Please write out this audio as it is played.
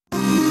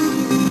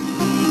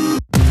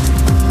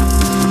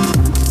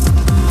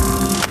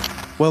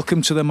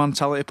Welcome to the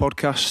Mentality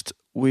Podcast.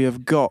 We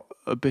have got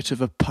a bit of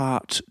a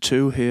part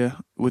 2 here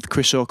with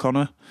Chris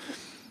O'Connor.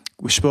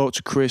 We spoke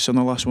to Chris on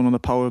the last one on the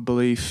Power of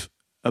Belief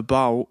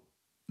about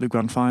the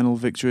grand final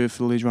victory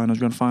for the Leeds Rhinos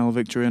grand final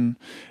victory and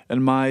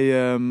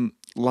my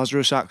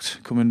Lazarus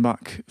act coming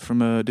back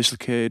from a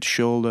dislocated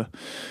shoulder.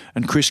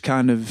 And Chris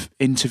kind of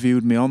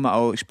interviewed me on that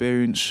whole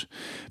experience,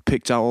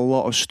 picked out a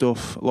lot of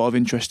stuff, a lot of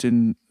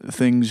interesting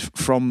things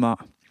from that.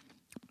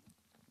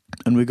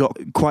 And we got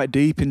quite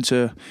deep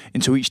into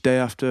each day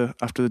after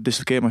the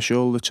dislocated my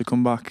shoulder to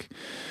come back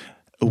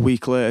a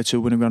week later to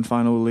win a grand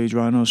final with Leeds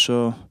Rhinos.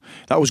 So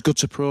that was good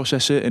to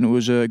process it, and it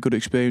was a good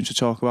experience to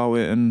talk about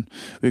it, and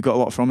we got a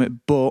lot from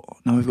it. But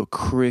now we've got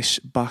Chris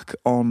back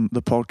on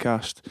the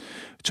podcast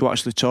to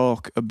actually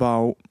talk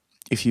about,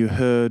 if you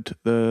heard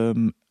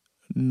the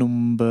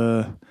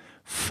number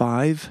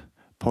 5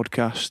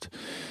 podcast,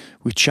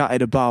 we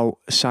chatted about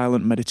a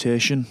silent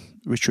meditation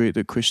retreat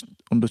that Chris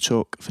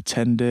undertook for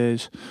 10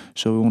 days.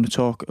 So we want to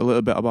talk a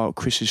little bit about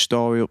Chris's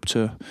story up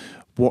to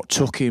what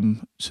took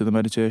him to the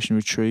meditation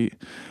retreat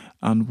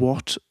and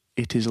what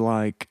it is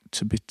like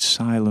to be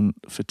silent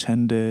for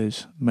 10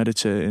 days,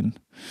 meditating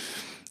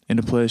in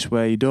a place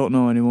where you don't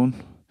know anyone,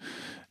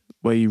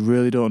 where you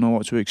really don't know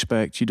what to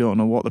expect, you don't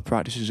know what the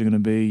practices are going to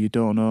be, you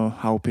don't know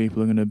how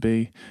people are going to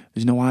be,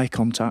 there's no eye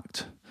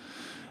contact.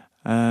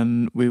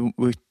 And we're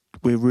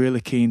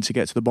really keen to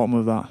get to the bottom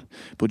of that.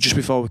 But just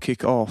before we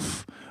kick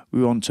off,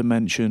 we want to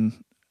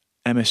mention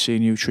MSC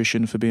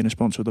Nutrition for being a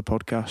sponsor of the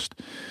podcast.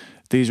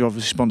 These are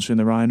obviously sponsoring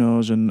the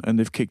Rhinos, and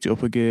they've kicked it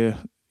up a gear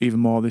even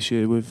more this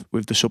year with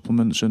the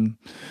supplements and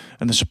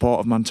the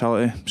support of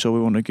Mentality. So we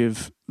want to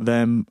give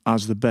them,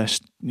 as the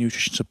best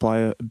nutrition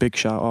supplier, a big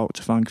shout out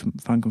to thank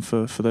them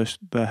for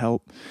their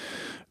help.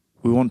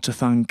 We want to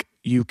thank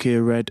UK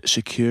Red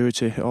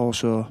Security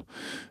also,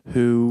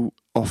 who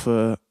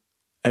offer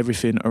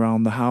everything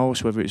around the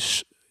house, whether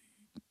it's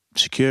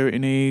security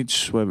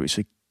needs, whether it's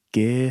a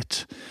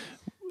gate,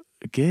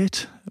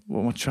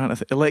 what am I trying to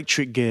think?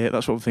 Electric gate,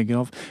 that's what I'm thinking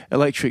of.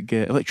 Electronic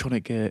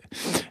gate.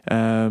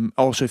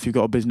 Also, if you've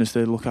got a business,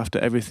 they look after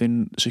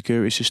everything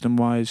security system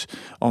wise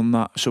on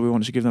that. So we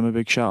want to give them a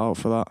big shout out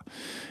for that.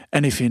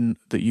 Anything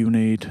that you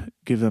need,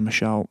 give them a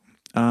shout.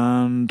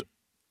 And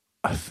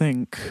I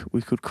think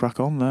we could crack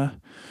on there.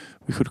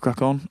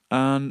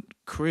 And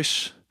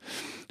Chris,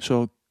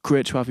 so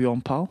great to have you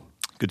on, pal.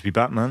 Good to be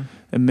back, man.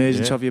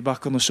 Amazing to have you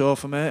back on the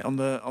sofa, mate, on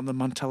the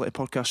Mentality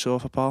Podcast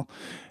sofa, pal.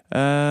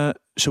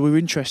 So we're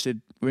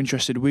interested.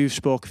 We've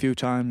spoke a few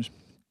times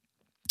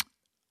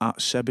at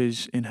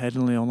Sebby's in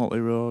Headingley on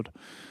Otley Road,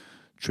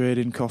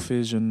 trading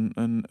coffees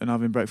and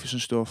having breakfast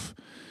and stuff.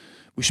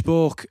 We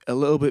spoke a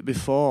little bit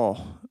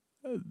before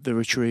the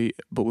retreat,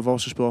 but we've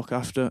also spoke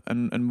after,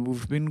 and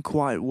we've been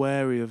quite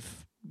wary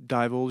of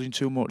divulging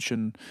too much,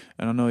 and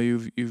I know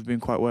you've been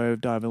quite wary of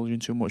divulging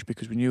too much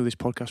because we knew this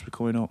podcast was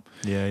coming up.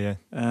 Yeah.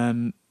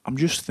 And I'm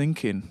just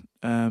thinking,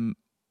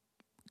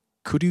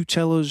 could you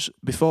tell us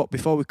before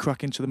we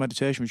crack into the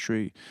meditation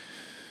retreat?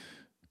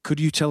 Could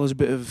you tell us a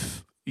bit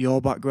of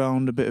your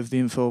background, a bit of the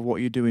info of what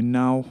you're doing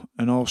now,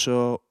 and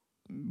also,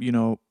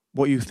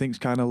 what you think's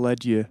kind of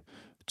led you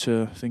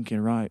to thinking,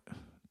 right,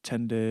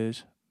 10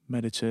 days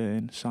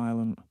meditating,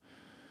 silent?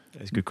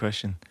 That's a good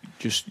question.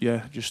 Just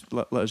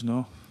let us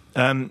know.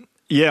 I'm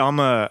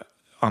a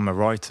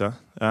writer.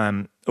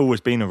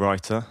 Always been a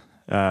writer,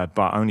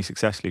 but only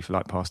successfully for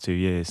like past 2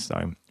 years.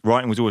 So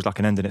writing was always like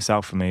an end in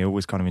itself for me. I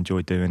always kind of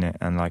enjoyed doing it,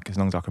 and like as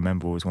long as I can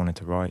remember, always wanted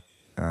to write.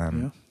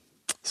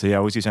 So I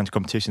always used to enter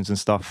competitions and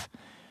stuff.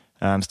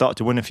 Started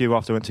to win a few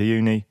after I went to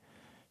uni,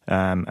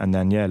 and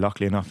then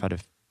luckily enough, had a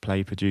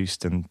play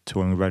produced and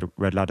touring with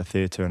Red Ladder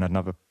Theatre, and had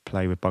another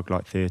play with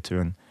Buglight Theatre,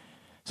 and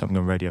something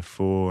on Radio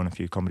 4, and a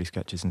few comedy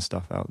sketches and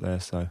stuff out there.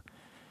 So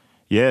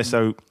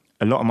so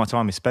a lot of my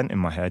time is spent in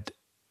my head,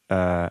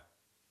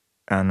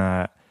 and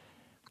I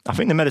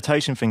think the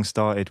meditation thing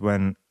started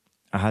when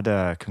I had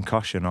a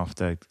concussion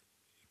after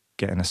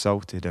getting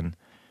assaulted, and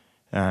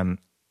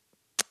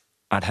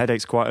I had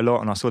headaches quite a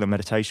lot, and I saw that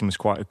meditation was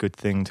quite a good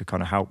thing to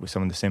kind of help with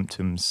some of the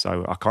symptoms.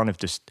 So I kind of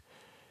just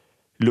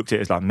looked at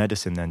it as like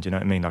medicine then, do you know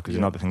what I mean? Like it was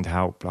another thing to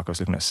help. Like I was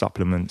looking at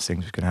supplements,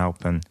 things which can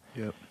help, and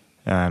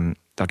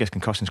I guess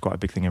concussion's quite a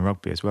big thing in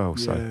rugby as well.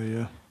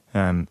 So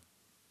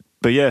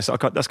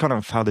that's kind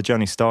of how the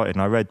journey started.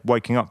 And I read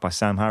Waking Up by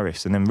Sam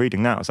Harris, and then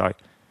reading that I was like,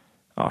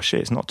 oh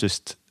shit, it's not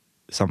just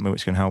something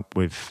which can help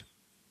with,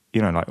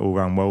 like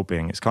all-round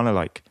well-being. It's kind of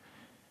like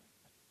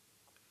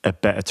a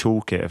better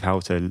toolkit of how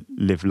to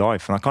live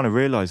life. And I kind of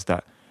realised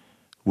that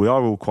we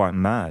are all quite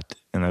mad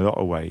in a lot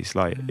of ways.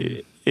 Like,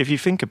 if you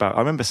think about, I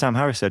remember Sam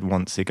Harris said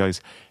once, he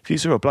goes, if you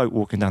saw a bloke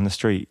walking down the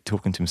street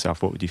talking to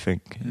himself, what would you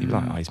think? You'd be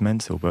like, oh, he's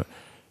mental. But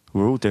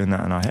we're all doing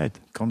that in our head.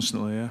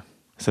 Constantly, yeah.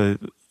 So,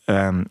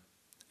 and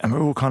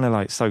we're all kind of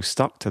like so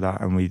stuck to that.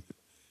 And we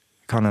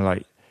kind of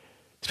like,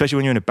 especially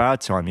when you're in a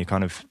bad time, you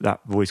kind of,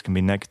 that voice can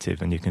be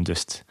negative and you can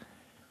just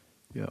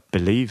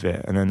believe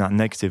it. And then that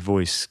negative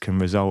voice can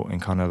result in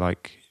kind of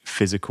like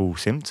physical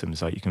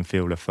symptoms. Like you can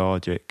feel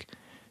lethargic,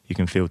 you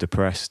can feel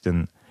depressed,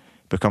 and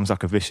it becomes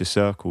like a vicious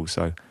circle.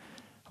 So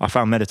I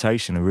found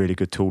meditation a really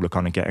good tool of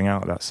kind of getting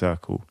out of that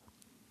circle.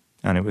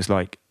 And it was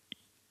like,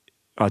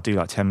 I'd do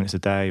like 10 minutes a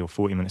day or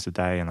 40 minutes a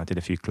day, and I did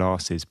a few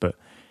classes, but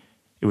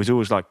it was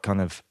always like kind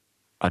of,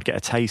 I'd get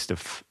a taste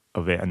of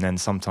it, and then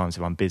sometimes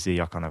if I'm busy,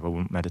 I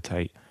wouldn't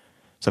meditate.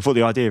 So I thought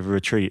the idea of a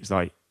retreat is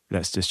like,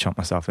 let's just chuck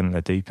myself in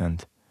the deep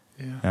end.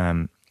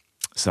 Yeah.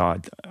 So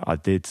I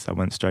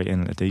went straight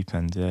in at the deep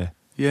end, yeah.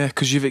 Yeah,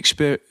 because you've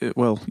experimented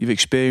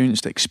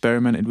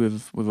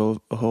with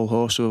a whole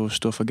host of other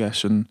stuff, I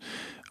guess. And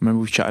I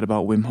remember we chatted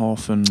about Wim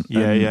Hof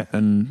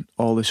and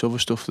all this other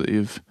stuff that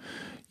you've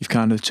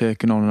kind of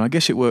taken on. And I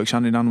guess it works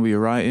hand in hand with your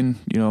writing.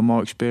 You know,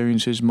 more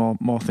experiences,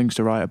 more things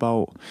to write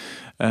about,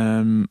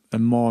 and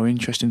more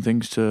interesting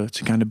things to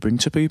kind of bring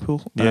to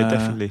people. Yeah,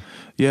 definitely.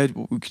 Yeah,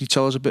 can you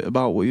tell us a bit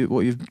about what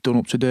you've done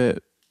up to date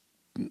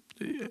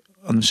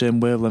on the same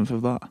wavelength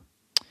of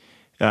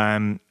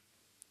that?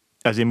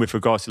 As in with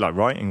regards to like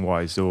writing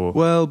wise, or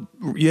well,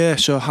 yeah.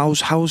 So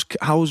how's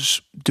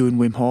doing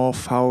Wim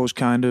Hof? How's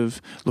kind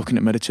of looking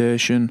at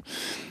meditation?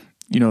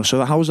 You know,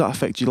 so how's that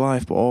affected your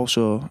life? But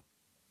also,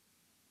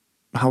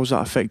 how's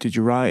that affected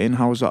your writing?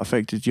 How's that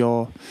affected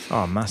your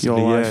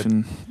massively? Your life?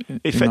 Yeah.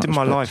 It affected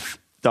my life.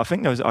 I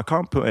think I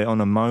can't put it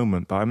on a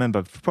moment, but I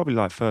remember probably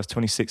like first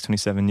 26,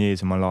 27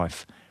 years of my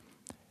life,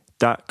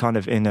 that kind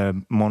of inner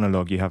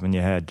monologue you have in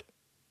your head,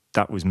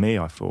 that was me.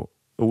 I thought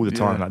all the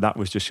time, like that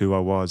was just who I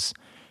was.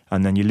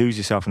 And then you lose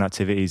yourself in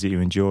activities that you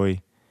enjoy.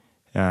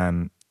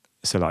 So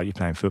like you're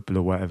playing football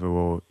or whatever,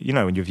 or, you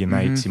know, when you're with your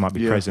mates, you might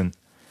be present.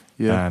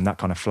 Yeah. That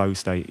kind of flow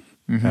state.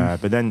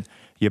 But then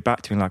you're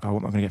back to being like, oh,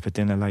 what am I going to get for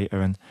dinner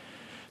later? And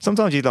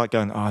sometimes you're like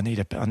going, oh, I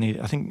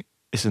think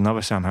this is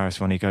another Sam Harris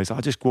one. He goes,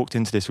 I just walked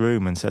into this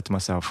room and said to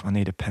myself, I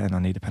need a pen. Oh,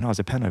 there's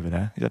a pen over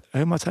there. He said,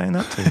 who am I saying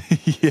that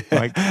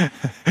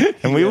to?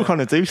 And we all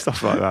kind of do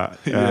stuff like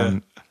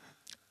that.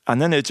 And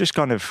then it just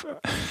kind of,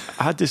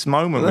 I had this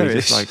moment where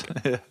you're just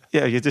like,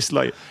 you're just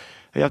like,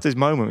 you have this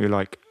moment where you're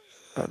like,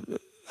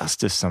 that's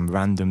just some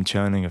random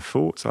churning of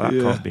thoughts. Like,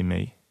 that can't be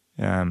me.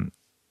 And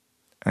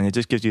it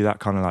just gives you that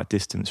kind of like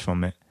distance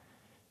from it,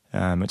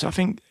 which I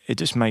think it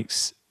just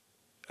makes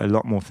a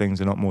lot more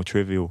things a lot more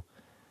trivial.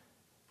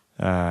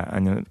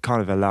 And it kind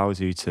of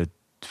allows you to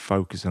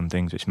focus on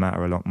things which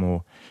matter a lot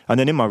more. And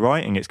then in my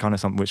writing, it's kind of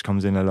something which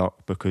comes in a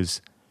lot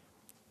because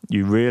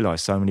you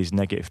realise so many of these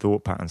negative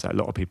thought patterns that a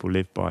lot of people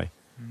live by.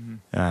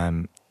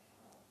 And,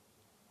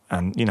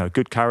 you know,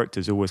 good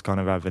characters always kind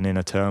of have an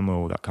inner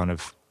turmoil that kind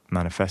of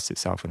manifests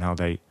itself in how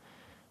they,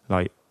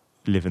 like,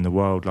 live in the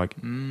world. Like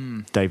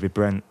David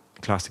Brent,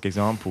 classic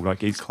example.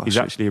 Like, he's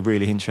actually a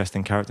really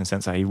interesting character in the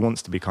sense that he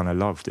wants to be kind of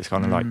loved. It's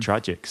kind of like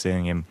tragic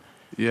seeing him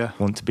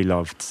want to be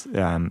loved.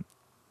 And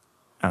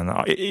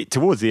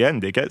towards the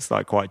end, it gets,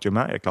 like, quite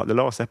dramatic. Like, the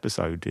last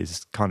episode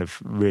is kind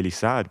of really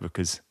sad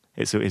because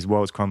his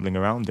world's crumbling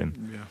around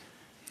him.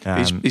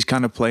 He's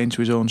kind of playing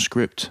to his own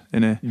script,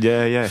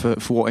 innit?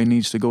 For what he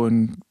needs to go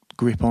and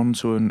grip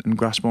onto and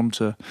grasp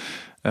onto.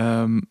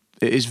 It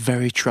is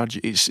very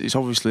tragic. It's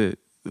obviously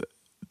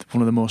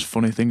one of the most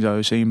funny things I've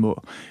ever seen, but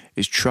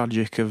it's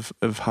tragic of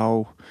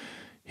how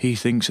he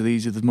thinks that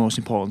these are the most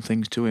important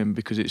things to him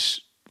because it's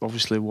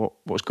obviously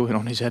what's going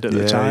on in his head at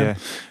the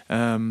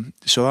time.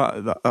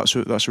 So that's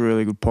a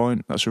really good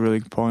point. That's a really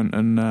good point.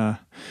 And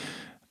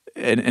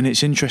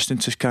it's interesting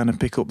to kind of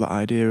pick up that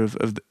idea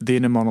of the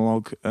inner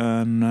monologue.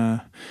 And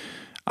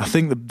I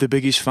think the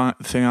biggest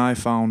thing I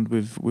found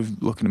with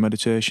looking at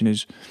meditation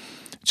is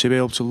to be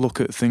able to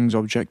look at things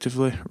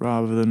objectively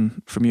rather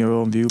than from your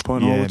own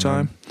viewpoint all the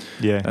time.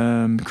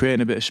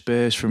 Creating a bit of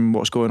space from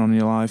what's going on in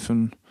your life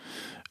and,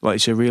 like you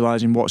say,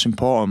 realising what's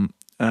important.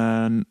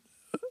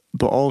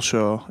 But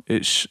also,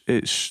 it's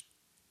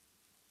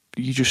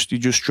you're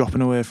just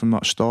dropping away from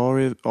that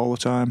story all the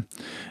time,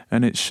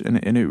 and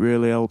it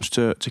really helps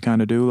to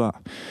kind of do that.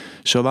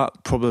 So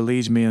that probably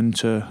leads me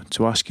into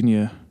asking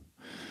you,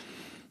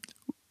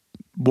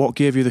 what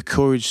gave you the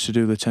courage to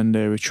do the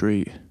 10-day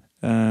retreat,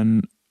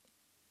 and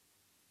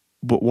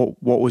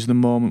what was the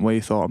moment where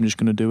you thought, I'm just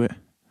going to do it?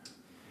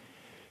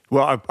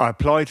 Well, I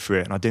applied for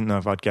it and I didn't know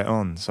if I'd get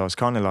on, so I was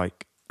kind of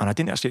like, and I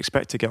didn't actually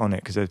expect to get on it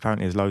because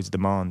apparently there's loads of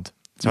demand.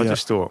 So I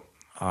just thought,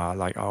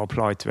 I'll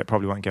apply to it,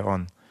 probably won't get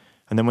on.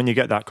 And then when you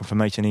get that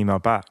confirmation email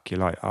back, you're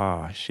like,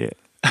 shit.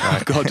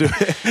 I've got to do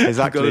it.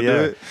 Exactly, do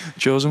it.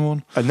 Chosen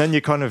one. And then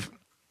you kind of,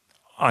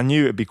 I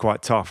knew it'd be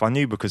quite tough. I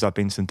knew because I'd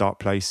been to some dark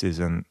places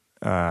and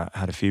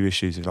had a few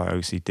issues with like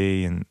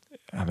OCD and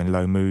having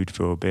low mood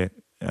for a bit.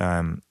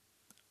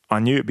 I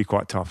knew it'd be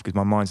quite tough because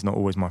my mind's not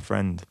always my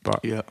friend.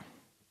 But you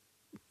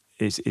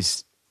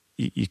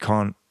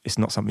can't, it's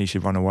not something you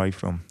should run away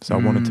from. So I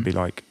wanted to be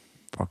like,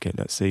 fuck it,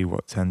 let's see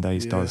what 10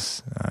 days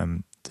does,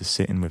 to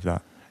sit in with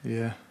that.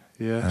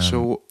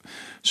 So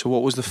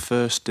what was the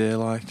first day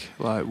like?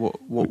 Like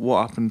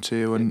what happened to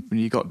you when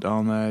you got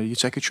down there? You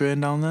take a train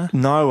down there?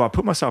 No, I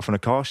put myself on a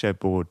car share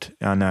board,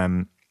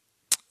 and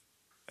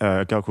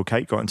a girl called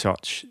Kate got in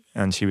touch,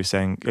 and she was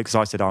saying, because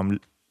I said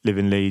I'm live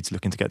in Leeds,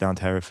 looking to get down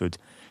to Hereford,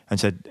 and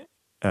said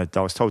I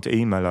was told to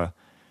email her,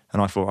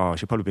 And I thought, oh,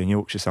 she'll probably be in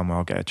Yorkshire somewhere.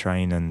 I'll get a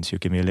train and she'll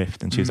give me a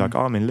lift. And she was like,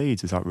 oh, I'm in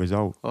Leeds. It's like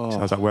Result. Oh. So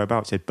I was like,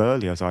 whereabouts? She said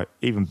Burley. I was like,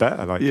 even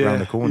better, like Yeah, around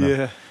the corner.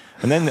 yeah.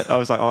 And then I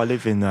was like, oh, I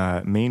live in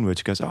Meanwood.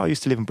 She goes, oh, I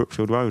used to live in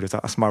Brookfield Road. I was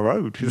like, that's my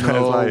road. I was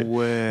No like,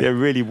 way. yeah,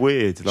 really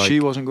weird. Like, She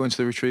wasn't going to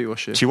the retreat, was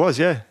she? she was,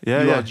 yeah.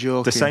 You are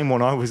joking. The same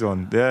one I was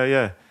on.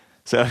 Yeah.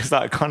 So it's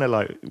like kind of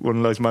like one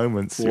of those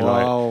moments. You're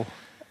like, Wow.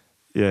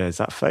 yeah, is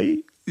that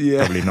fate? Yeah.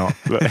 Probably not.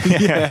 But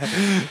Yeah.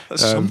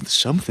 That's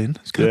something.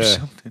 It's going to be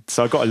something.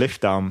 So I got a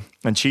lift down,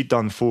 and she'd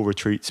done 4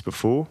 retreats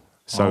before.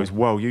 So Oh. it was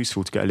well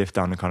useful to get a lift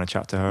down and kind of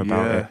chat to her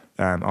about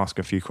Yeah. it, ask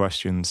her a few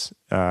questions.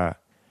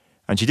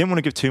 And she didn't want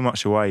to give too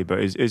much away, but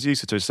it was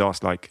useful to just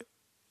ask like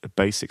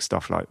basic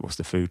stuff like, what's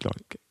the food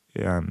like?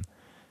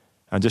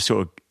 And just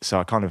sort of, so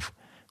I kind of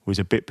was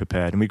a bit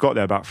prepared. And we got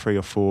there about 3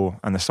 or 4,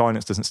 and the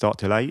silence doesn't start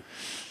till 8.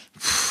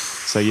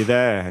 So you're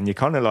there, and you're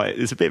kind of like,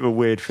 it's a bit of a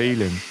weird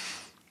feeling.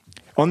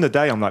 On the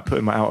day, I'm like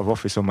putting my out of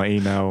office on my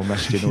email,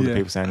 messaging all the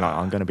people saying like,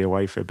 I'm going to be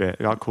away for a bit.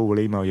 Like, cool, we'll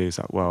email you. It's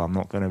like, well, I'm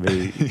not going to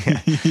be.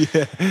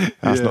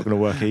 That's not going to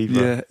work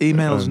either. Yeah,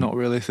 email's not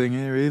really a thing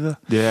here either.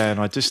 Yeah, and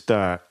I just,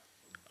 I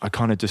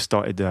kind of just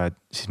started.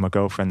 She's my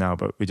girlfriend now,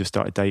 but we just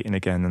started dating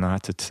again, and I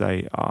had to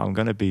say, oh, I'm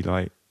going to be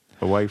like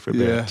away for a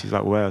bit. Yeah. She's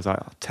like, where? I was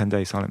like,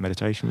 10-day silent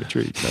meditation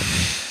retreat.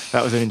 So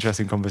that was an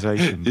interesting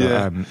conversation. But,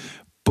 Yeah.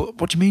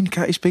 But what do you mean?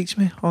 Can't you speak to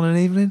me on an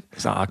evening?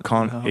 it's like, I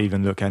can't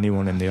even look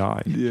anyone in the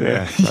eye.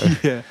 So. So,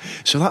 Yeah.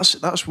 So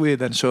that's weird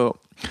then. So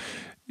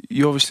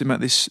you obviously met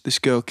this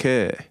girl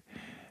Kay.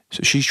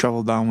 So she's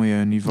travelled down with you,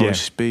 and you've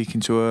obviously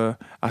speaking to her,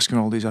 asking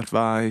all these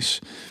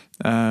advice,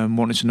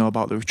 wanting to know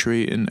about the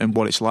retreat and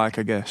what it's like,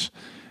 I guess.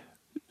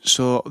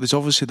 So there's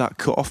obviously that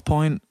cut-off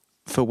point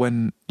for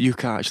when you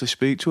can't actually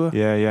speak to her.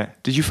 yeah.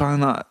 Did you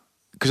find that?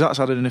 Because that's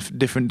added a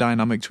different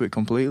dynamic to it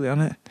completely,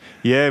 hasn't it?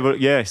 Yeah, well,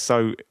 yeah.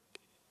 So,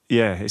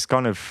 yeah, it's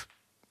kind of,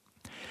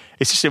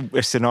 it's just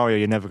a scenario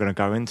you're never going to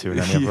go into in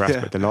any other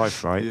aspect of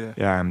life, right?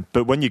 Yeah.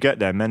 But when you get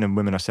there, men and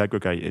women are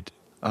segregated.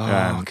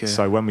 Okay.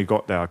 So when we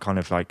got there, I kind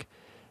of like,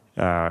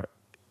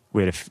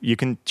 you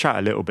can chat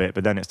a little bit,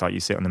 but then it's like you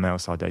sit on the male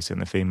side, they sit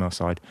on the female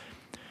side.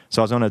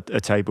 So I was on a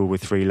table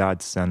with 3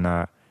 lads,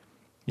 and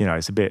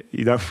it's a bit,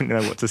 you don't really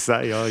know what to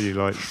say, are you?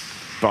 Like,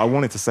 but I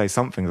wanted to say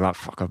something like,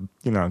 "Fuck, I'm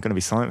going to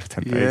be silent for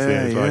 10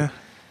 days." Yeah. Like,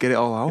 Get it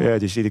all out. yeah,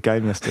 did you see the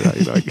game yesterday?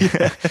 Like,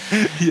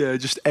 Yeah,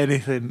 just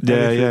anything.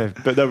 yeah.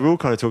 But they were all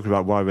kind of talking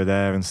about why we're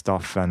there and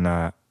stuff,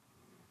 and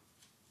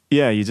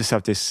you just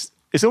have this.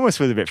 It's almost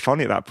really a bit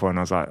funny at that point.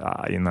 I was like,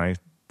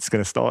 it's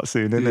going to start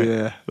soon, isn't it?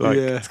 Yeah, Like,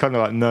 yeah. it's kind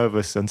of like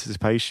nervous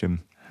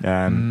anticipation.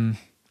 And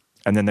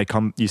then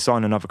you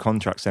sign another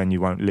contract saying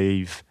you won't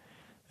leave,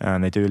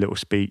 and they do a little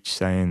speech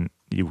saying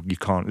you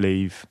can't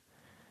leave,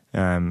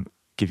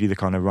 give you the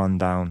kind of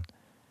rundown.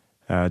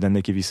 Then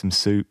they give you some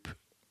soup,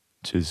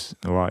 which is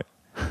all right.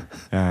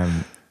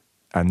 And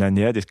then,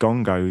 this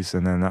gong goes,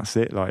 and then that's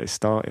it. Like, it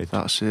started.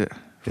 That's it.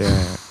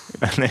 Yeah.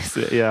 And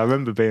I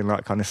remember being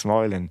like kind of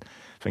smiling,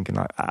 thinking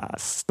like, it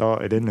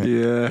started, isn't it?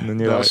 Yeah, And then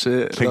you're that's like,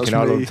 it. thinking That's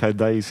how me. long 10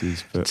 days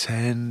is. But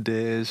 10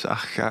 days. I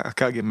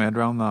can't get my head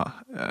around that.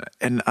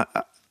 And I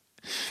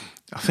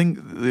think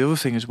the other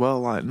thing as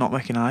well, like not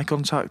making eye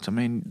contact. I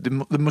mean,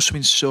 there must have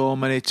been so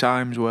many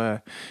times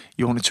where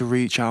you wanted to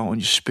reach out and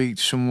just speak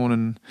to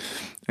someone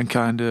and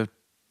kind of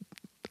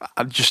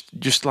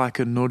just like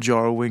a nudge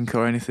or a wink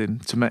or anything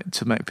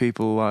to make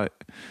people like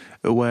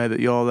aware that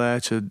you're there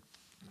to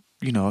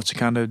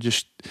kind of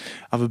just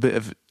have a bit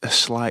of a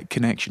slight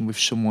connection with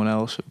someone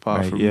else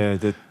apart from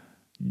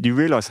you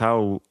realise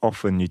how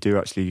often you do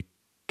actually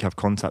have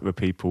contact with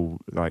people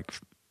like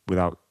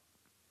without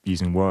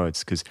using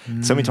words, because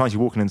so many times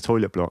you're walking in the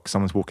toilet block,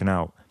 someone's walking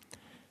out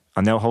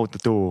and they'll hold the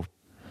door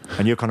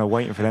and you're kind of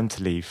waiting for them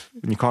to leave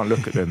and you can't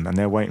look at them and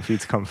they're waiting for you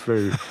to come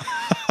through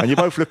and you're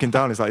both looking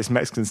down. It's like this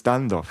Mexican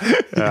standoff,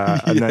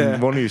 and then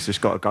one of you's just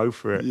got to go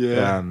for it.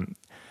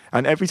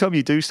 And every time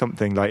you do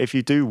something, like if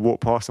you do walk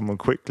past someone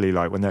quickly,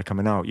 like when they're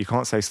coming out, you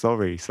can't say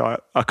sorry. So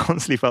I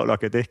constantly felt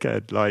like a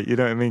dickhead, like, you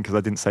know what I mean? Because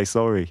I didn't say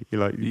sorry. You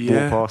walk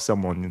past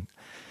someone.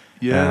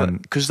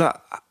 Because I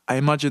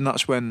imagine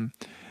that's when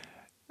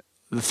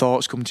the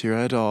thoughts come to your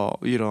head, or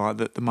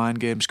like the mind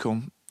games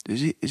come.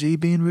 Is he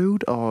being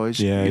rude, or is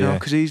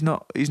because he's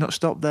not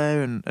stopped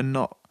there and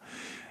not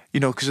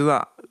because of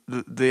that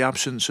the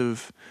absence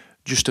of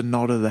just a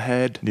nod of the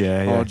head,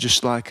 or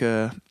just like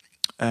a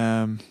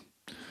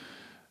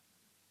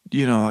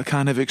that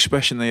kind of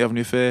expression that you have on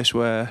your face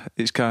where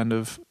it's kind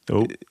of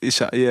it's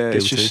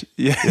just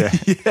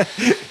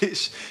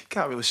it's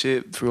can't really see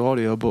it through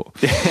audio, but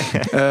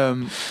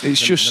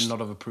it's just the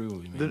nod of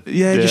approval. You mean?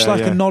 Just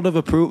like a nod of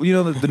approval.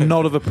 The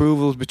nod of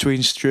approval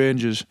between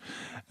strangers.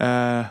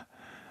 The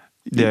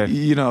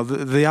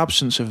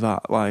absence of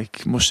that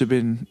must have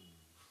been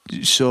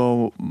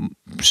so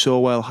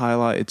well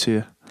highlighted to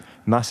you.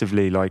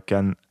 Massively,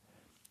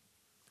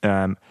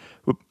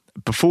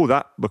 before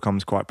that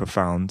becomes quite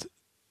profound.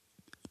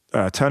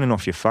 Turning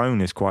off your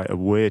phone is quite a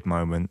weird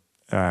moment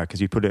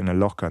because you put it in a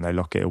locker and they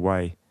lock it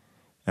away.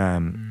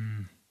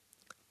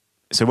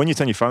 So when you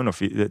turn your phone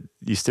off, you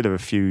still have a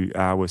few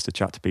hours to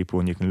chat to people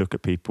and you can look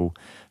at people.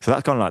 So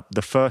that's kind of like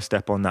the first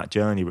step on that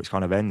journey, which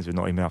kind of ends with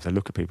not even having to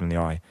look at people in the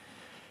eye.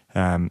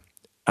 And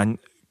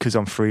because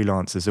I'm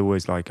freelance, there's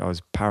always like, I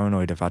was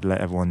paranoid if I'd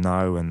let everyone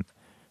know and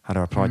had to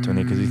reply to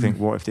any, because you think,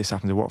 what if this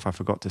happens, or what if I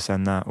forgot to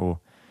send that, or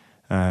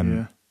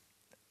and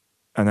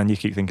then you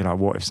keep thinking, like,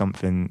 what if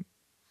something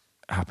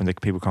happens, like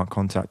people can't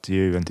contact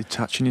you, and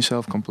detaching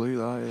yourself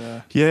completely,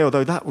 yeah. Yeah,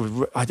 although that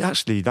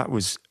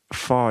was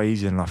far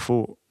easier than I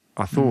thought.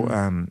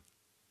 Because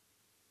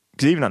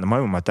even at the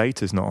moment, my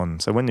data's not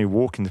on. So when you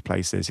walk into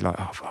places, you're like,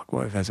 oh fuck,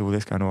 what if there's all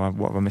this going on?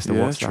 What if I missed a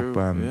WhatsApp?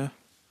 True.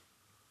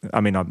 I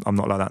mean, I'm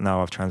not like that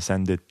now. I've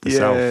transcended the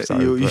self. So,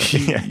 you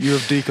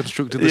have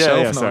deconstructed the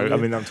self. Yeah. So I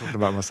mean, I'm talking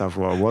about myself,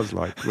 what I was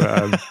like.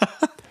 But,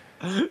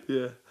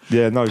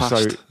 No.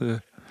 Past, so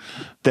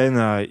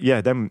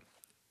then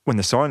when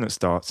the silence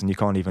starts and you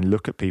can't even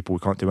look at people, you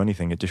can't do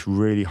anything. It just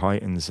really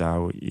heightens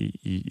how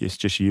it's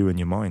just you and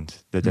your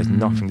mind. There's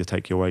nothing to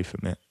take you away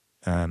from it.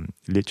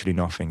 Literally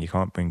nothing. You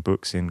can't bring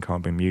books in,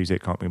 can't bring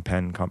music, can't bring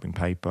pen, can't bring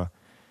paper.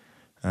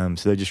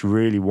 So they just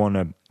really want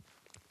to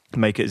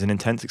make it as an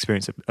intense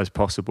experience as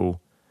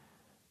possible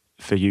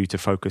for you to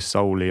focus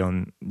solely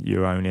on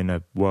your own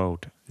inner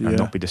world and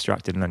not be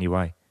distracted in any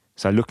way.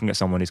 So looking at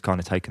someone is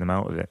kind of taking them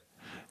out of it.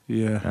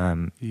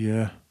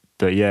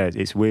 But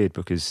it's weird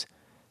because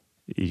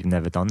you've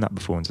never done that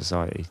before in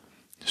society.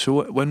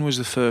 So when was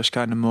the first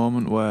kind of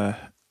moment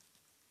where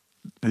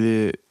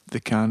the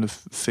kind of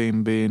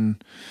theme being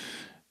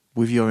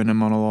with your inner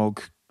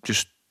monologue,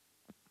 just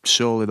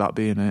solely that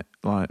being it,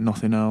 like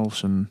nothing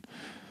else, and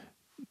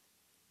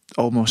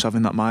almost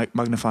having that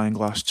magnifying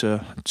glass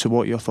to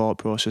what your thought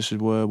processes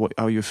were,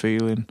 how you're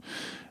feeling,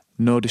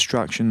 no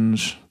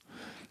distractions.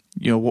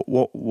 You know,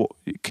 what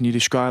can you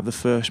describe the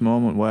first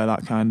moment where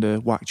that kind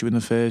of whacked you in the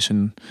face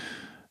and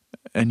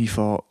you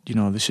thought, you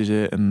know, this is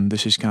it, and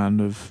this is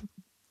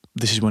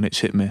when it's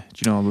hit me.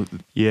 Do you know?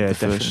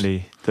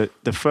 Definitely.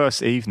 The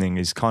first evening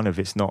is kind of,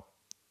 it's not,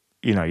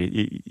 you know,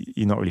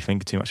 you're not really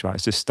thinking too much about it.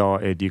 It's just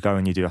started. You go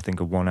and you do, I think,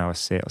 a 1 hour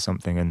sit or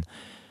something, and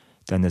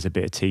then there's a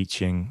bit of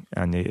teaching,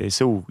 and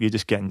it's all, you're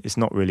just getting, it's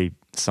not really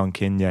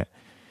sunk in yet.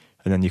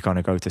 And then you kind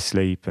of go to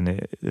sleep,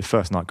 and the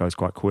first night goes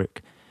quite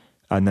quick.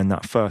 And then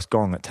that first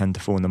gong at 10 to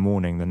 4 in the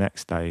morning the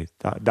next day,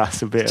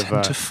 that's a bit 10 of a...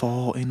 10 to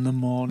 4 in the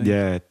morning?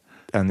 Yeah,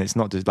 and it's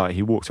not just like,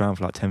 he walks around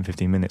for like 10,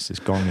 15 minutes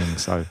just gonging,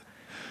 so...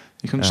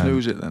 You couldn't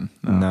snooze it then?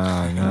 No.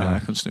 I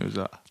couldn't snooze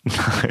that.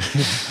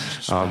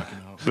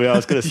 But I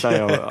was going to say,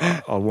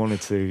 I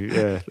wanted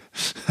to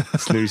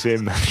snooze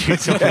him a few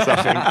times,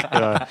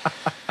 I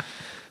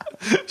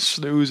think.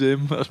 Snooze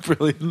him, that's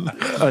brilliant.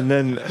 And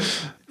then,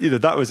 you know,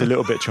 that was a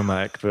little bit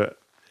traumatic, but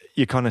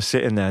you're kind of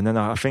sitting there, and then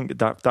I think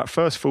that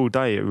first full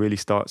day, it really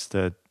starts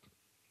to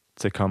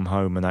come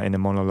home, and that inner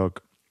monologue,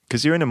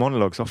 because your inner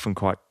monologue's often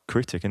quite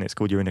critic, and it's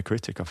called your inner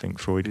critic, I think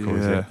Freud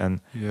calls it.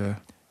 And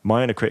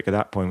my inner critic at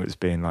that point was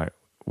being like,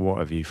 what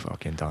have you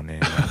fucking done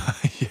here?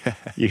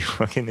 You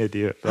fucking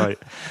idiot. Like,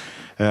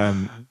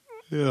 10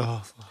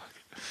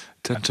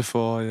 to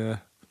 4, yeah,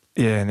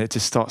 and it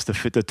just starts to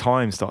the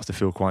time starts to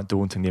feel quite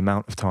daunting, the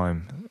amount of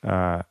time,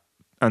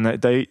 and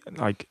they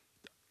like,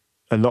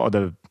 a lot of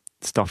the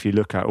stuff you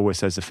look at always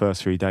says the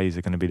first 3 days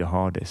are going to be the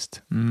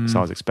hardest. So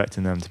I was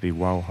expecting them to be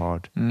well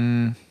hard.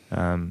 And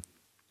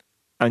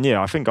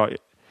yeah, I think I'd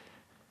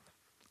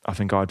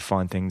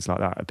find things like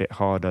that a bit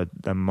harder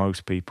than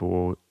most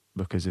people,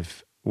 because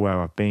of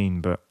where I've been,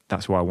 but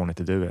that's why I wanted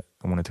to do it.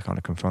 I wanted to kind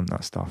of confront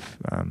that stuff.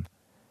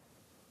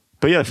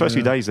 But yeah, the first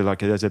few days are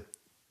like,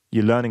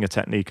 you're learning a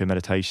technique of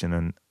meditation,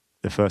 and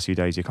the first few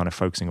days you're kind of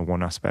focusing on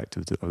one aspect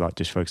of like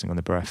just focusing on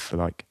the breath for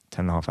like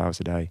 10.5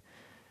 hours a day.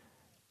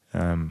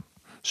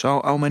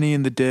 So how many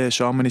in the day,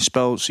 so how many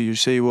spells, so you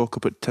say you woke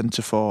up at 10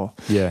 to 4.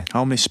 Yeah.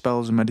 How many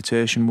spells of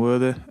meditation were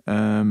there?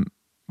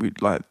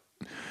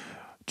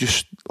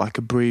 Just like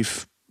a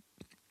brief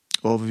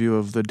overview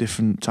of the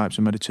different types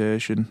of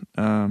meditation,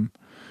 and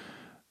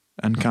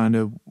kind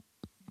of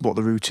what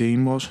the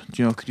routine was.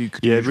 Do you know? Could you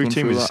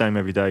routine was the same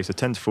every day. So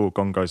 10 to 4,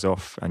 gong goes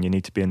off, and you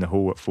need to be in the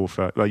hall at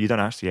 4:30. Well, you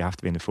don't actually have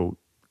to be in the hall.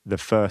 The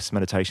first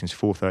meditation is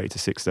 4:30 to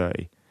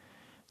 6:30,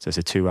 so it's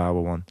a 2-hour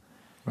one.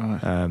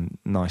 Right.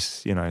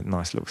 Nice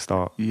little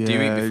start. Yeah. Do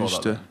you eat before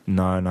that?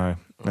 No.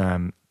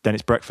 Then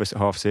it's breakfast at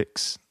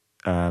 6:30,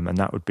 and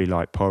that would be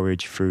like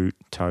porridge, fruit,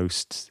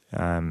 toast.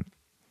 It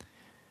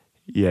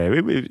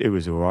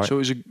was all right. So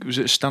was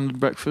it a standard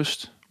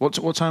breakfast?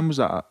 What time was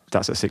that at?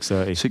 That's at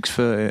 6:30.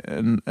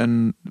 6:30,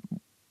 and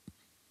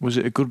was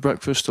it a good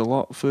breakfast? A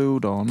lot of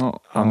food or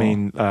not? I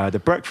mean,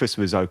 the breakfast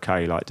was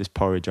okay, like just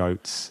porridge,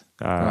 oats,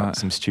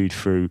 some stewed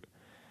fruit.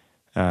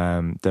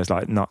 There's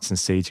like nuts and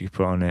seeds you could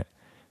put on it.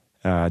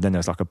 Then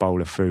there's like a bowl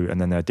of fruit,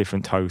 and then there are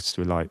different toasts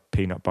with like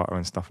peanut butter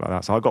and stuff like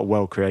that. So I got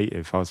well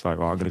creative. I was like,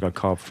 I'm going to go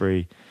carb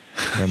free,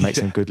 and make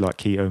some good like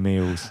keto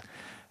meals.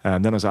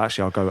 Then I was like,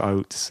 actually, I'll go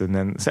oats. And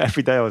then so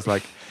every day I was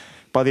like,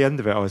 by the end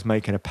of it, I was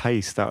making a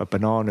paste out of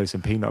bananas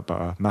and peanut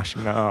butter,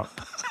 mashing that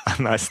up, and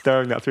like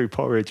stirring that through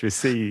porridge with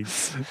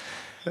seeds.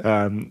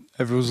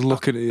 Everyone's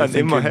looking at you. And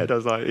in my head, I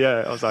was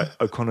like,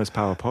 O'Connor's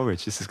power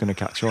porridge. This is going to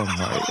catch on.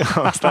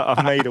 Like,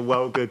 I've made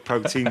a good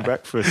protein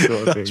breakfast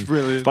sort of thing. That's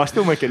brilliant. But I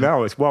still make it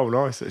now. It's well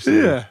nice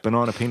actually. Yeah.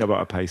 Banana peanut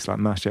butter paste, like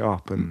mash it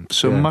up and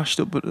mashed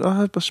up, but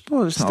I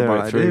suppose it's not a Stir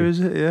bad it through. idea, is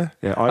it? Yeah.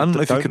 Yeah, I don't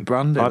know if you could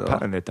brand it. I though.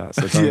 patented that.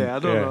 So don't, I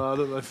don't know. I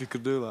don't know if you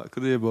could do that,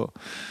 could you? But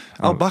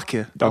I'll back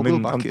you.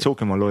 I'm back you.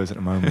 talking to my lawyers at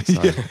the moment,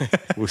 so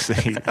we'll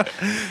see.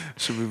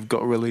 So we've got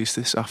to release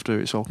this after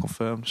it's all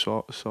confirmed,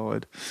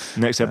 sorted.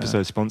 Next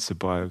episode sponsored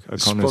by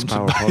O'Connor's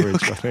Power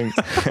Porridge, I think.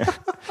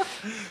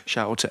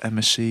 Shout out to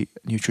MSC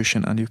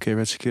Nutrition and UK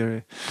Red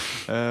Security.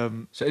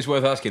 So it's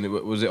worth asking,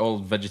 was it all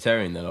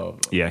vegetarian then? Or?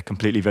 Yeah,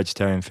 completely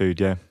vegetarian food,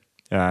 yeah.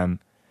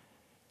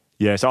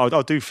 So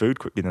I'll do food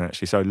quickly then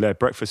actually. So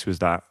breakfast was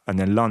that, and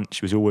then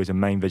lunch was always a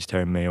main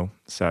vegetarian meal.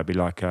 So it'd be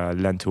like a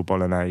lentil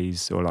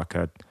bolognese or like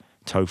a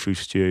tofu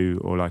stew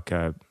or like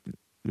a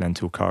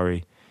lentil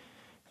curry.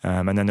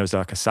 And then there was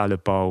like a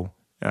salad bowl,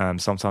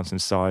 sometimes some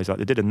sides. Like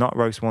they did a nut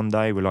roast one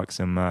day with like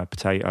some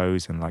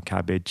potatoes and like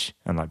cabbage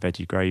and like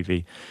veggie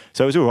gravy.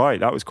 So it was all right.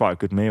 That was quite a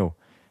good meal.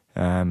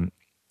 I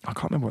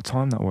can't remember what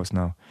time that was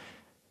now.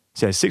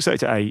 So 6:30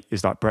 to 8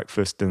 is like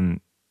breakfast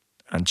and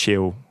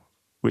chill,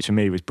 which for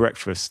me was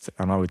breakfast,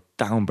 and I would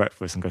down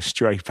breakfast and go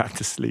straight back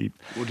to sleep.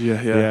 Would you?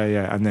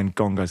 Yeah. And then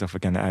gong goes off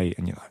again at 8,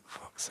 and you're like,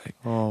 fuck's sake.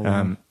 Oh,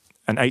 wow.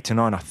 And 8 to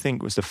 9, I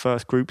think, was the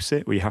first group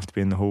sit where you have to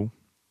be in the hall.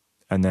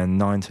 And then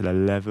 9 till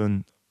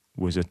 11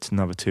 was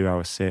another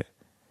 2-hour sit.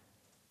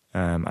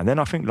 And then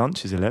I think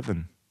lunch is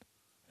 11.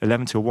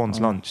 11 till 1's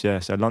lunch, yeah.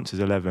 So lunch is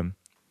 11.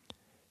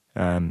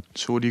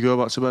 So would you go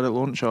back to bed at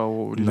lunch, or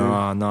what would you do?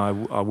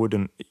 No, I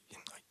wouldn't.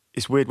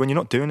 It's weird, when you're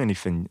not doing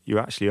anything, you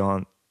actually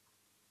aren't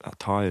that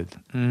tired.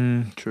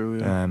 True,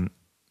 yeah.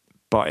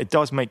 But it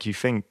does make you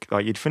think,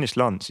 like you'd finish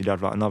lunch, you'd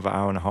have like another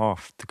hour and a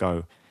half to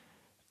go.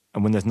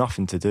 And when there's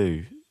nothing to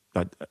do,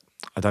 like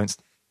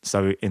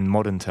so in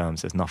modern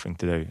terms, there's nothing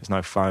to do. There's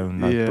no phone,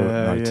 no book,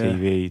 no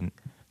TV,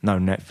 no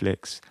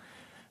Netflix.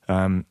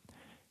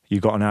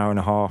 You've got an hour and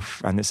a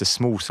half, and it's a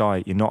small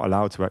site. You're not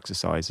allowed to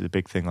exercise. There's a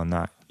big thing on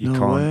that. You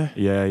can't. Way.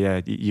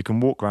 Yeah. You can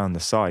walk around the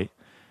site,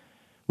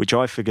 which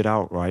I figured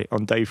out, right?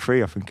 On day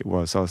 3, I think it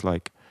was. I was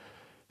like,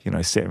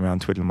 sitting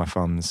around twiddling my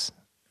thumbs.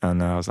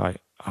 And I was like,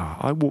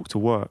 I walk to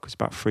work. It's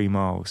about 3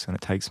 miles, and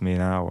it takes me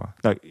an hour.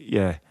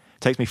 It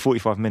takes me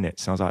 45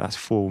 minutes. And I was like, that's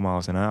 4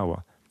 miles an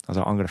hour. I was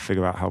like, I'm going to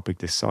figure out how big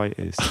this site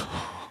is.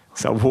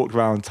 So I walked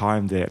around,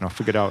 timed it, and I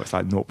figured out it's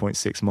like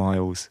 0.6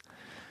 miles.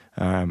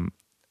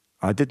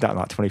 I did that in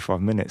like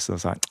 25 minutes. I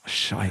was like,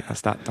 shite,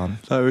 that's that done.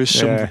 There is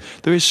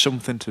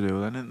something to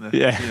do then, isn't there?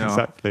 Yeah,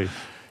 exactly.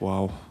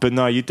 Wow. But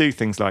no, you do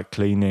things like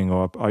cleaning,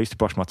 or I used to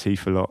brush my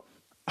teeth a lot.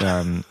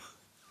 And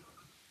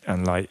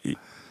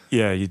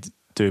you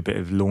do a bit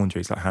of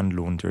laundry. It's like hand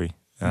laundry.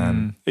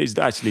 It's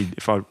actually,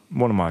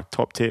 one of my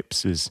top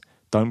tips is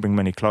don't bring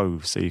many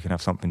clothes so you can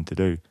have something to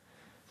do.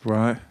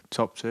 Right,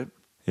 top tip.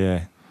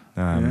 Yeah.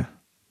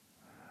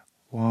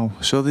 Wow.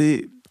 So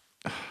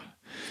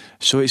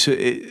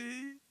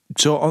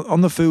So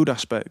on the food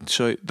aspect,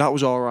 so that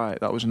was all right.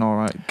 That was an all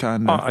right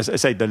kind of. As I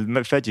say, the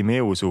veggie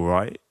meal was all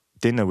right.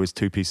 Dinner was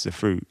 2 pieces of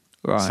fruit.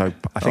 Right. So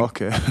I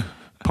think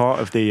part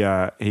of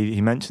the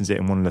he mentions it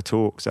in one of the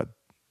talks that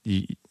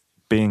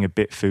being a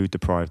bit food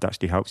deprived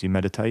actually helps you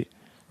meditate.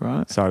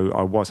 Right. So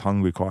I was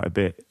hungry quite a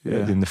bit. Yeah.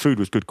 And the food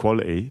was good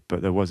quality,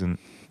 but there wasn't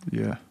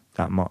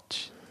that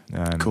much.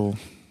 Cool.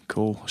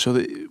 So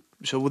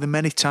were there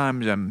many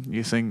times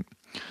you think,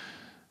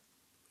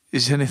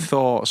 is there any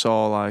thoughts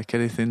or like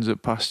anything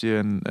that passed you,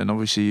 and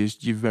obviously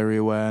you're very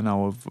aware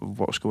now of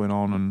what's going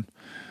on, and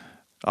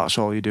that's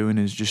all you're doing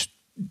is just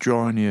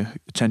drawing your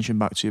attention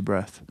back to your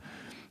breath.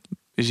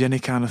 Is there any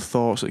kind of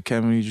thoughts that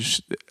came and you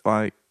just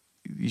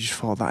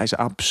thought that is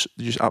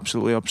just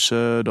absolutely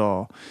absurd,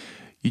 or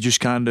you just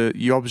kind of,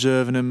 you're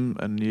observing them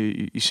and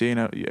you're seeing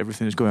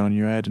everything that's going on in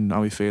your head and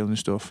how you're feeling and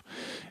stuff.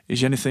 Is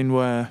there anything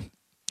where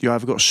you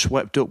either got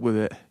swept up with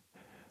it,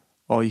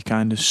 or you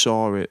kind of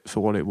saw it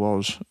for what it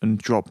was and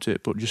dropped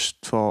it, but just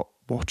thought,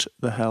 what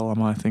the hell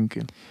am I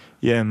thinking?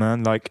 Yeah,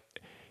 man. Like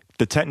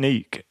the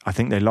technique, I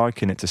think they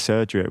liken it to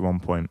surgery at one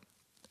point.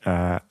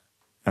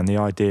 And the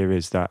idea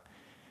is that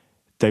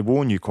they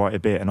warn you quite a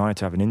bit. And I had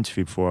to have an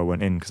interview before I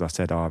went in because I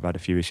said, I've had a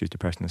few issues,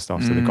 depression and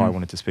stuff. So the guy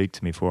wanted to speak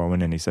to me before I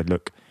went in. He said,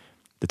 look,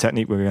 the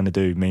technique we're going to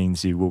do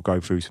means you will go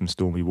through some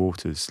stormy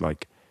waters,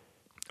 like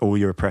all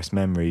your repressed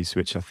memories,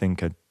 which I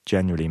think are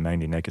generally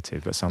mainly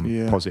negative, but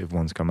some positive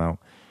ones come out.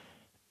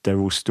 They're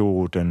all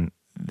stored, and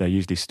they're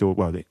usually stored.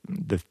 Well,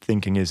 the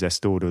thinking is they're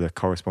stored with a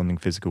corresponding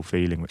physical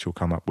feeling, which will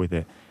come up with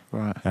it.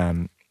 Right.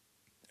 And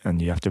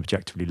you have to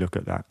objectively look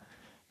at that.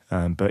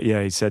 But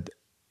yeah, he said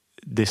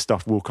this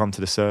stuff will come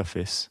to the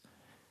surface,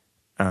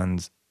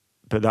 but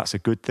that's a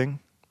good thing.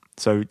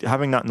 So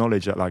having that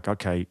knowledge that, like,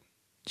 okay,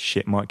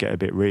 shit might get a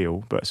bit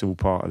real, but it's all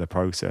part of the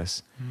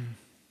process.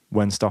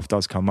 When stuff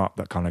does come up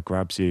that kind of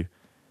grabs you,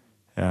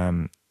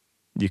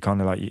 you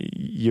kind of like,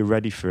 you're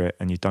ready for it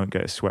and you don't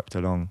get swept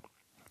along.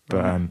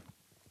 But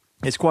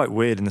it's quite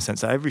weird in the sense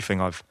that everything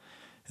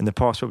in the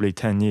past probably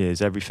 10 years,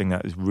 everything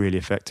that has really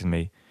affected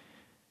me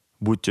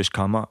would just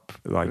come up.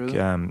 Like,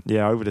 Really?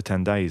 Over the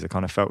 10 days, I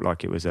kind of felt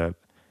like it was a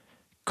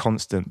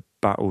constant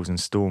battles and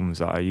storms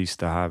that I used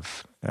to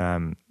have.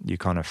 You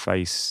kind of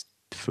face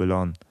full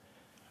on.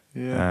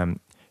 Yeah.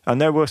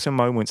 And there were some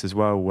moments as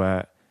well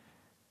where,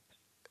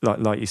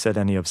 like you said,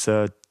 any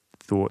absurd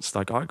thoughts.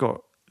 Like I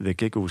got the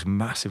giggles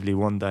massively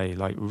one day,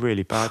 like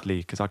really badly,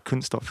 because I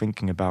couldn't stop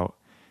thinking about.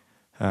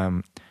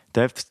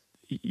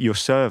 You're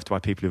served by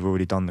people who've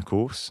already done the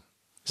course,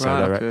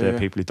 so they're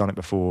people who've done it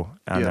before,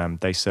 and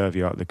they serve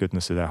you out of the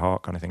goodness of their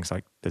heart, kind of thing. It's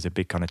like there's a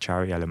big kind of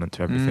charity element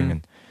to everything,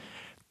 and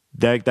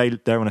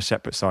they're on a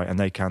separate site and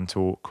they can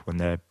talk when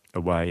they're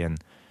away, and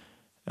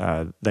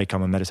they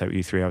come and meditate with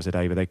you 3 hours a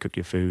day, but they cook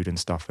your food and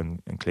stuff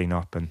and clean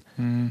up.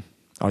 And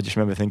I just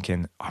remember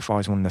thinking, if I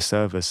was one of the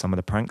servers, some of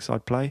the pranks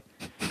I'd play.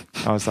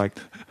 I was like,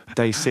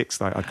 day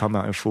 6, like I'd come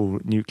out in full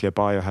nuclear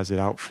biohazard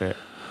outfit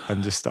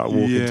and just start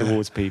walking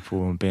towards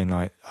people and being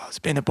like, "Oh, it's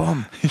been a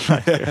bomb."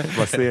 Like, if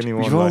I see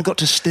anyone, You've all got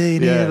to stay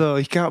in here though.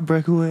 You can't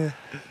break away.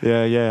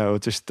 Yeah, or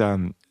just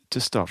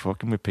start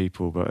fucking with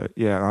people. But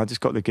yeah, I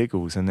just got the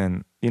giggles, and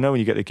then when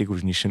you get the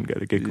giggles and you shouldn't get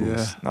the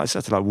giggles. I just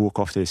had to like walk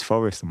off to this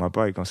forest on my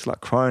break. I was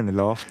like crying with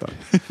laughter,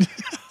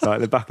 like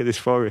at the back of this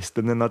forest,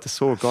 and then I just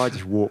saw a guy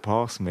just walk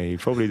past me. He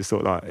probably just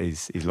thought like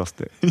he's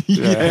lost it.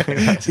 He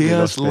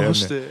has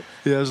lost it.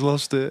 He has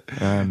lost it.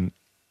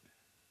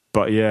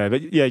 But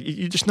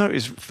you just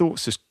notice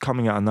thoughts just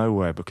coming out of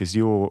nowhere because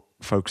you're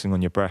focusing on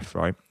your breath,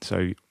 right?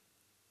 So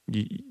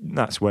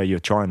that's where you're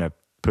trying to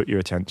put your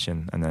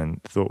attention, and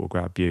then thought will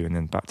grab you, and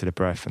then back to the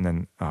breath, and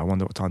then I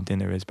wonder what time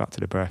dinner is. Back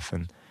to the breath,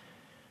 and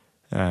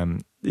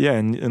and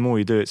the more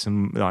you do it,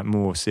 some like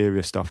more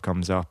serious stuff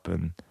comes up,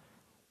 and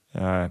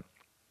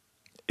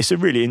it's a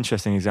really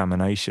interesting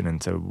examination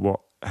into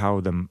how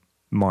the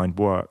mind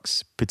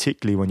works,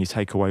 particularly when you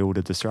take away all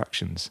the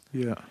distractions.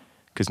 Yeah,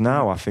 because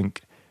now I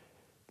think.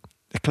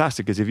 The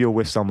classic is if you're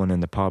with someone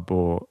in the pub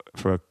or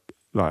for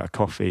a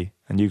coffee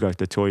and you go to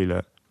the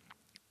toilet,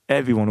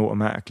 everyone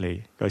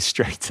automatically goes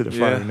straight to the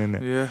phone, isn't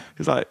it? Yeah.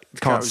 It's like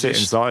can't sit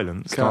in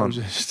silence, can't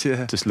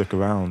just look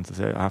around.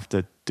 I have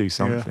to do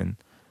something.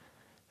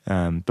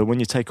 But when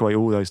you take away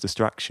all those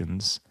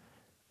distractions,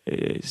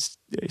 it's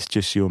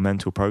just your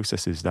mental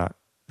processes that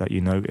you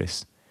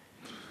notice.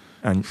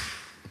 And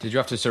did you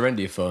have to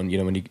surrender your phone?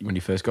 When you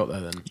first got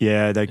there, then?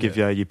 Yeah, they give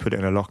you put it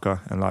in a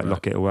locker and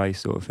lock it away,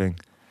 sort of thing.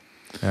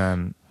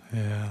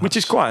 Which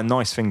is quite a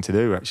nice thing to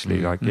do, actually.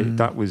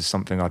 That was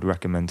something I'd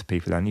recommend to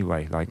people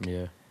anyway.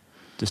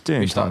 Just doing.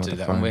 We started to do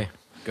that, haven't we?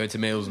 Go to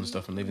meals and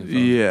stuff and leaving the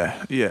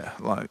phone. Yeah.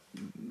 Like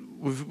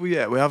we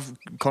have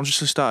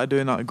consciously started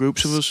doing that in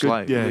groups of us,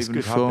 leaving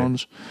the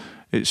phones.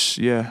 It's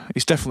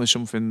definitely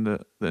something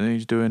that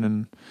needs doing.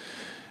 And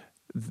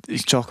you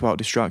talk about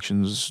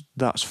distractions.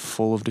 That's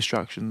full of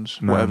distractions.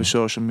 Man. Whatever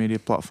social media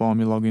platform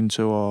you log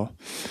into, or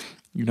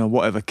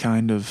whatever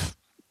kind of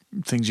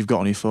things you've got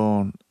on your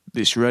phone.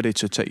 It's ready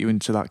to take you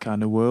into that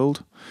kind of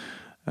world,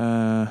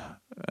 and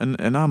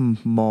I'm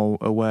more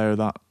aware of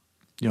that,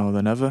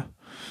 than ever.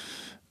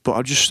 But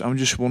I'm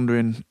just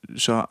wondering.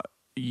 So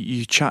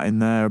you're chatting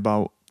there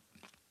about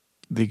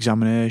the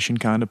examination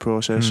kind of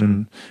process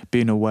and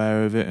being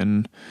aware of it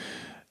and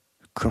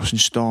crossing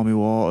stormy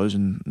waters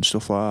and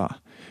stuff like that.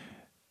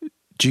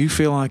 Do you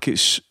feel like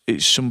it's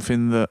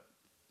something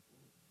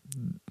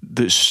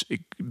that's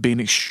been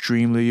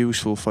extremely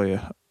useful for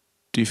you?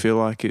 Do you feel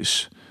like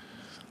it's?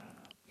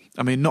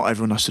 I mean, not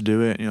everyone has to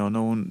do it. No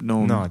one.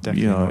 No,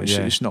 definitely not.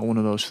 It's not one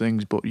of those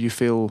things. But you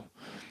feel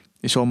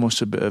it's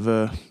almost a bit of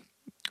a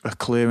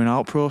clearing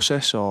out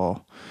process,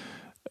 or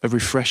a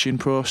refreshing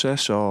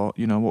process, or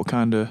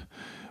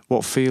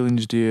what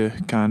feelings do you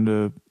kind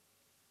of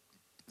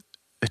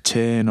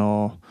attain,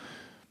 or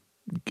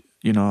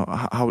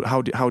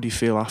how do you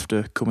feel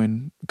after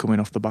coming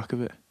off the back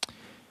of it?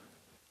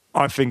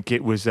 I think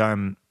it was.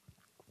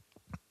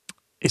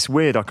 It's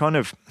weird.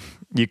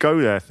 You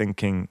go there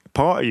thinking,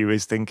 part of you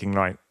is thinking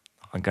like,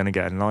 I'm going to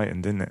get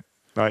enlightened, isn't it?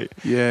 Like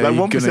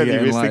 1% of you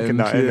is thinking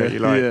that, isn't it?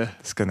 You're like,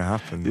 it's going to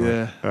happen.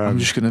 Yeah. I'm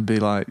just going to be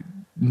like,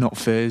 not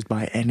fazed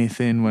by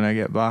anything when I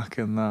get back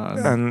and that.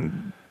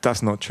 And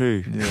that's not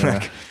true.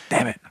 Yeah.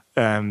 Damn it.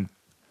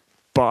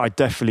 But I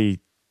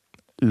definitely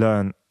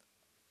learned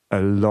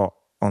a lot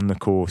on the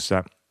course.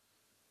 That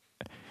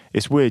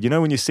it's weird,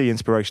 when you see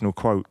inspirational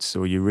quotes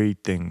or you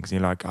read things,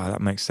 you're like,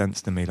 that makes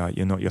sense to me. Like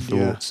you're not your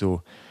thoughts,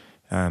 or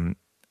and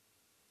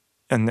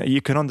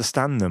you can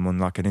understand them on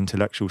like an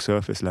intellectual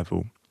surface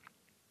level,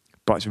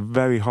 but it's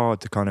very hard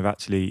to kind of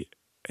actually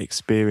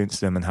experience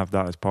them and have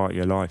that as part of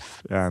your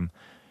life.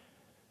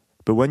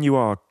 But when you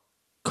are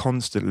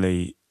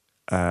constantly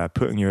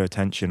putting your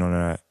attention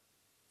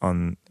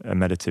on a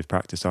meditative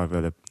practice,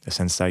 either the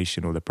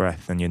sensation or the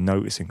breath, and you're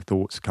noticing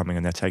thoughts coming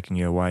and they're taking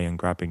you away and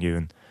grabbing you,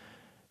 and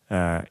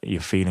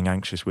you're feeling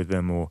anxious with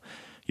them, or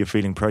you're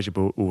feeling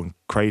pleasurable or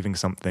craving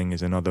something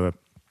is another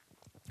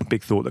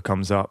big thought that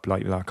comes up.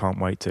 Like I can't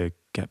wait to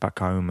get back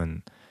home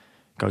and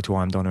go to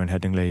I'm Donna in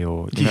Headingley,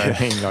 or what I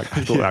mean? Like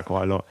I thought that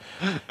quite a lot.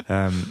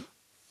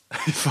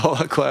 You thought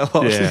that quite a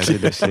lot. Yeah,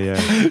 literally,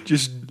 yeah.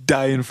 Just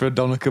dying for a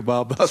doner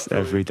kebab. That's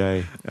every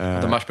day.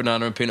 The mashed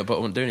banana and peanut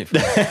butter weren't doing it for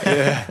you.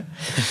 yeah.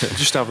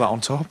 Just have that on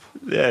top.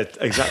 Yeah,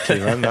 exactly,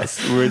 man.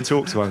 We're in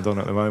talks with Don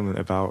at the moment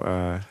about.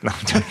 No,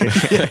 I'm joking.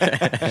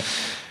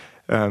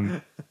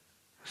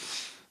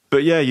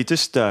 But yeah, you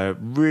just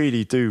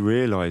really do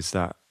realise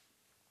that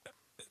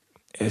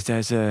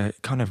there's a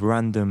kind of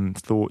random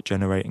thought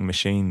generating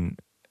machine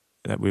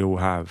that we all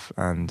have,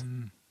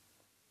 and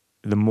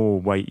the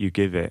more weight you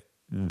give it,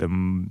 the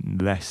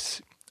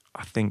less,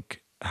 I think,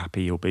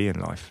 happy you'll be in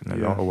life in a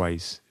lot of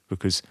ways.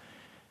 Because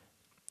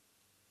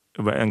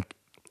and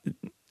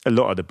a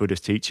lot of the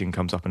Buddhist teaching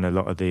comes up in a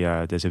lot of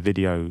the there's a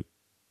video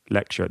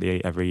lecture at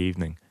every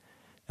evening,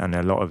 and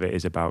a lot of it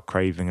is about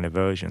craving and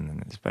aversion,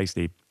 and it's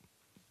basically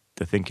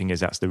the thinking is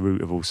that's the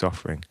root of all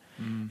suffering.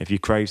 If you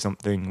crave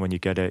something, when you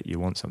get it, you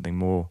want something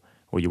more,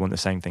 or you want the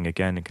same thing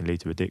again. It can lead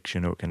to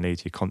addiction, or it can lead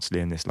to you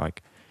constantly in this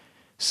like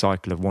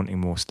cycle of wanting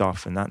more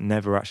stuff, and that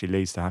never actually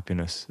leads to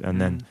happiness. And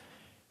then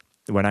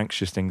when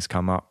anxious things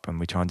come up and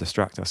we try and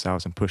distract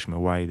ourselves and push them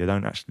away,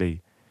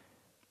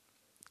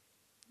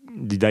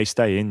 they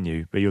stay in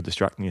you, but you're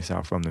distracting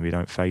yourself from them. You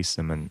don't face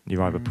them, and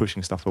you're either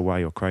pushing stuff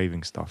away or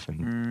craving stuff,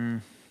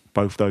 and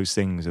both those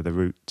things are the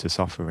root to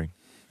suffering.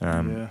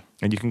 And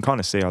you can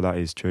kind of see how that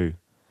is true.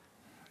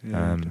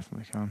 Yeah,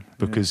 definitely can.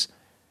 Because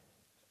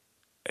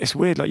it's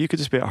weird, like you could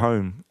just be at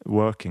home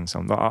working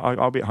something.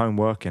 I'll be at home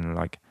working, and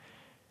like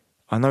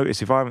I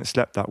notice if I haven't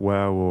slept that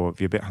well, or if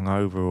you're a bit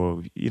hungover,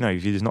 or if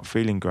you're just not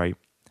feeling great,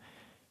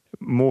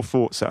 more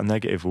thoughts that are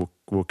negative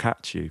will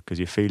catch you because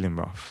you're feeling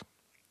rough.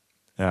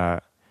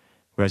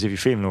 Whereas if you're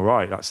feeling all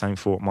right, that same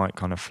thought might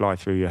kind of fly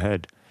through your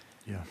head.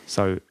 Yeah.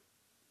 So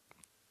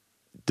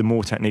the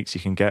more techniques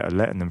you can get at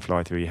letting them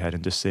fly through your head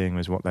and just seeing them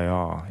as what they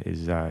are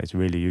is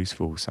really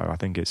useful. So I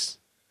think it's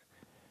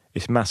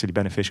massively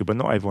beneficial, but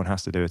not everyone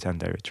has to do a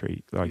 10-day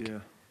retreat.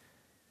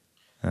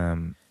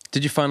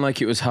 Did you find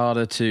like it was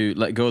harder to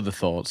let go of the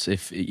thoughts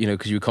if,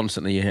 because you were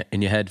constantly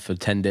in your head for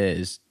 10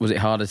 days? Was it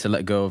harder to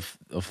let go of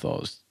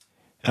thoughts?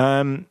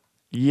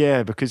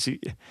 Yeah, because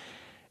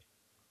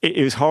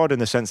it was hard in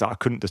the sense that I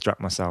couldn't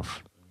distract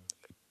myself,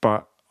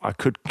 but I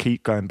could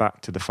keep going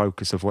back to the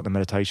focus of what the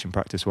meditation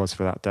practice was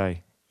for that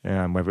day,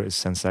 whether it's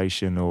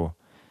sensation or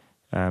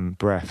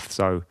breath.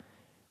 So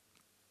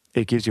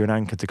it gives you an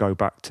anchor to go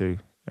back to.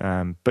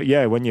 But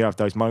yeah, when you have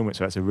those moments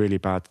where it's a really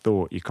bad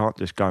thought, you can't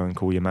just go and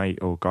call your mate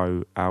or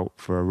go out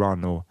for a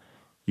run, or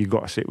you've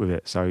got to sit with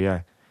it. So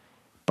yeah,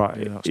 but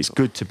it's tough.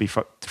 Good to be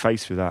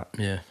faced with that.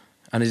 Yeah.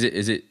 And is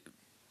it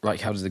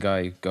like, how does the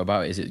guy go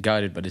about it? Is it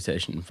guided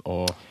meditation,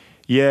 or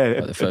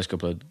like the first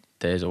couple of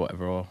days or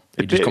whatever, or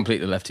you just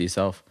completely left to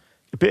yourself?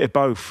 A bit of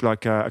both.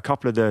 Like a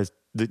couple of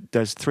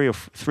there's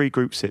three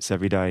group sits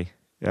every day,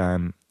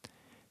 and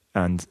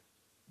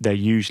they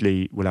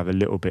usually will have a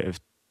little bit of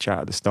chat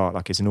at the start.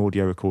 Like it's an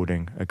audio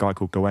recording. A guy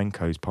called Goenko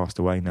who's passed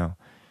away now.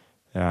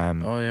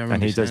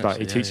 And he does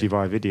he teaches you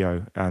via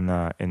video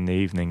and in the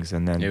evenings,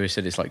 and then we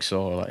said it's like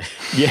Saw, like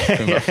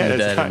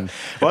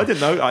well, I didn't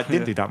know. I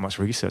didn't do that much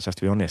research, I have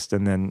to be honest.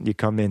 And then you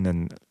come in,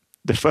 and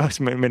the first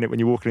minute when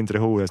you're walking into the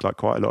hall, there's like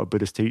quite a lot of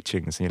Buddhist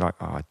teachings, and you're like,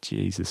 oh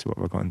Jesus, what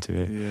have I got into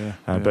here?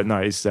 But no,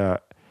 it's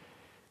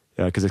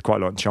because there's quite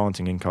a lot of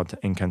chanting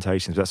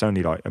incantations. But that's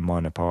only like a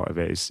minor part of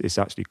it. It's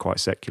actually quite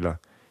secular.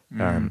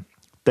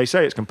 They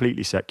say it's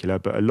completely secular,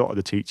 but a lot of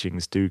the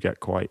teachings do get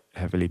quite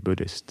heavily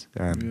Buddhist.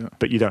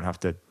 But you don't have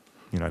to,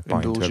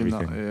 buy into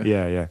everything.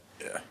 Yeah.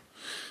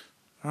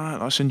 All right,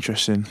 that's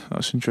interesting.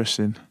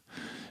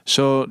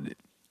 So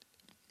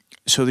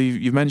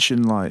you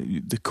mentioned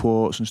like the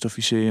quotes and stuff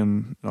you see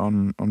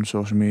on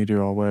social media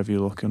or wherever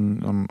you look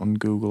on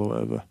Google or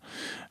whatever,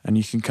 and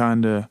you can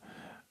kind of,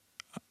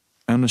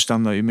 I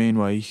understand what you mean,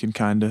 where you can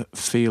kind of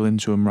feel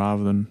into them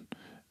rather than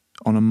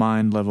on a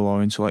mind level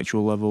or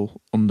intellectual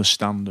level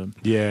understand them.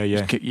 Yeah.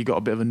 You got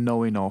a bit of a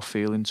knowing or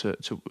feeling to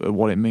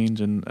what it means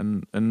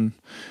and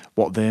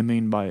what they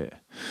mean by it.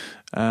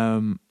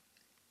 How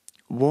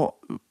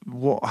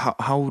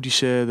would you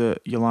say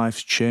that your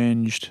life's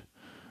changed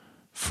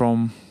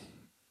from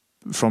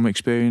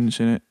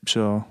experiencing it?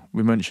 So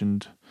we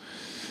mentioned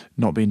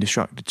not being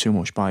distracted too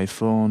much by your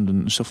phone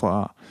and stuff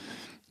like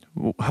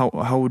that.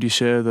 How would you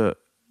say that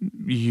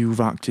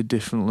you've acted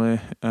differently,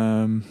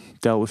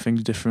 dealt with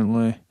things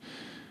differently,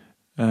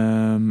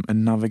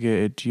 and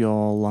navigated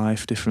your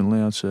life differently,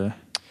 I'd say?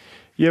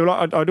 Yeah,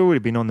 well, I'd already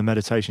been on the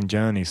meditation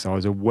journey, so I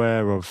was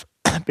aware of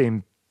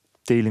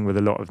dealing with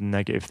a lot of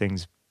negative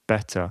things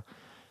better.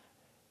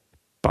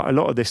 But a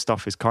lot of this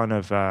stuff is kind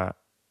of, I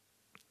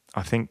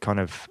think, kind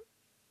of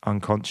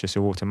unconscious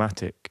or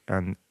automatic.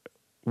 And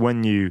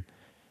when you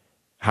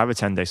have a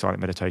 10-day silent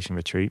meditation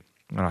retreat,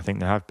 and I think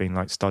there have been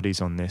like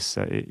studies on this,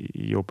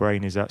 your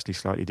brain is actually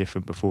slightly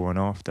different before and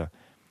after.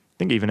 I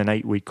think even an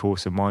 8-week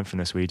course of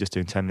mindfulness where you're just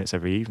doing 10 minutes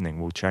every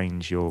evening will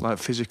change your... Like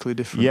physically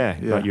different? Yeah,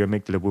 like your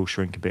amygdala will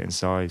shrink a bit in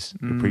size.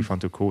 The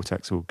prefrontal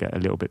cortex will get a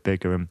little bit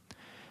bigger, and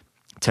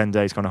 10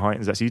 days kind of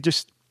heightens that. So you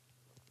just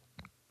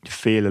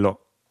feel a lot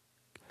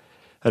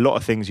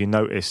of things you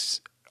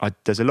notice.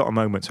 There's a lot of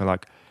moments where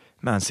like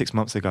man, 6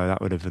 months ago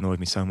that would have annoyed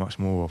me so much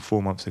more, or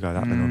 4 months ago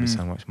that would annoy me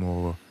so much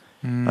more.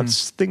 And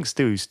things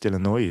do still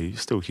annoy you. You're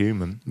still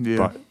human,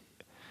 but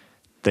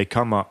they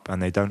come up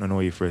and they don't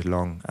annoy you for as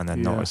long, and they're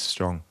not as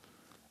strong.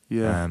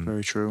 Yeah,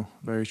 very true.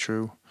 Very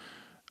true.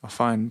 I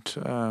find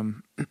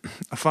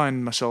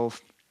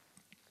myself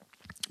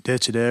day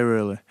to day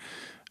really,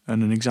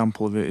 and an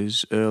example of it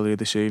is earlier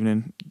this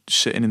evening,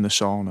 sitting in the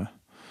sauna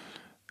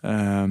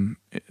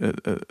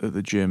at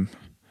the gym,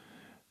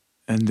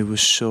 and there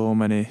was so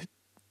many,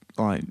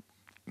 like,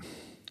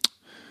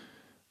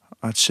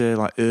 I'd say,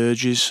 like,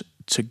 urges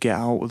to get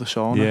out of the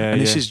sauna,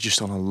 and this is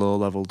just on a low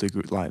level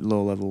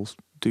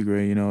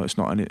degree, you know. It's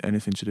not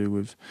anything to do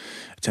with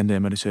a 10-day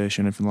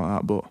meditation or anything like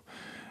that, but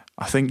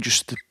I think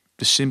just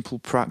the simple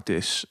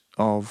practice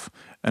of,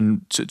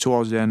 and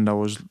towards the end I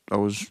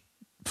was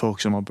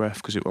focusing on my breath,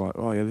 because it was like,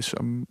 oh yeah,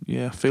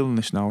 I'm feeling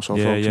this now, so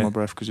I'll focus on my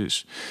breath because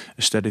it's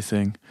a steady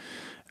thing.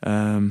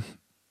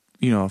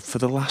 You know, for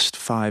the last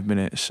 5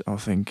 minutes I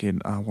was thinking,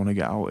 I want to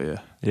get out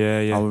here.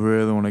 I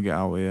really want to get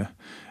out here.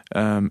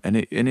 And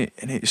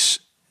it's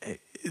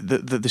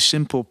the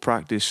simple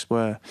practice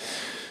where,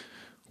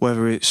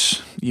 whether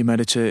it's you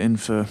meditating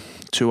for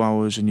 2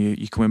 hours and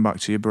you're coming back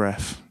to your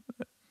breath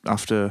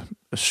after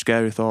a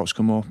scary thoughts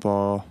come up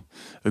or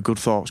a good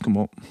thoughts come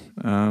up,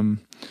 the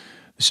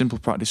simple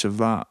practice of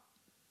that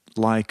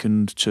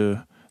likened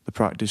to the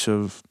practice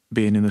of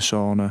being in the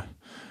sauna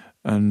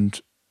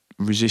and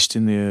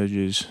resisting the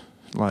urges,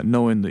 like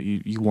knowing that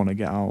you want to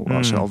get out,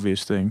 that's an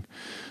obvious thing,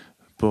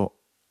 but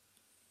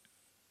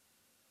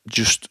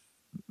just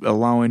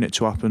allowing it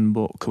to happen,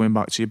 but coming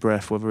back to your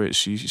breath, whether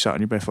it's you sat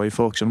on your breath or you're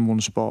focusing on one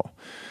spot,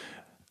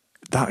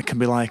 that can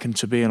be likened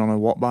to being on a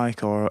watt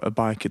bike or a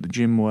bike at the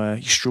gym where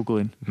you're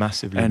struggling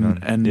massively,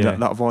 and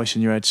that voice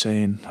in your head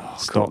saying,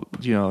 stop,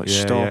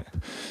 stop,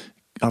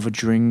 have a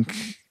drink,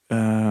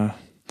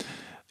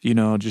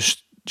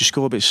 just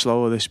go a bit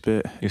slower this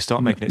bit. You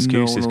start making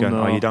excuses, going,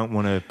 oh, you don't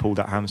want to pull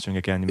that hamstring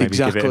again, maybe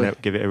give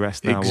it a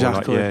rest now.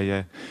 Exactly.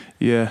 Or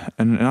like,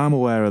 and I'm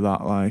aware of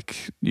that,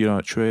 like, you know,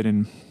 at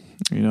training,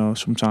 you know,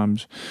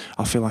 sometimes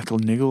I feel like a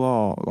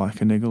niggle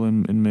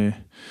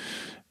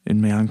in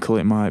my ankle,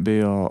 it might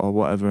be, or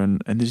whatever,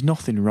 and there's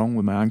nothing wrong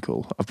with my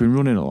ankle. I've been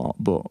running a lot,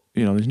 but,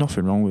 you know, there's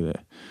nothing wrong with it.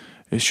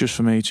 It's just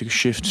for me to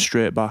shift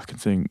straight back and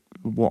think,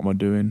 what am I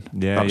doing?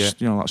 You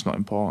know, that's not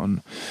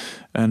important.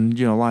 And,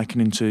 you know,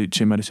 likening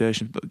to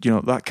meditation, but, you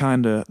know, that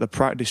kind of the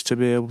practice to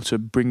be able to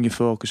bring your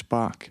focus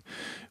back,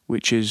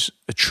 which is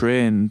it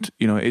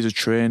is a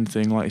trained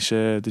thing. Like you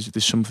say,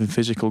 there's something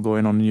physical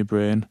going on in your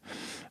brain,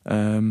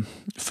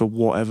 for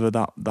whatever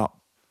that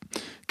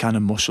kind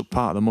of muscle,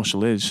 part of the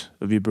muscle is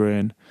of your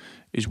brain,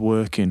 is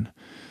working.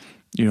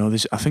 You know,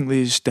 I think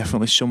there's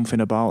definitely something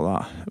about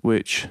that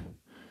which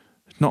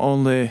not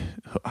only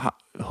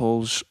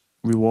holds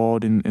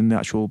reward in the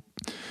actual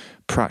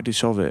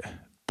practice of it,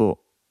 but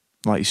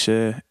like you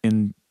say,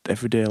 in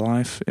everyday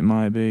life, it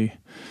might be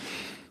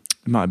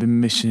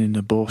missing in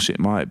the bus, it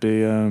might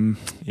be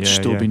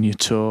stubbing your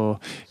toe,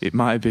 it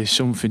might be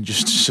something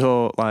just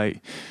so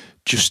like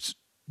just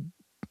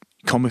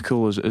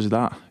comical as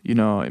that, you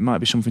know. It might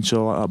be something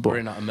so like that, but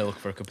running out of milk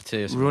for a cup of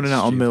tea, running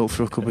out of milk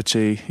for a cup of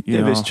tea, you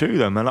know. But it's true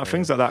though, man. Like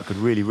things like that could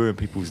really ruin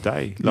people's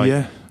day. Like,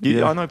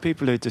 I know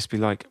people who'd just be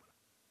like,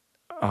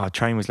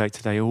 train was late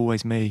today,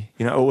 always me.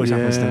 You know, it always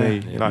happens to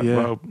me. You're like,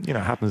 well, you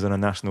know, it happens on a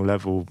national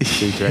level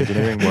due to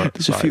engineering work.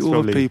 There's a few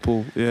other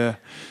people, there's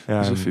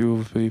a few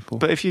other people.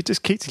 But if you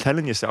just keep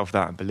telling yourself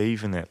that and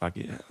believe in it, like,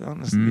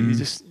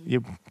 honestly,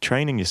 you're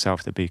training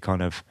yourself to be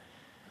kind of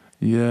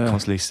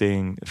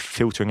constantly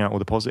filtering out all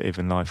the positive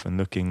in life and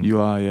looking. You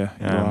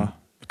are.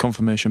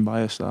 Confirmation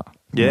bias, that.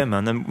 Yeah,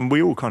 man. And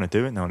we all kind of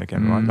do it now and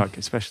again, right? Like,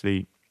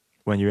 especially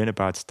when you're in a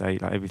bad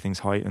state, like everything's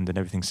heightened and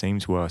everything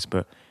seems worse,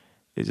 but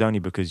it's only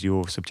because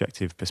your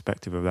subjective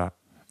perspective of that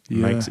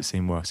makes it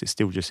seem worse. It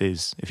still just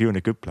is. If you're in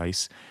a good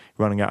place,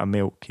 running out of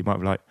milk, you might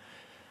be like,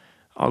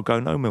 I'll go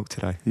no milk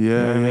today. Yeah, you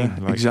know what I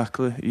mean? Like,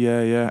 exactly.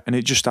 Yeah. And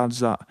it just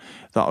adds that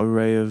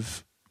array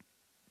of,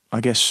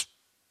 I guess,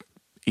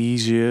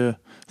 easier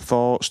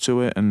thoughts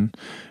to it, and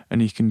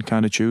you can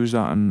kind of choose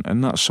that.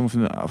 And that's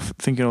something that I've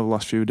thinking over the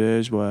last few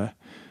days where,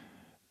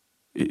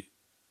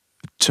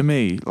 to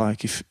me,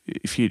 like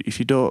if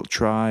you don't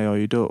try or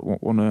you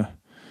don't want to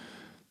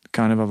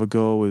kind of have a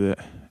go with it,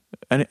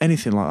 and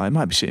anything like that, it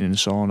might be sitting in the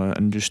sauna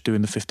and just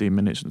doing the 15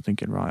 minutes and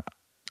thinking, right,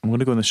 I'm going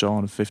to go in the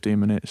sauna for 15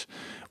 minutes.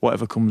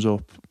 Whatever comes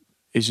up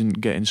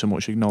isn't getting so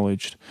much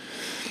acknowledged.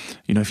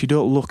 You know, if you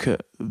don't look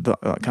at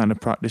that kind of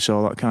practice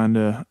or that kind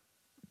of,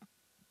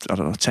 I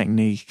don't know,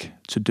 technique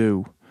to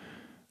do,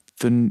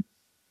 then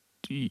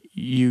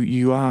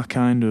you are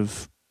kind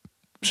of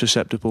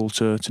susceptible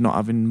to not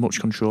having much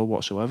control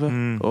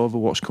whatsoever over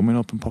what's coming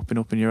up and popping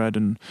up in your head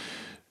and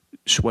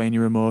swaying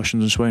your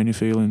emotions and swaying your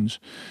feelings.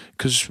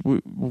 Because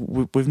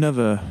we've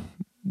never,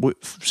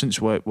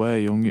 since we're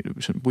young,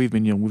 we've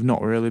been young, we've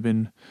not really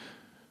been,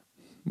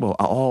 well,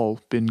 at all,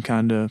 been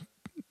kind of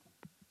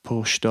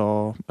pushed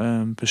or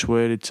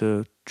persuaded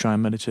to try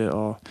and meditate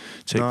or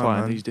take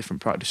part in these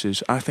different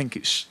practices. I think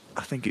it's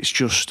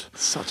just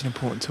such an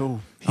important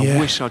tool. Yeah, I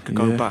wish I could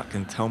go back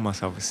and tell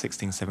myself at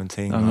 16,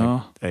 17, I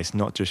know. It's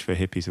not just for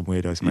hippies and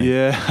weirdos, mate.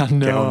 Yeah, I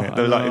know. Get on it.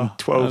 I Like know, in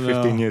 12,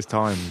 15 years'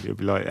 time, it'll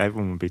be like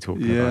everyone would be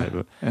talking about it.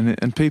 But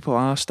and people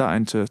are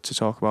starting to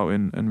talk about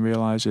it and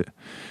realise it.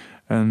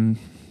 And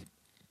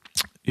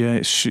yeah,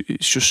 it's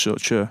just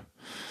such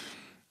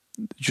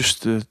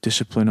just the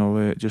discipline of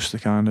it, just the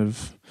kind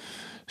of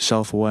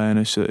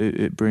self-awareness that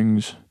it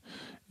brings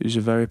is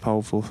a very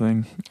powerful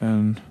thing.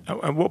 And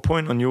at what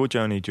point on your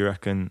journey do you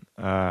reckon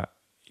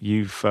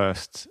you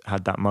first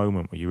had that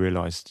moment where you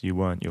realised you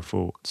weren't your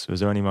thoughts? Was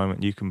there any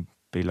moment you can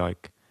be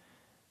like,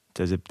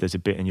 there's a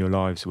bit in your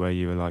lives where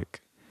you were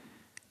like...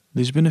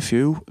 There's been a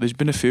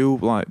few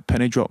like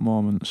penny drop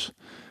moments.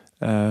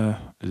 Was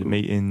it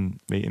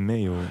meeting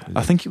me or?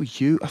 I think it was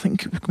you. I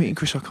think it was meeting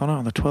Chris O'Connor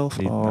on the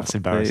 12th. That's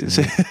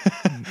embarrassing.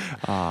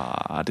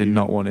 I did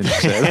not want him to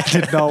say that. I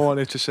did not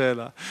want him to say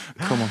that.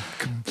 Come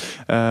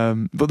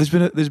on. But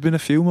there's been a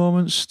few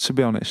moments, to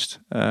be honest.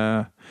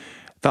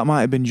 That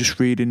might have been just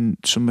reading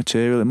some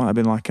material. It might have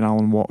been like an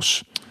Alan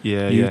Watts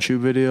YouTube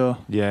video.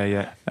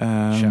 Yeah.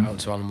 Shout out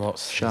to Alan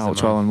Watts. Shout out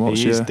to Alan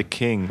Watts. He is the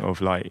king of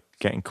like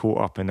getting caught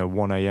up in a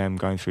 1 a.m.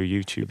 going through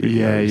YouTube videos.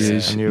 Yeah, he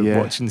is. And you're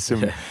watching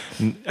some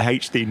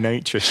HD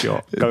nature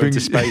shot going to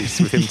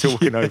space with him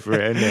talking over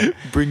it, isn't it?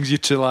 Brings you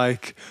to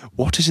like,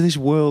 what is this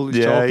world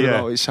he's talking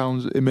about? It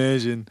sounds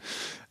amazing.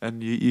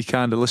 And you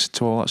kind of listen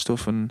to all that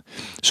stuff, and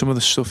some of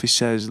the stuff he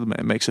says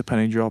makes a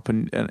penny drop,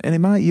 and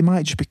you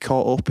might just be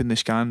caught up in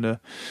this kind of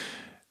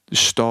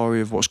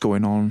story of what's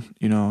going on,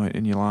 you know,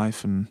 in your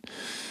life and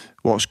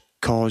what's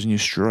causing you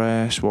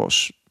stress,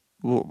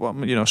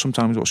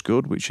 sometimes what's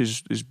good, which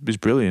is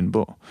brilliant,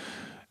 but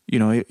you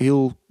know,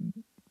 he'll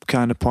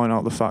kind of point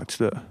out the fact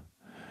that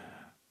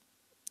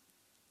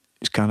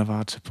it's kind of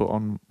hard to put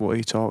on what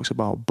he talks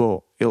about, but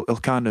he'll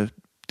kind of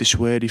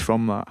dissuade you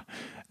from that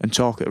and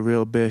talk at a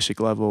real basic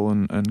level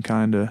and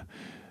kind of,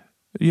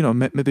 you know,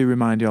 maybe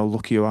remind you how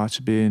lucky you are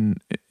to be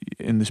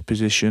in this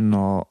position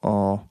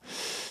or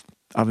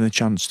having the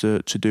chance to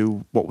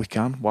do what we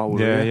can while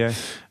we're here.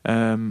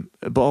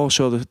 But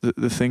also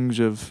the things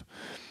of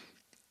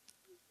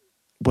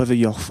whether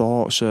your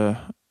thoughts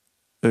are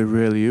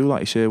really you, like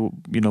you say,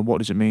 you know, what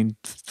does it mean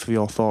for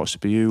your thoughts to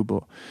be you?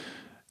 But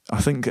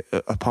I think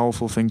a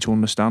powerful thing to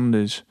understand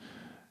is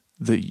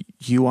that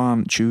you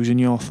aren't choosing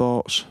your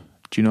thoughts.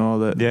 Do you know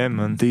that? Yeah,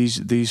 man.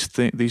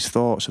 These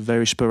thoughts are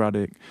very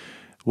sporadic.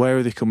 Where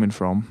are they coming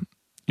from?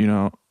 You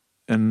know,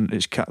 and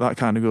that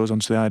kind of goes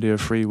on to the idea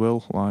of free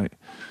will, like.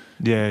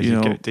 Yeah,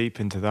 you get deep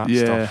into that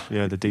stuff.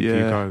 Yeah, the deeper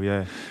you go.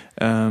 Yeah.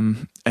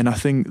 And I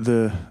think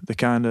the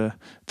kind of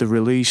the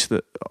release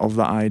of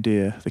that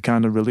idea, the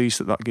kind of release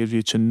that gives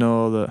you to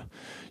know that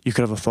you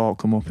could have a thought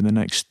come up in the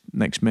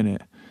next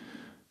minute,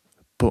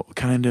 but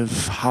kind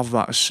of have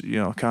that, you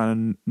know, kind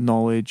of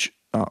knowledge,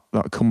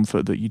 that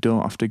comfort that you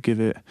don't have to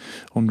give it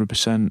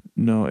 100%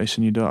 notice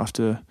and you don't have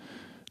to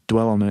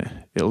dwell on it.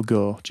 It'll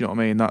go. Do you know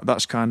what I mean?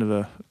 That's kind of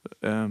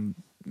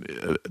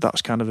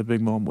a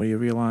big moment where you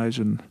realise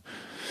and.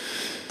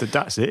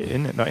 That's it,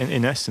 isn't it? Like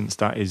in essence,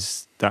 that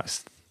is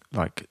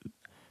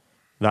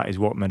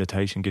what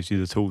meditation gives you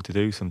the tool to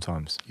do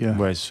sometimes. Yeah.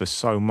 Whereas for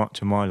so much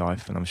of my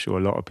life, and I'm sure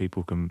a lot of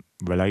people can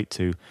relate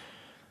to,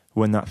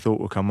 when that thought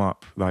will come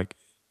up, like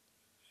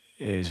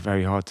it is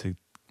very hard to.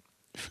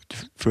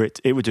 For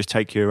it would just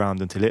take you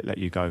around until it let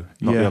you go,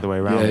 not the other way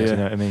around. You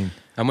know what I mean?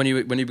 And when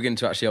you begin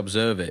to actually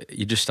observe it,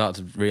 you just start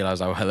to realise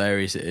how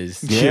hilarious it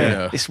is. Yeah, you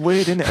know? It's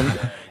weird, isn't it?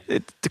 And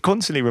it's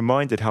constantly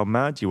reminded how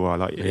mad you are.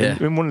 Like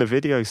in one of the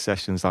video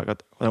sessions, like I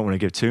don't want to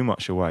give too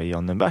much away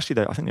on them, but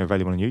actually I think they're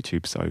available on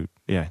YouTube. So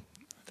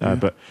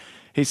but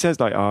he says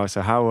like,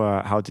 so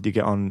how did you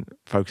get on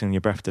focusing on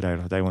your breath today?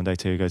 Like day 1, day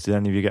 2. He goes, did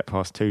any of you get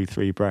past 2,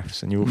 3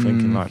 breaths? And you're all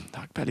thinking like,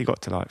 I barely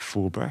got to like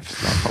 4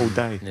 breaths like whole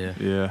day.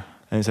 Yeah.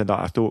 And he said,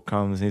 like, a thought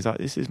comes, and he's like,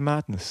 this is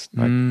madness.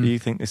 Like, you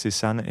think this is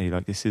sanity?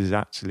 Like, this is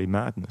actually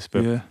madness.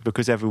 But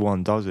because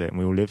everyone does it and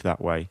we all live that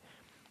way,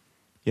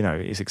 you know,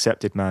 it's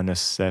accepted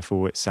madness,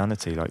 therefore it's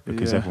sanity, like,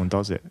 because everyone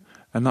does it.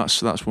 And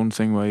that's one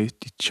thing where you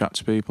chat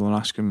to people and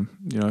ask them,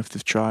 you know, if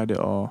they've tried it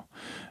or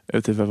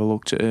if they've ever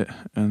looked at it,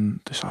 and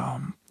they say,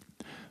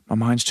 my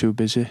mind's too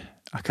busy.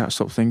 I can't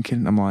stop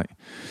thinking. I'm like...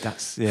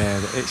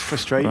 it's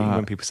frustrating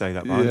when people say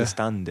that, but I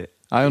understand it.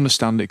 I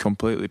understand it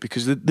completely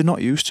because they're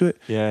not used to it.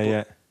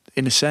 Yeah.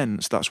 In a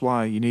sense, that's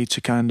why you need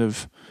to kind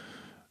of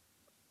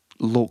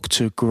look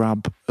to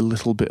grab a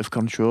little bit of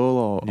control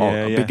or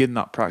begin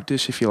that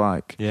practice, if you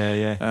like.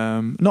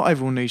 Yeah. Not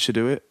everyone needs to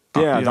do it.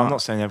 I'm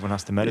not saying everyone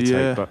has to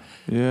meditate, but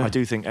I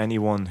do think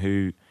anyone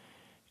who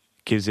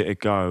gives it a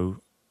go,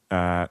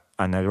 and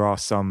there are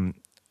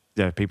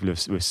people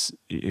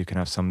who can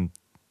have some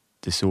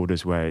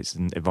disorders where it's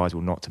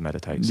advisable not to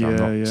meditate. So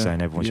I'm not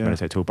saying everyone should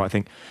meditate at all, but I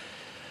think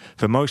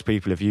for most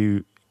people, if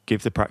you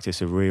give the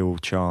practice a real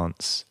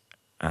chance,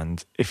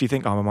 and if you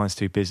think, my mind's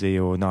too busy,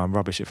 or no, I'm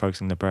rubbish at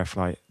focusing on the breath,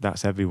 like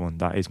that's everyone.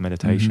 That is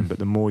meditation. But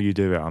the more you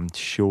do it, I'm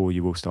sure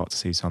you will start to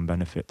see some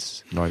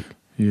benefits. Like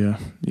Yeah,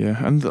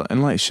 and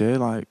like you say,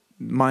 like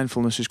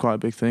mindfulness is quite a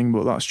big thing,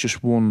 but that's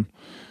just one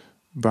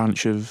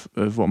branch of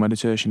what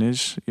meditation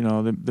is. You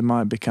know, there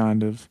might be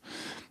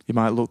you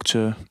might look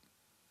to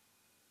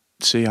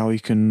see how you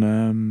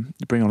can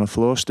bring on a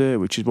flow state,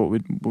 which is what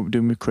we're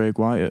doing with Craig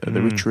White at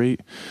the retreat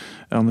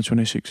on the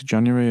 26th of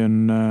January,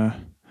 and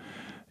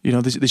you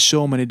know, there's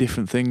so many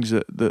different things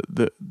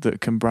that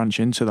can branch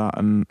into that,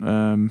 and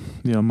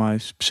you know, my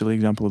silly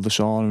example of the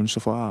sauna and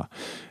stuff like that.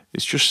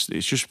 It's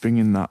just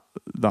bringing that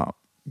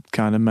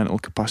kind of mental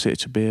capacity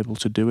to be able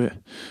to do it.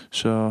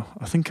 So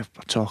I think I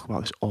talk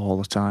about this all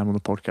the time on the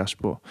podcast,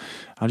 but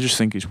I just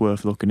think it's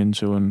worth looking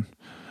into, and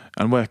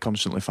we're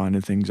constantly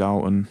finding things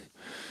out and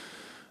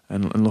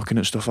looking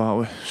at stuff,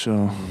 aren't we?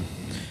 So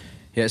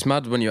yeah, it's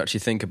mad when you actually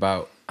think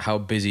about how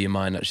busy your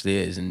mind actually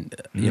is, and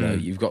you know,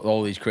 you've got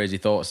all these crazy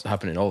thoughts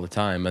happening all the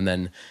time, and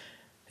then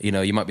you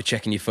know, you might be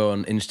checking your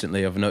phone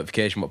instantly of a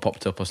notification what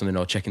popped up or something,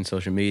 or checking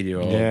social media,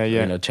 or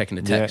you know, checking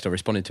a text or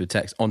responding to a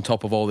text on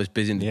top of all this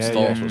busy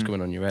thoughts what's going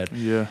on in your head.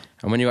 Yeah.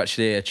 And when you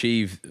actually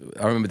achieve,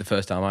 I remember the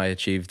first time I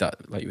achieved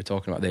that, like you were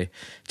talking about, the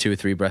 2 or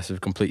 3 breaths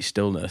of complete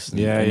stillness in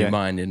your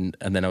mind, and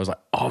then I was like,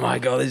 oh my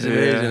God, this is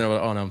amazing. And I was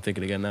like, oh no, I'm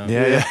thinking again now.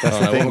 Yeah. Oh,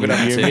 no, what am I going to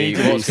have to tea?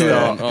 What's going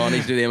on? Oh, I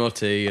need to do the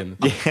MOT. And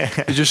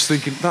you're just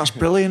thinking, that's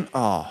brilliant.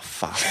 Oh,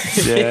 fuck.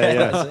 That's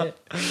it.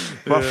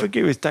 Well, I think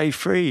it was day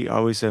 3.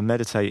 I was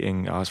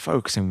meditating. I was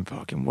focusing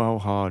fucking well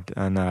hard,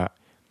 and all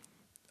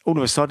of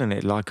a sudden,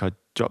 it like I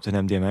dropped an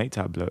MDMA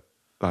tablet.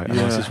 Like, and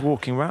I was just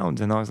walking around,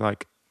 and I was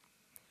like,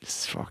 "This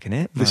is fucking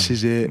it, man. This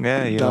is it.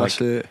 Yeah,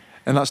 that's like, it."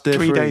 And that's day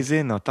 3 days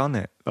in, I've done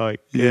it. Like,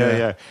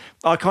 yeah.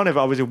 I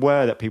was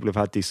aware that people have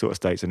had these sort of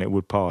states, and it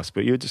would pass.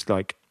 But you're just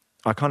like,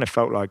 I kind of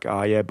felt like,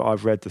 but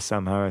I've read the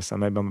Sam Harris, so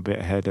maybe I'm a bit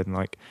ahead, and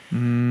like,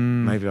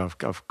 maybe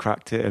I've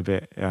cracked it a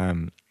bit.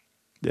 And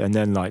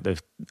then like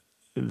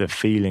the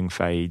feeling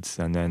fades,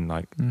 and then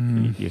like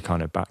you're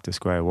kind of back to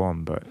square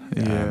one. But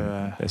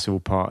it's all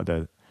part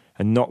of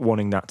and not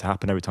wanting that to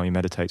happen every time you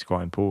meditate is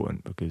quite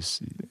important, because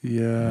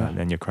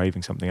then you're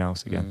craving something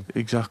else again.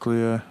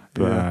 Exactly.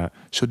 But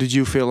so did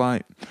you feel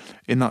like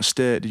in that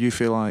state, did you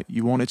feel like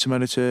you wanted to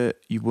meditate,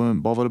 you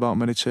weren't bothered about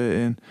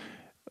meditating,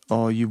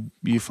 or you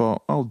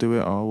thought, I'll do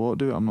it or I won't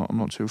do it, I'm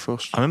not too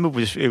fussed? I remember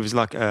it felt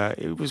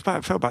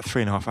about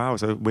 3.5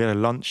 hours. We had a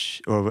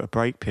lunch or a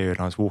break period,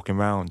 and I was walking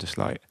around just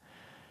like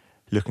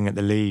looking at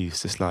the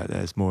leaves, just like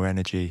there's more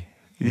energy.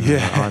 You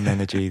know, I'm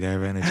energy,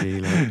 they're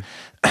energy. Like,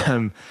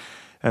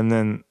 and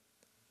then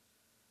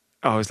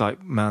I was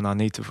like, man, I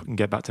need to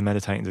get back to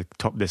meditating to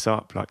top this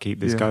up, like keep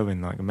this going,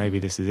 like maybe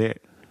this is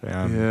it.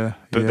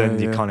 But then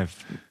you kind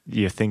of,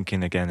 you're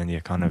thinking again, and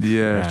you're kind of...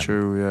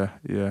 True,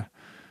 yeah.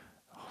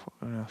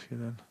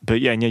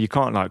 But you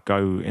can't like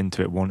go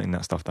into it wanting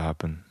that stuff to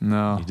happen.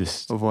 No, you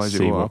just otherwise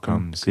see it will what happen,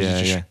 comes. You're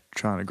just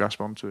trying to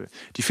grasp onto it.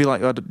 Did you feel like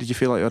you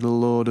had a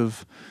load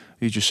of?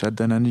 You just said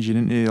then energy,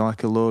 didn't you?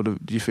 Like a load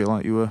of. Do you feel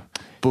like you were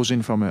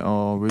buzzing from it,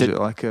 or was it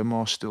like a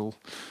more still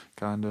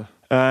kind of?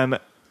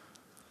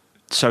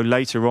 So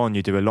later on,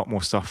 you do a lot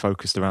more stuff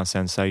focused around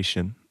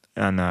sensation,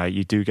 and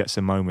you do get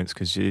some moments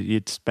because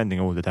you're spending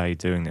all the day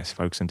doing this,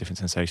 focusing on different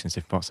sensations,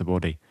 different parts of the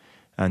body.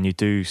 And you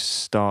do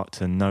start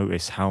to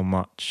notice how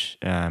much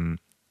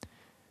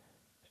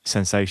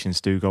sensations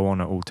do go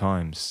on at all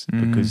times,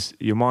 because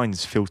your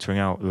mind's filtering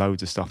out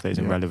loads of stuff that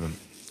isn't relevant.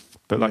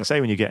 But like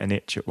say when you get an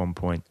itch at one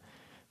point,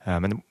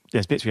 and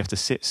there's bits where you have to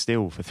sit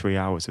still for 3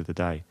 hours of the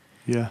day.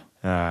 Yeah.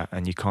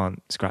 And you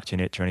can't scratch an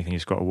itch or anything, you've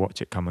just got to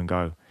watch it come and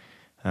go.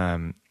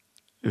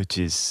 Which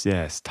is,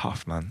 it's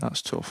tough, man.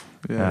 That's tough.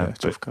 Yeah,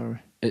 tough, Gary.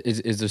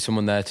 Is there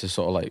someone there to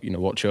sort of like,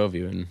 watch over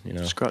you and,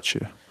 scratch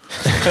you?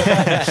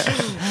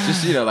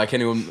 Just like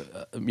anyone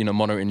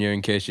monitoring you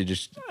in case you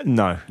just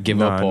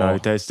give up? No,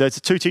 there's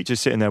 2 teachers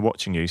sitting there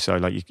watching you, so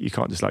like you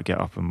can't just like get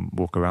up and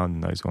walk around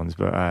in those ones.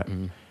 But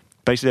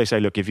basically they say,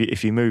 look,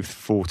 if you move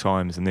 4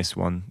 times in this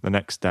one, the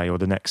next day or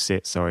the next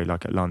sit,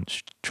 like at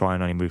lunch, try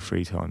and only move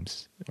 3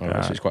 times. So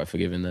it's quite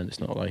forgiving then. It's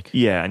not like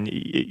and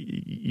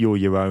you're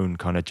your own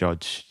kind of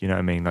judge. You know what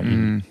I mean?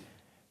 Like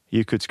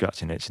you could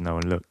scratch an itch and no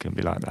one look and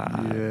be like that.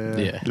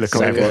 Look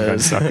at everyone going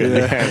sucking.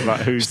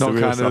 Like who's the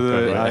real sucker? It's not kind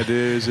of the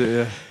idea, is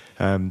it?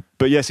 Yeah.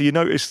 But so you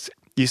notice,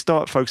 you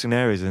start focusing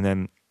areas, and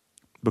then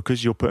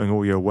because you're putting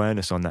all your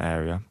awareness on that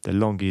area, the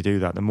longer you do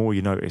that, the more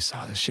you notice,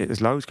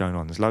 there's loads going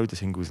on. There's loads of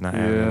tingles in that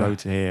area,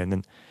 loads in here.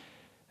 And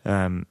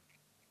then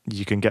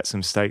you can get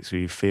some states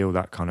where you feel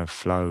that kind of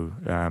flow.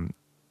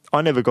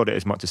 I never got it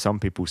as much as some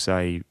people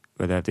say,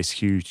 where they have this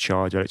huge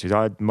charge electricity.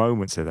 I had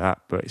moments of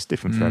that, but it's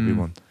different for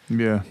everyone.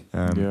 Yeah.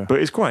 But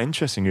it's quite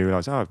interesting. You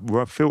realise,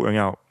 we're filtering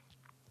out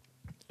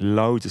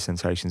loads of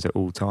sensations at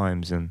all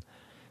times, and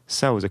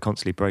cells are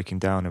constantly breaking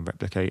down and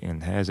replicating,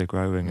 and hairs are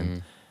growing,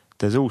 and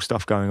there's all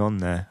stuff going on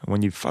there. And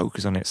when you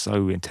focus on it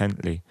so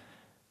intently,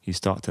 you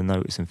start to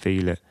notice and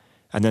feel it,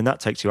 and then that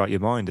takes you out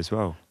your mind as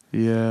well.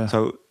 Yeah.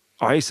 So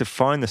I used to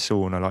find the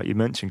sauna, like you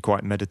mentioned,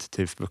 quite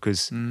meditative,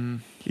 because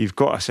you've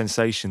got a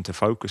sensation to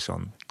focus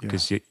on,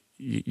 because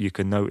you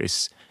can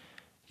notice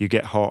you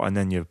get hot, and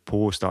then your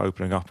pores start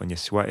opening up and you're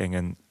sweating,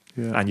 and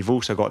Yeah. and you've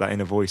also got that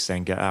inner voice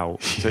saying get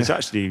out. So it's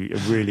actually a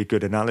really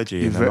good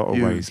analogy in a lot of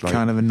you're ways. Like,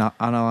 kind of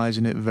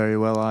analysing it very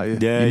well,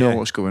 aren't you? Yeah, you know yeah.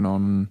 what's going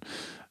on,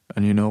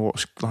 and you know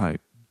what's like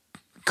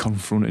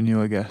confronting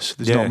you, I guess.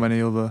 There's Yeah. not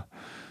many other.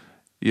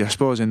 Yeah, I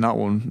suppose in that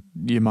one,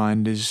 your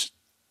mind is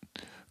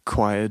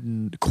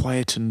quietened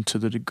to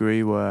the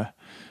degree where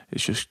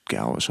it's just get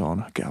out of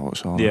sauna, get out of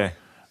sauna. yeah,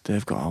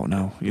 They've got out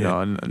now, you Yeah. know.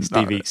 And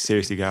Steve that- Eats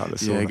seriously get out of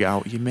the sauna. Yeah, get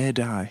out. You may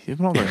die. You're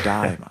not going to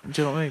die, man.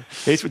 Do you know what I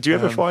mean? Do you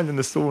ever find in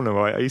the sauna,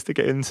 right? I used to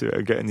get into it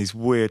and get in these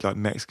weird like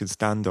Mexican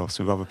standoffs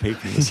with other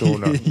people in the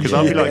sauna because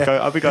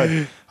I'll be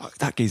going, oh,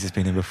 that geezer's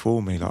been in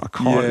before me. Like I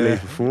can't Yeah.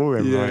 leave before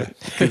him, Yeah. right?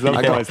 Because I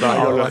got- otherwise, like, I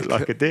got I'll look like-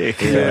 like a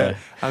dick. Yeah.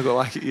 I got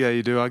like, yeah,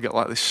 you do. I get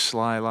like this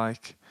sly,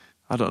 like,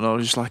 I don't know,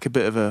 just like a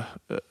bit of a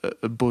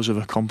buzz of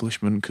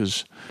accomplishment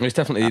because It's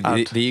definitely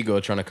the ego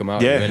trying to come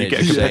out. Yeah, of you it, get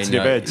a just competitive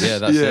saying, edge. Yeah,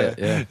 that's Yeah. it.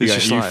 Yeah. You It's go,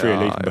 just you like, three are oh,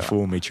 leaving yeah.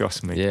 before me,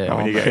 trust me. Yeah. Like,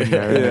 when you Oh, get in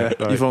there, yeah.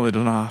 like- You've only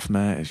done half,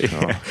 mate.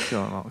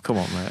 Come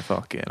on, mate.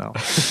 Fucking hell.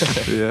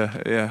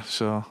 yeah.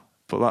 So,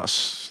 but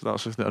that's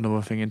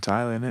another thing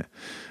entirely, isn't it?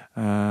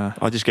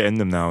 I just get in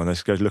them now and I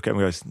just go look at them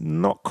and go, it's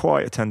not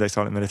quite a 10-day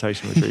silent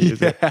meditation retreat, is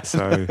it?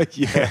 So,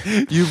 yeah,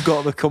 you've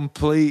got the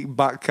complete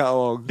back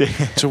catalogue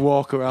to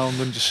walk around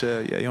and just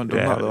say, yeah, you haven't done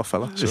Yeah. that though,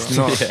 fella. So, It's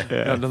not- you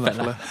haven't done that,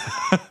 fella.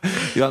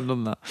 You haven't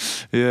done that.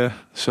 Yeah,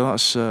 so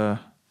that's.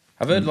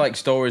 I've heard like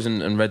stories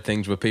and read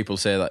things where people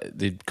say that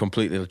they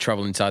completely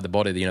travel inside the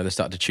body. You know, they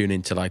start to tune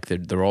into like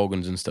their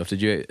organs and stuff.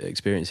 Did you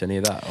experience any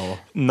of that? Or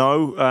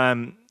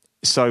no.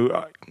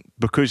 So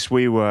because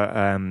we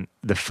were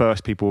the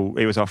first people,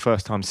 it was our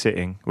first time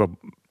sitting. Well,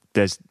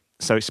 it's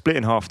split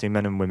in half between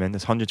men and women.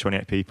 There's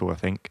 128 people, I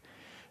think,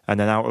 and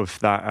then out of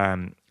that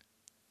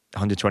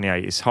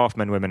 128, it's half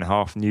men, women,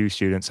 half new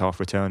students, half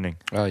returning.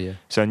 oh yeah,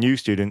 So new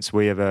students,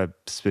 we have a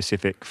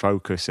specific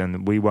focus,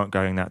 and we weren't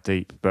going that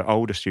deep. But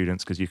older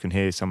students, because you can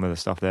hear some of the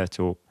stuff they're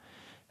taught,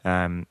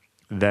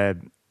 they're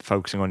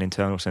focusing on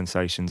internal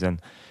sensations.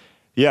 And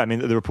yeah, I mean,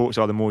 the reports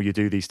are the more you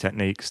do these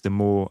techniques, the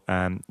more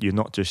you're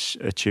not just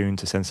attuned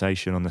to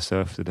sensation on the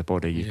surface of the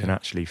body. You can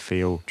actually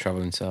feel,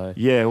 travel inside.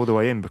 yeah, all the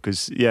way in.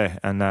 Because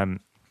and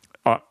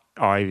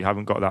I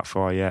haven't got that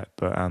far yet,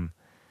 but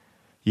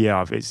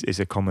yeah, it's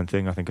a common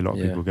thing. I think a lot of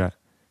Yeah. people get.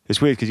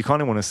 It's weird because you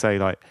kind of want to say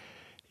like,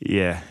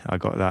 yeah, I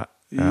got that.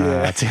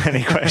 Yeah. To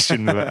any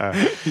question, but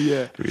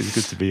yeah. it's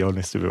good to be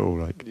honest with it all.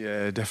 Like,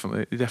 Yeah,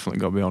 definitely. You definitely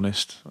got to be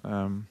honest.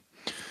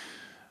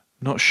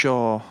 Not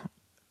sure.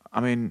 I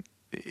mean,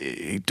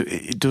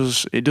 it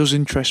does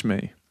interest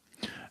me,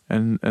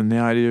 and the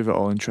idea of it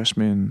all interests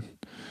me and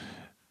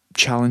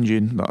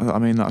challenging. I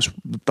mean, that's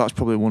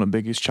probably one of the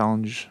biggest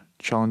challenges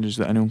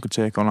that anyone could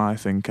take on. I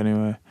think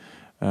anyway.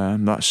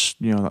 That's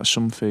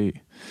some feat.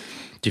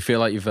 Do you feel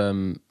like you've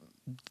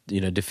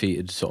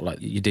defeated sort of like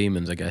your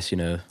demons? I guess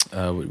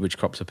which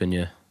crops up in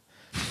you.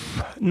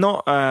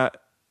 not a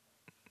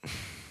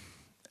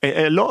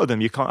lot of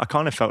them. I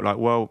kind of felt like,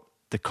 well,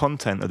 the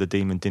content of the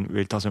demon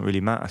doesn't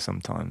really matter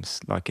sometimes.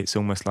 Like it's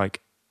almost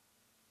like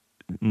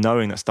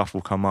knowing that stuff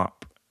will come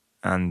up,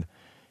 and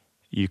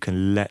you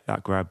can let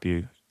that grab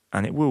you,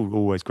 and it will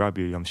always grab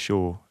you, I'm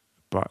sure.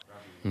 But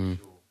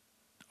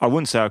I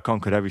wouldn't say I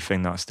conquered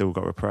everything that I still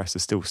got repressed.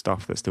 There's still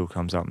stuff that still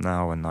comes up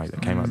now and like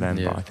that came up then,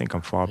 yeah. but I think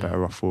I'm far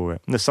better off for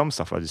it. And there's some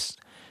stuff I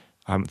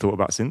haven't thought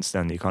about since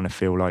then. You kind of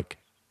feel like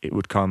it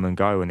would come and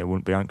go and it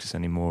wouldn't be anxious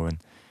anymore. And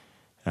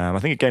I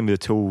think it gave me the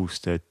tools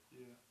to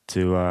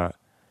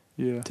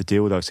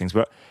deal with those things.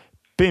 But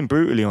being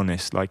brutally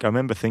honest, like I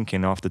remember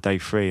thinking after day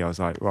 3, I was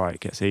like, right,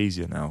 it gets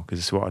easier now because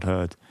it's what I'd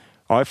heard.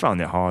 I found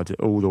it hard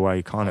all the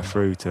way kind of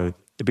through to,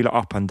 it'd be like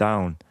up and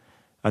down.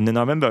 And then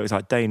I remember it was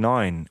like day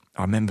 9,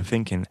 I remember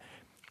thinking,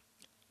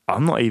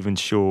 I'm not even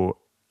sure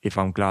if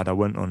I'm glad I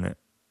went on it.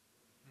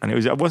 And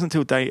it wasn't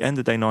until end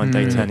of day 9,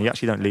 day 10, you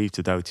actually don't leave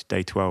to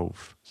day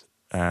 12.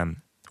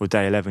 Or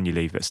day 11 you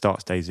leave, but it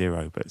starts day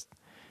 0, but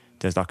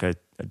there's like a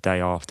day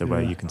after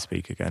where you can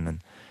speak again.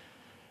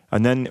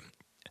 And then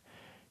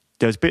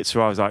there's bits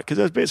where I was like, because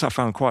there's bits I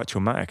found quite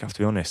traumatic, I have to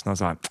be honest. And I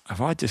was like, have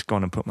I just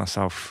gone and put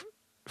myself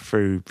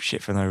through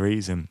shit for no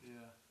reason?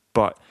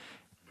 But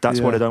that's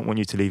what I don't want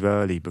you to leave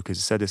early, because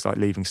I said it's like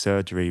leaving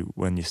surgery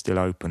when you're still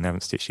open, they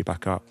haven't stitched you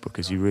back up,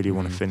 because you really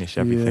want to finish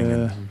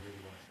everything.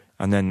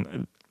 And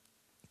then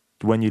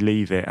when you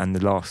leave it and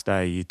the last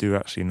day, you do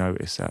actually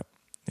notice that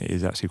it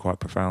is actually quite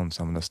profound,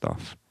 some of the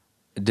stuff.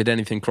 Did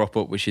anything crop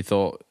up which you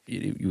thought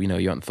you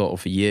hadn't thought of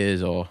for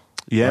years, or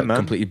Yeah, man.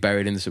 completely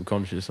buried in the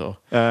subconscious? Or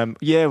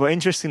well,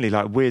 interestingly,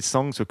 like weird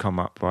songs would come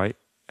up, right?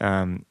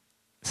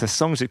 So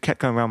songs that kept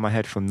going around my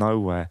head from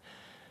nowhere.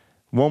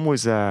 One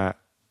was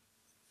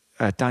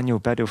Daniel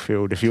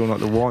Bedingfield, If You're Not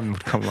the One,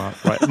 would come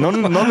up. Right?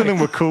 None of them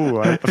were cool,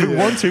 right? I think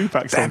one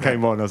Tupac song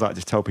came on. I was like,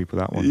 just tell people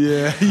that one.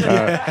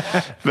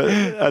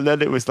 And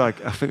then it was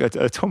like, I think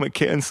an Atomic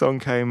Kitten song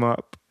came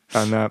up,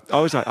 and I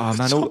was like, oh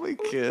man,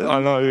 I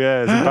know,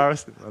 yeah, it's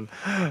embarrassing, man.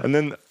 And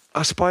then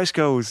Spice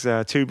Girls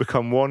 2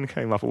 Become One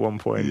came up at one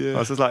point. I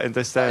was just like,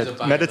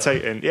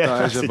 meditating. Yeah,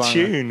 that's a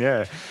tune.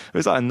 Yeah, it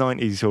was like a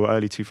 90s or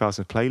early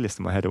 2000s playlist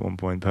in my head at one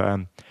point. But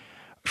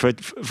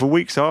for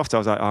weeks after, I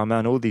was like, oh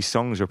man, all these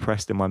songs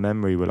repressed in my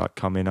memory were like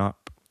coming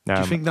up. Do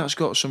you think that's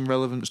got some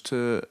relevance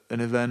to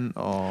an event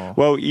or?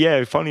 Well,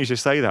 yeah, funny you should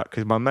say that,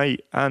 because my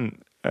mate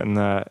and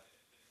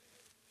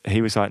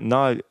he was like,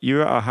 no, you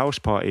were at our house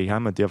party,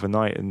 Hammered, the other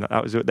night, and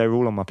they were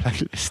all on my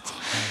playlist.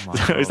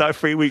 It was like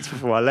 3 weeks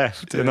before I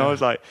left, and I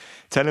was like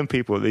telling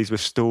people that these were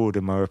stored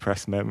in my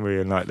repressed memory,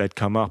 and like they'd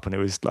come up, and it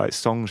was like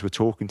songs were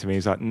talking to me.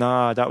 He's like,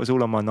 nah, that was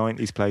all on my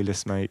 90s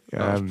playlist, mate.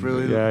 That's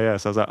brilliant. Yeah.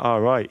 So I was like, oh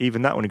right,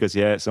 even that one. He goes,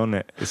 yeah, it's on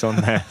there. So I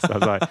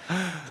was like,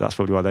 so that's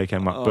probably why they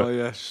came up. Oh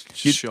yes,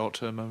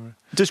 short-term memory.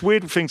 Just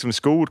weird things from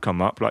school would come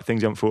up, like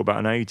things you haven't thought about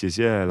in ages.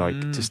 Yeah,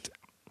 like just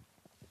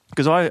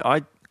because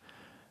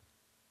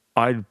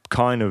I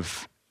kind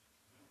of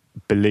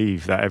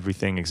believe that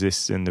everything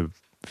exists in the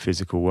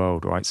physical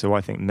world, right? So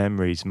I think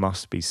memories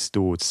must be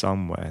stored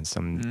somewhere in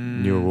some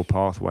neural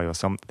pathway or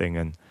something.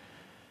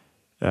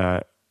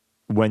 And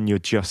when you're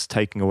just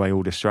taking away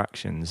all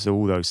distractions,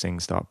 all those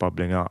things start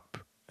bubbling up.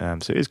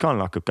 So it's kind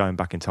of like going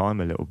back in time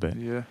a little bit.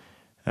 Yeah.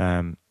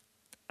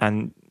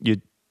 And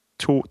you're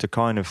taught to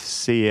kind of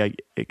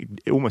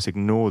almost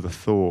ignore the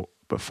thought,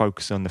 but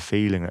focus on the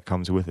feeling that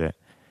comes with it.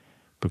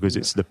 Because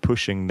it's the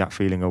pushing that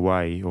feeling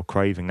away or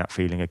craving that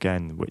feeling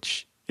again,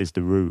 which is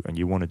the root, and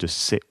you want to just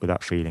sit with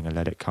that feeling and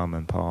let it come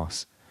and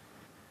pass.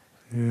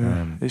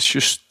 Yeah, it's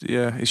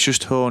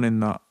just honing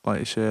that, like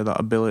you say, that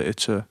ability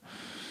to.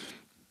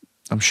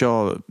 I'm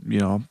sure that,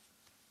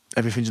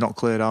 everything's not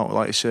cleared out,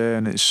 like you say,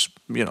 and it's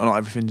not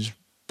everything's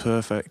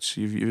perfect.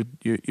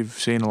 You've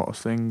seen a lot of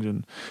things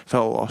and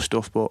felt a lot of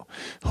stuff, but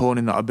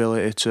honing that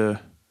ability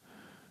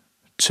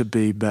to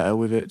be better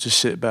with it, to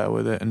sit better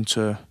with it, and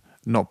to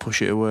not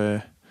push it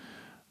away,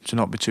 to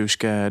not be too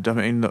scared. I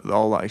mean,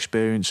 all that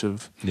experience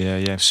of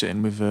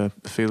sitting with a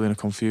feeling of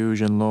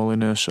confusion,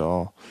 loneliness,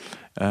 or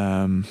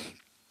low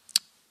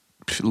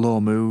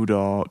mood,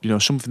 or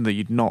something that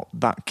you're not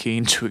that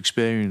keen to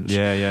experience.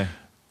 That's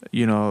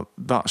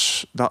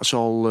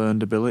all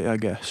learned ability, I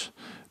guess.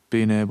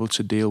 Being able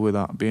to deal with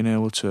that, being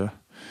able to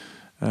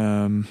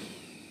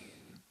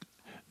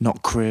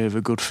not crave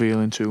a good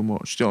feeling too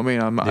much. Do you know what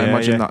I mean? I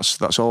imagine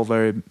that's all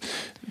very.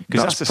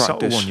 Because that's the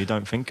subtle one you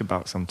don't think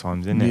about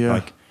sometimes, isn't it? Yeah.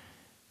 Like,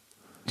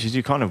 because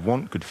you kind of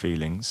want good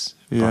feelings,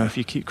 but if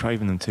you keep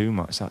craving them too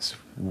much, that's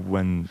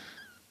when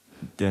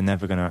they're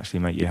never going to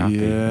actually make you happy.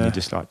 Yeah. And you're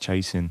just like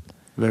chasing.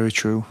 Very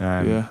true.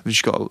 You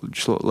just got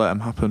to let them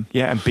happen.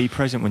 Yeah, and be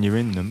present when you're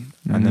in them,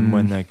 and then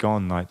when they're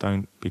gone, like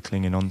don't be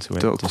clinging on to it.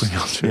 Don't cling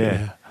on to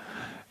it.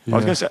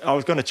 Yeah. I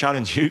was going to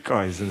challenge you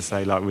guys and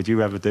say, like, would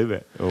you ever do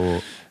it?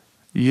 Or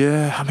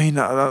yeah, I mean,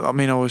 I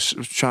was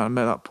trying to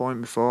make that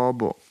point before,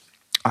 but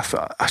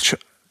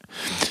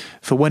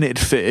for when it'd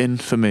fit in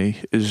for me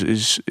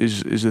is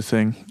the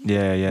thing.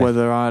 Yeah.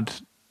 Whether I'd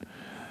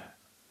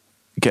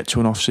get to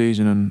an off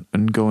season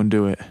and go and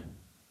do it.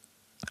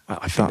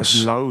 I think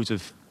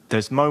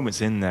there's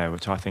moments in there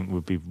which I think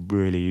would be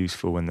really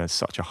useful when there's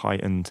such a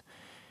heightened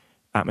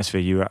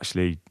atmosphere.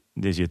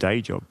 There's your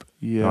day job.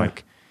 Yeah.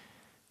 Like,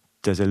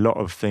 there's a lot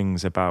of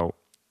things about,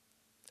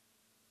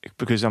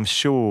 because I'm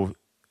sure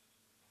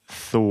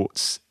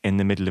thoughts in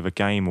the middle of a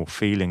game, or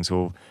feelings,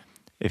 or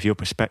if your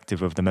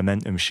perspective of the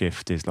momentum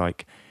shift is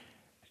like,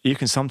 you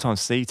can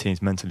sometimes see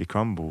teams mentally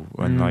crumble.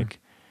 And like,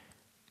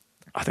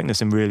 I think there's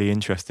some really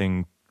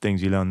interesting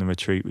things you learn on the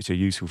retreat which are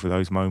useful for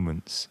those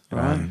moments.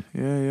 Right.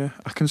 Yeah.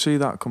 I can see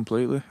that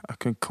completely. I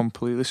can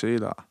completely see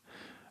that.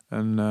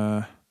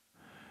 And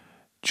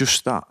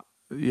just that,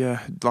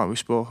 like we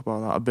spoke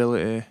about, that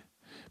ability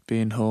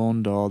being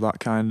honed, or that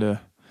kind of,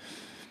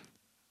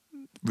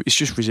 it's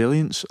just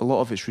resilience. A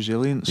lot of it's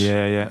resilience.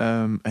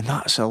 Yeah. And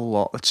that's a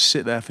lot. To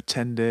sit there for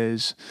 10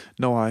 days,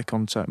 no eye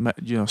contact,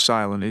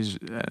 silent, is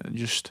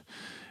just,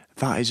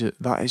 that is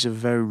a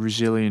very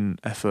resilient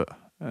effort.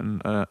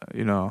 And I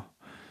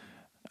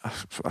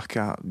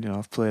can't.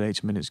 I've played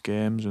 80 minutes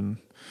games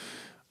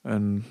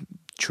and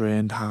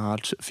trained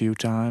hard a few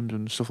times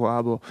and stuff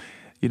like that.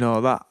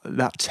 But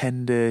that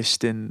 10-day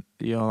stint,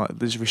 like,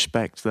 there's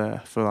respect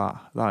there for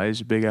that. That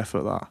is a big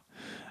effort. That,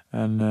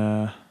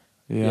 and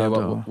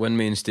when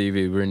me and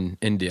Stevie were in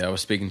India, I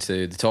was speaking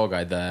to the tour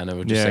guide there, and I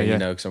was just saying,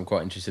 because I'm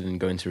quite interested in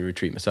going to a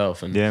retreat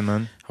myself. And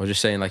man, I was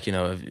just saying, like,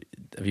 have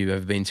you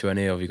ever been to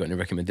any, or have you got any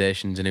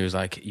recommendations? And he was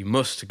like, you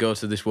must go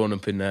to this one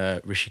up in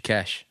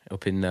Rishikesh,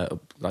 up in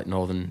like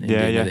northern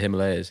India, near the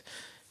Himalayas.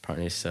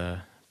 Apparently it's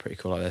pretty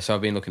cool out there. So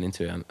I've been looking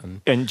into it.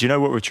 And do you know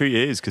what retreat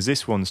it is? Because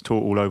this one's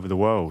taught all over the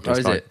world.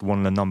 It's like one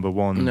of the number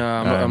one. No,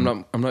 I'm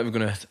not even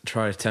going to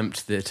try to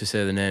attempt to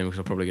say the name, because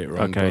I'll probably get it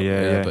wrong.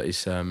 Okay, but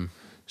it's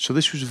so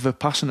this was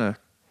Vipassana.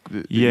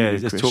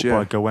 It's taught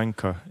by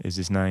Goenka is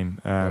his name.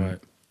 Right.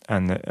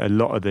 And a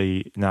lot of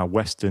the now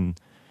Western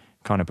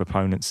kind of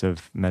proponents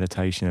of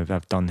meditation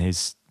have done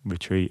his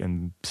retreat,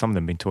 and some of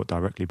them been taught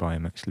directly by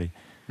him actually.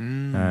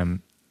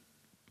 But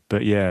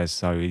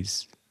so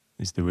he's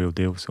the real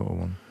deal sort of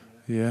one.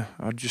 Yeah,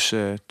 I'd just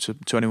say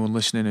to anyone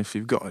listening, if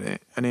you've got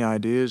any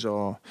ideas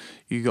or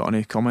you got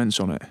any comments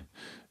on it,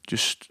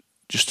 just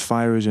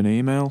fire us an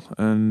email,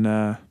 and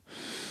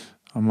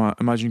I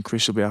imagine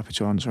Chris will be happy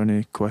to answer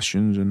any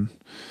questions.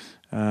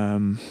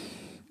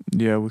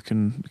 Yeah, we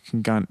can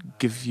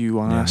give you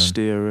our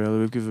steer. Really,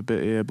 we'll give a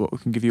bit here, but we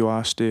can give you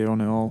our steer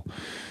on it all,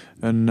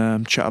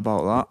 and chat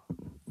about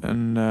that,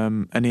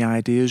 and any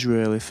ideas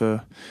really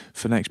for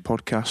next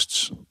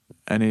podcasts,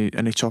 any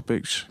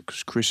topics,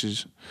 because Chris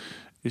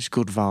is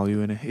good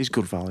value in it. He's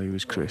good value,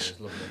 is Chris.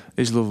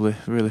 He's lovely,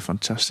 really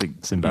fantastic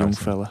young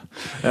fella.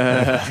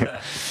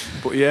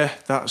 But yeah,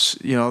 that's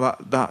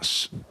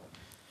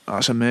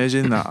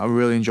amazing. That I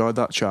really enjoyed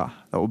that chat.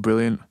 That was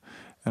brilliant,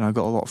 and I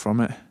got a lot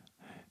from it.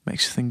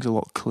 Makes things a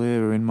lot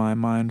clearer in my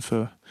mind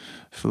for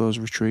those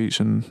retreats,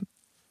 and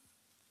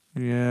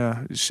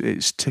yeah,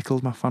 it's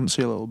tickled my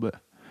fancy a little bit.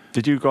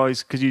 Did you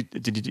guys? Because you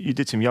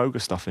did some yoga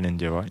stuff in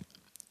India, right?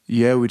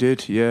 Yeah, we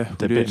did. Yeah, a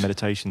bit of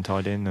meditation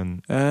tied in,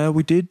 and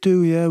we did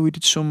do. Yeah, we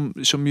did some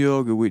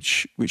yoga,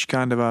 which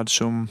kind of had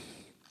some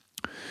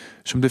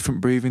different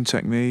breathing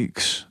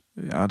techniques.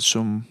 It had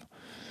some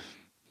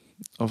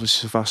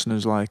obviously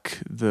Savasanas, like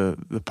the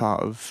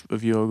part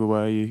of yoga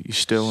where you're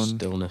still and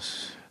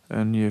stillness.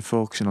 And you're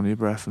focusing on your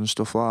breath and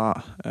stuff like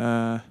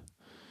that.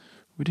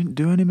 We didn't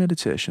do any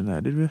meditation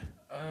there, did we?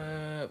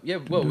 Yeah,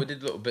 well, we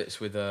did little bits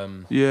with...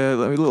 yeah,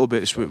 little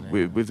bits with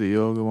the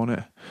yoga, wasn't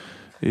it?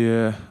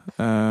 Yeah.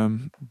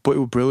 But it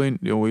was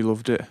brilliant. We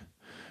loved it.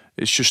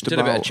 It's just did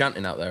a bit of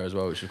chanting out there as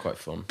well, which was quite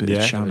fun. Bit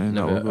of chanting.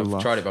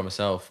 I've tried it by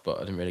myself, but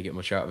I didn't really get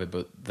much out of it.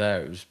 But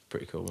there, it was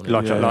pretty cool. Wasn't it?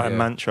 Like a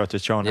mantra to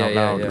chant out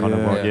loud. I've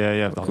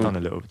done a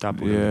little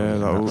dabble. Yeah,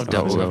 I've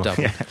dabbled.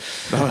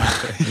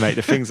 Mate,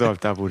 the things I've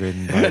dabbled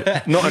in,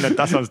 like, not in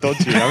that sounds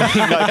dodgy.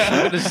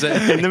 I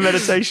mean, in the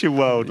meditation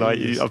world,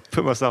 I've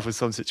put myself in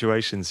some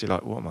situations. You're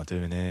like, what am I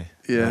doing here?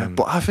 Yeah,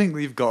 but I think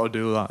you've got to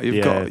do that.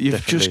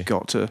 You've just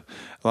got to,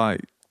 like.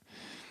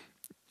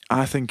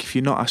 I think if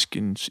you're not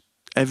asking.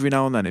 Every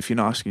now and then, if you're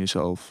not asking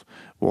yourself,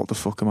 what the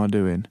fuck am I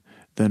doing,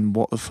 then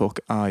what the fuck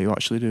are you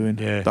actually doing?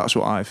 Yeah. That's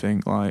what I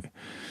think. Like,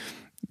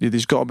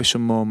 there's got to be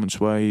some moments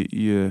where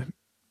you're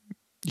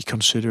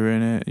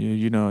considering it,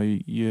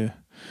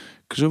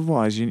 because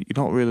otherwise you're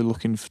not really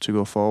looking to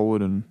go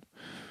forward, and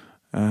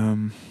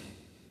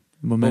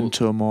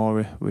memento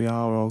mori, we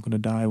are all going to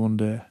die one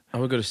day.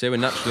 And we're going to say we're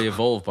naturally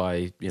evolved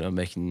by,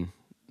 making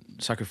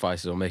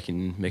sacrifices or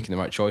making the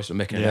right choice or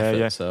making an effort.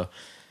 Yeah. So,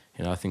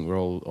 I think we're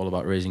all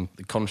about raising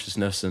the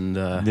consciousness, and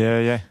I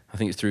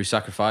think it's through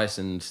sacrifice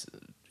and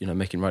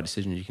making right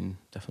decisions you can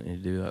definitely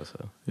do that.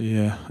 So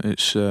yeah,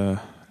 it's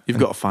you've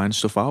got to find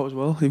stuff out as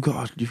well.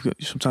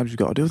 Sometimes you've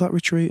got to do that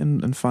retreat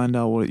and find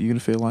out what you're going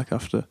to feel like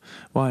after.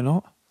 Why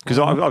not? Because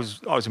I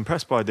was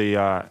impressed by the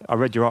I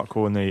read your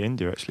article in the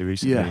India actually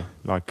recently. Yeah.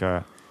 Like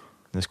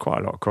there's quite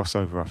a lot of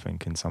crossover, I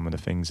think, in some of the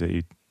things that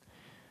you.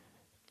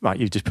 Like,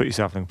 you just put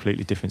yourself in a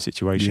completely different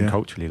situation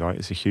culturally. Like,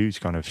 it's a huge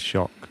kind of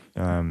shock.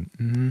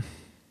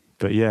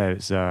 But yeah,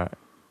 it's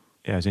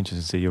interesting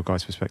to see your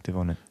guys' perspective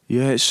on it.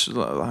 Yeah, it's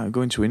like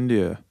going to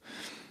India.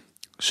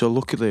 So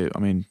luckily,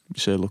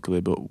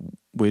 but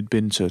we'd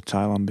been to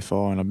Thailand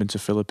before, and I've been to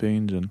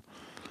Philippines, and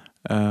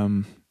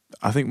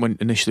I think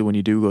when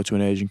you do go to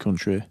an Asian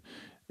country,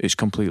 it's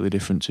completely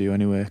different to you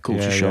anyway.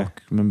 Culture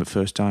shock. I remember the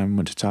first time I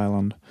went to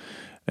Thailand,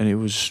 and it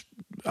was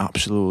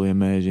absolutely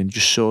amazing.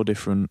 Just so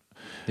different.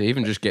 Yeah,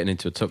 even just getting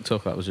into a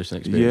tuk-tuk, that was just an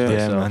experience.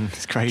 Yeah, man,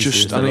 it's crazy.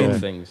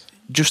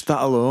 Just that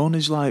alone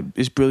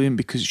is brilliant,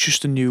 because it's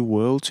just a new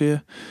world to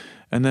you.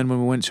 And then when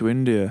we went to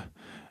India,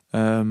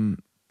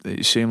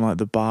 it seemed like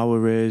the bar were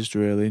raised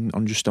really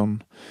on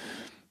the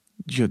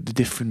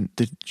different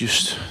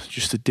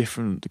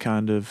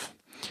kind of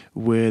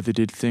way they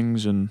did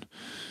things, and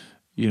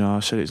I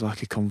said it's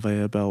like a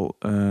conveyor belt.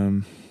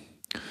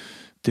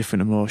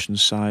 Different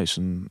emotions, sights,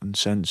 and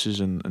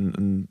senses,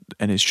 and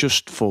it's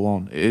just full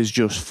on. It is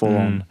just full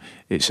on.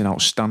 It's an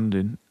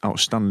outstanding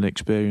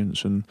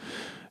experience, and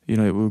it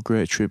was a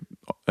great trip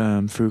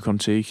through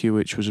Kontiki,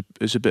 which was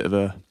a bit of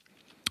a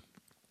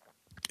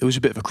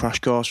crash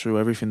course through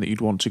everything that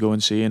you'd want to go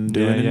and see and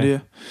do in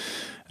India.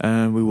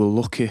 We were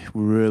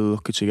really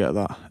lucky to get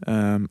that.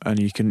 And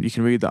you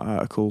can read that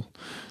article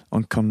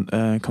on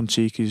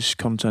Kontiki's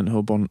Content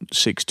Hub on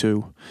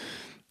 6.2.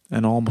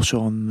 And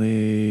also on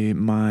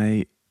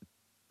my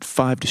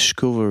 5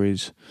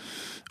 discoveries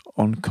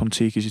on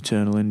Kontiki's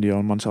Eternal India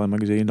on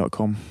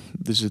mantalimagazine.com.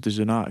 There's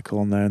an article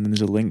on there, and then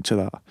there's a link to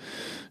that.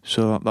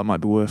 So that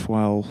might be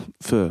worthwhile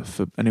for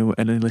any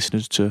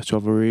listeners to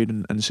have a read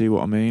and see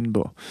what I mean.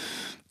 But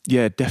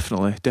yeah,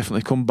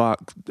 definitely come back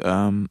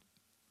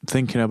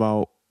thinking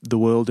about the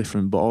world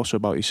different, but also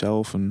about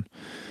yourself. And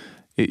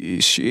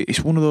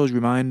it's one of those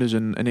reminders,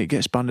 and it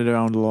gets banded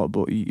around a lot,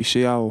 but you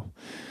see how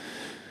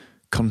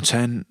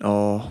content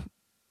or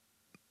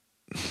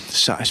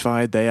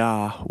satisfied they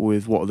are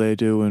with what they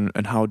do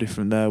and how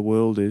different their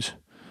world is,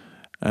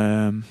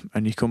 and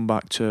you come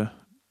back to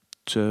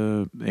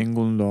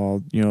England or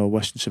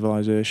Western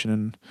civilization,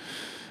 and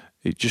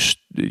it just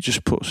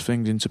puts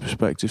things into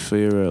perspective for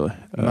you, really.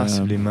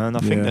 Massively, man. I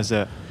think there's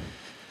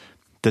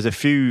a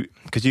few,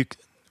 because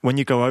when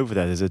you go over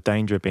there's a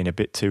danger of being a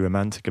bit too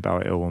romantic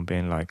about it all and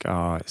being like,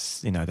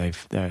 it's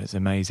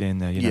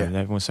amazing.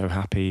 Everyone's so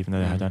happy even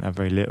though they don't have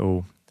very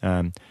little.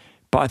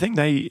 But I think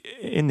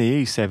in the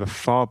East, they have a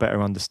far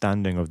better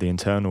understanding of the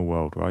internal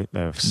world, right? They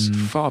have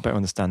far better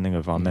understanding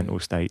of our mental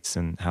states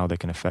and how they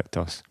can affect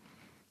us.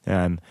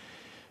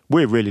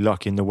 We're really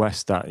lucky in the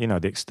West that, you know,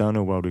 the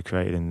external world we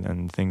created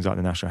and things like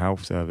the National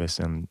Health Service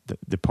and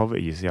the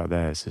poverty you see out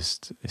there is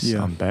just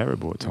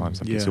unbearable at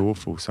times. Like it's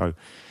awful. So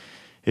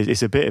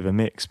it's a bit of a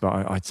mix,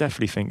 but I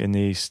definitely think in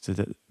the East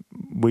that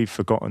we've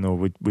forgotten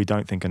or we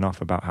don't think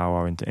enough about how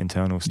our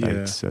internal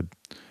states are,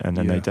 and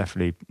then they've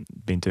definitely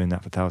been doing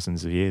that for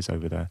thousands of years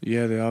over there.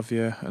 Yeah, they have,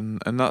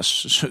 and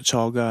that's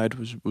tour guide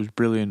was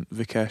brilliant.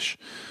 Vikesh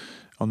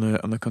on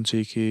the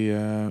Kontiki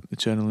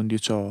Eternal India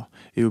tour,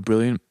 he was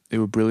brilliant.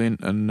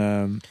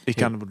 And he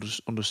kind of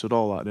understood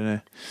all that,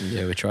 didn't he?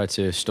 Yeah, we tried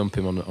to stump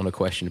him on a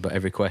question, but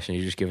every question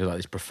he just gave us like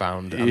this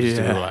profound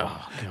answer. We were like,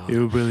 oh god, he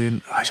was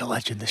brilliant. Oh, he's a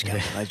legend. This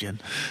guy's a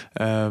legend.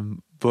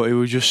 But it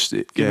was just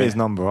give me his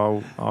number.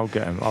 I'll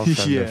get him. I'll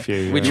send him a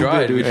few. We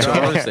tried.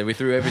 Honestly, we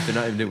threw everything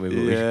at him, didn't we?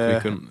 But we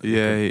couldn't.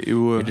 He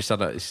just had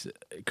that this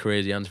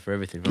crazy answer for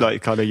everything.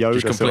 Like kind of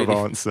Yoda sort of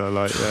answer.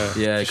 Like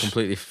it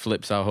completely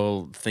flips our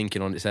whole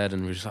thinking on its head,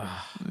 and we're just like,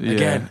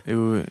 again.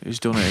 He's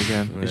done it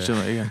again. He's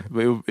done it again.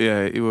 But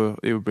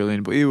he were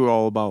brilliant. But he were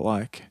all about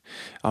like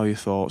how your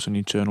thoughts and the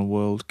internal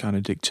world kind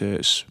of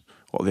dictates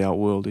what the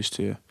outworld is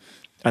to you.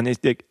 And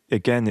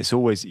it's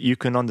always, you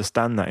can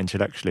understand that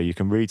intellectually. You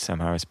can read Sam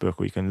Harris'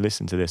 book, or you can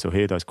listen to this or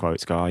hear those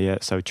quotes, go, oh yeah,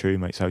 it's so true,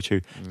 mate, so true.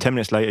 10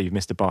 minutes later, you've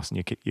missed the bus and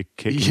you're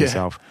kicking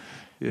yourself.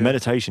 Yeah.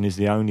 Meditation is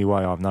the only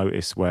way I've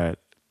noticed where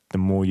the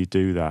more you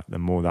do that, the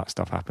more that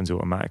stuff happens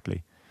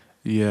automatically.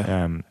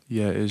 Yeah,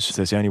 it is.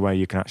 So it's the only way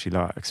you can actually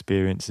like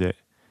experience it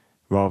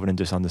rather than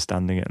just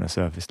understanding it on a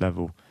surface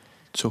level.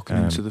 Tucking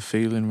into the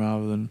feeling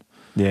rather than...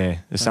 Yeah,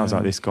 it sounds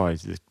like this guy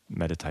is the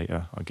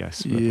meditator, I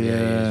guess.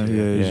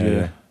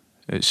 Yeah.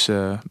 It's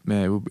a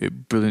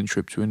brilliant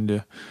trip to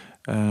India.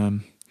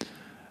 I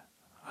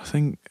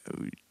think,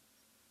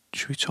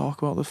 should we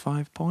talk about the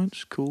 5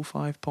 points? Cool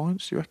 5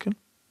 points, do you reckon?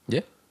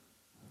 Yeah.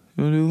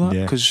 You want to do that?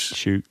 Yeah,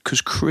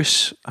 because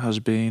Chris has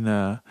been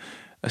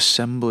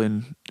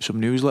assembling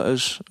some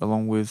newsletters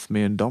along with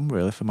me and Dom,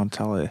 really, for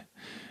Mentality,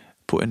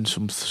 putting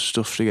some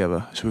stuff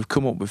together. So we've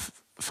come up with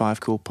 5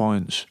 cool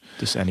points.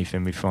 Just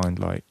anything we find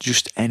like...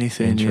 Just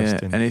anything,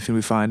 interesting. Anything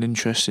we find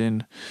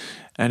interesting.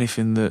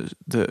 Anything that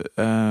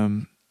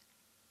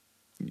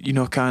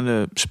kind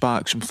of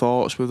sparks some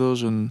thoughts with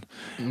us, and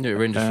it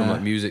ranges from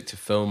like music to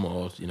film,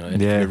 or anything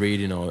we're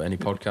reading, or any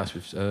podcast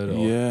we've heard.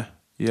 Or...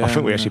 I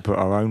think we actually put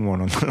our own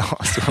one on the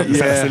last one.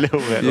 That's a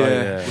little bit.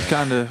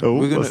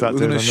 We're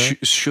gonna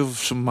shove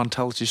some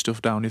Mentality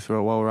stuff down your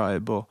throat while we're at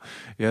it. But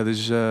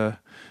there's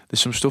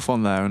some stuff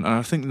on there, and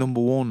I think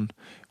number 1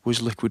 was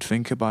Liquid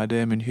Thinker by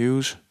Damien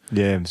Hughes.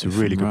 Yeah, it's a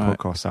really good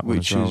podcast, that one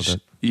as well.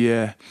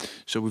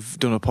 So we've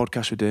done a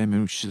podcast with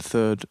Damien, which is the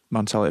 3rd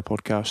Mentality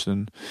podcast,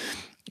 and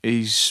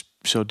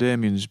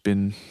Damien's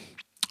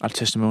had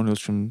testimonials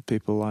from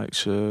people like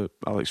Sir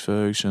Alex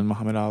Ferguson,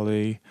 Muhammad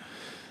Ali,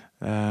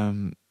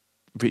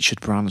 Richard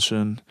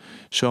Branson,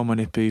 so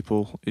many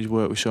people. He's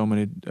worked with so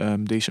many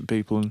decent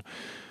people, and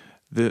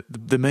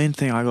the main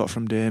thing I got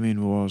from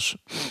Damien was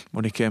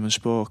when he came and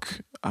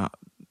spoke at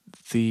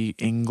the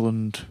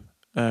England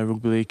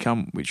Rugby League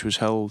camp, which was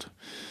held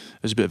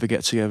as a bit of a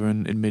get-together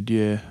in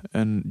mid-year,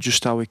 and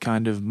just how he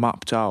kind of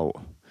mapped out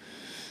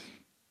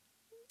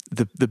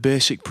the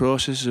basic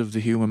process of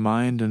the human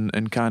mind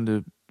and kind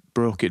of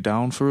broke it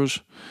down for us.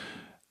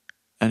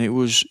 And it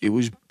was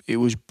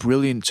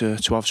brilliant to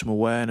have some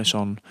awareness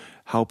on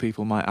how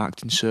people might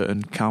act in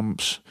certain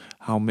camps,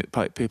 how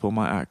people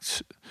might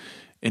act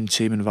in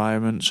team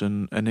environments,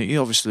 and he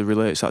obviously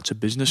relates that to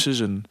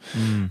businesses and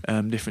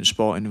different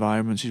sport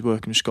environments. He's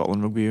working with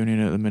Scotland Rugby Union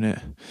at the minute,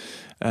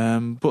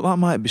 but that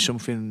might be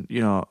something,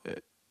 he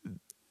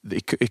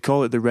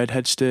call it the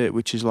redhead state,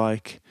 which is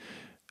like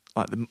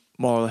the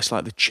more or less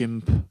like the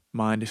chimp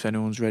mind. If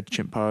anyone's read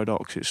Chimp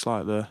Paradox, it's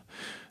like the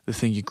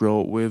thing you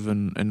grow up with,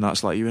 and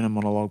that's like you're in a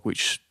monologue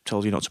which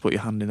tells you not to put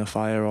your hand in the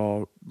fire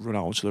or run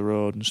out onto the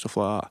road and stuff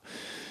like that.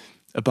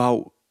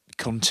 About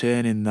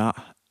containing that,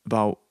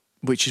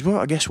 which is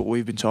what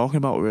we've been talking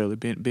about, really,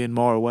 being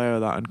more aware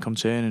of that and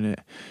containing it,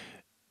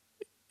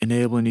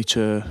 enabling you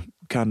to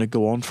kind of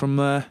go on from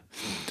there.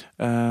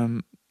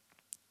 And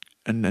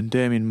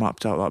Damien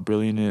mapped out that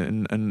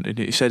brilliantly, and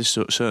he said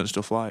certain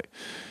stuff like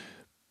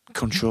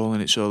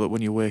controlling it so that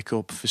when you wake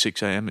up for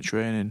 6 a.m. at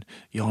training,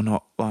 you're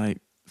not like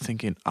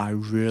thinking, I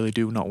really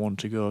do not want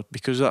to go,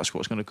 because that's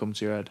what's going to come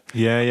to your head.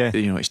 Yeah.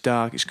 It's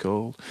dark, it's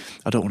cold,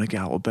 I don't want to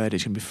get out of bed,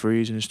 it's going to be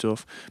freezing and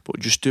stuff, but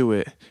just do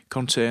it,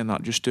 contain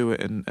that, just do it,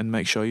 and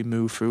make sure you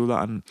move through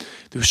that. And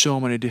there were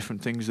so many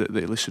different things that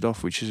he listed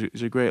off, which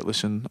is a great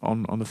listen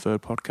on the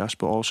 3rd podcast,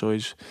 but also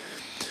he's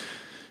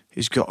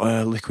got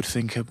a Liquid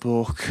Thinker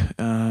book,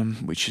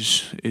 which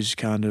is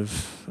kind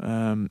of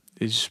I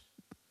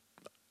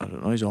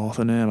don't know his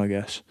author name, I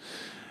guess.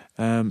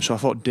 So I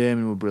thought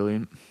Damien were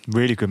brilliant.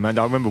 Really good, man.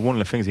 I remember one of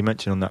the things he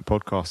mentioned on that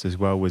podcast as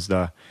well was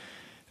the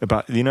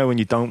about, you know, when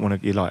you don't want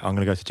to, you're like, I'm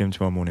going to go to the gym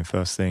tomorrow morning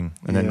first thing.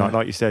 And then,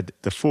 like you said,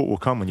 the thought will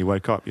come when you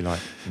wake up. You're like,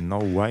 no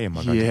way am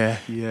I going to.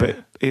 Yeah.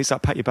 But it's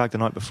like, pack your bag the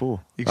night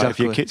before. Exactly. Like, if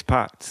your kit's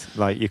packed,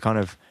 like,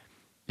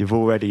 you've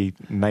already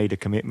made a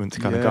commitment to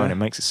kind of go, and it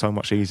makes it so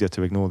much easier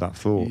to ignore that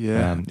thought.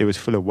 Yeah. It was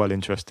full of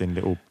interesting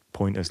little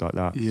pointers like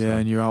that. Yeah,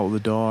 and you're out the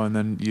door, and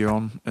then you're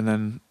on,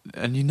 and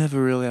you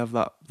never really have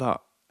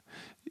that.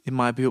 It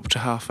might be up to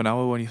half an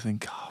hour when you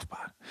think, oh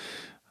man,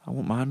 I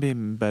won't mind being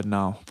in bed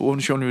now. But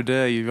once you're on your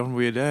day, you're on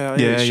with your day.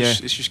 Yeah,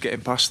 It's just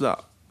getting past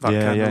that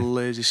kind of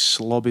lazy,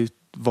 slobby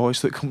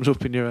voice that comes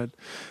up in your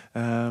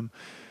head.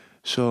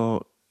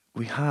 So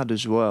we had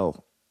as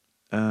well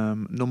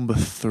number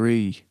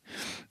 3,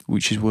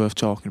 which is worth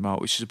talking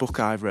about, which is a book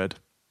I've read.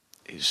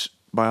 It's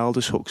by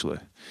Aldous Huxley,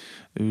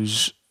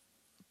 who's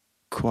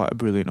quite a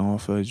brilliant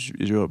author.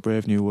 He's wrote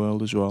Brave New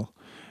World as well,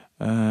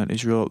 and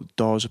he's wrote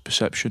Doors of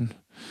Perception.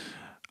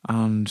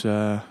 And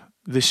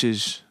this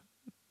is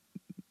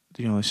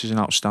an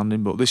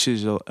outstanding book. This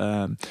is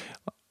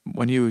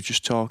when you were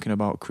just talking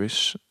about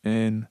Chris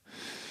in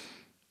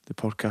the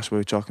podcast where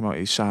we were talking about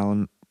his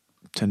silent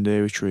 10-day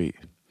retreat.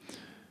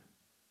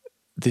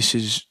 This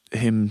is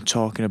him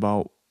talking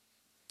about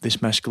this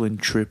mescaline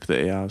trip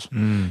that he has,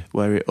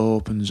 where it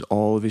opens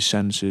all of his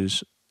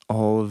senses,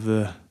 all of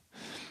the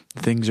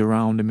things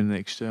around him in the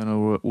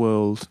external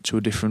world to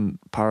a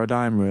different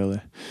paradigm,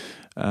 really.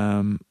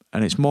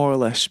 And it's more or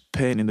less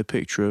painting the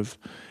picture of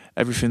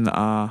everything that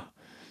our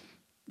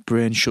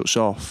brain shuts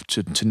off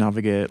to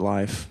navigate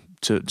life,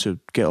 to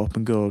get up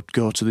and go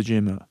to the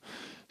gym at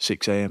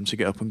 6 a.m, to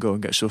get up and go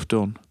and get stuff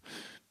done.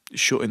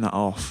 Shutting that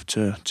off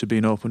to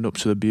being opened up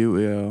to the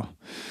beauty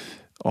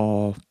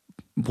or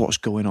what's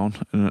going on.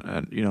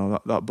 And you know,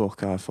 that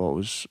book I thought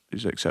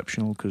is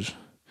exceptional because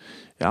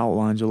it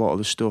outlines a lot of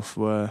the stuff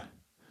where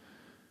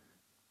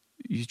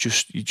you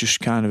just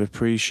kind of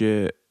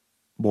appreciate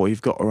what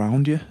you've got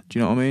around you. Do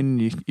you know what I mean?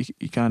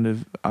 You kind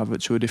of have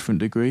it to a different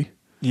degree.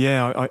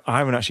 Yeah, I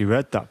haven't actually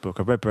read that book.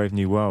 I've read Brave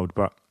New World,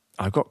 but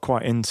I got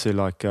quite into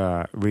like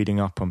reading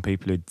up on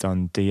people who'd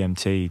done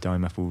DMT,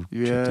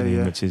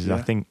 dimethyltryptamine, which is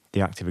I think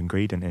the active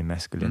ingredient in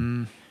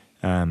mescaline.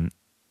 And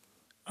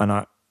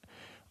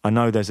I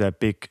know there's a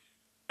big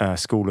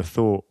school of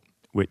thought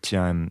which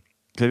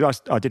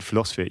cause I did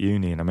philosophy at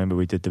uni, and I remember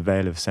we did the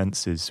Veil of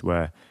Senses,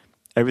 where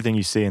everything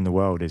you see in the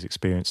world is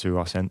experienced through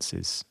our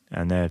senses,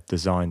 and they're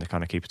designed to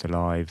kind of keep us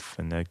alive,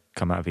 and they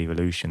come out of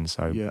evolution.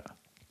 So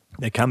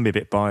they can be a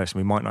bit biased, and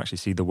we might not actually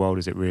see the world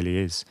as it really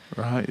is.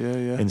 Right,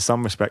 yeah. In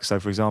some respects, so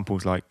for example,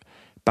 like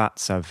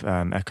bats have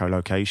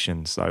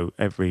echolocation, so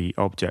every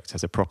object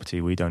has a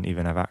property we don't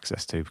even have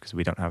access to because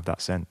we don't have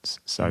that sense.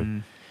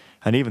 So,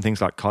 and even things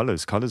like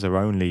colours are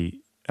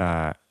only...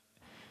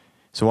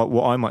 So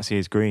what I might see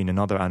as green,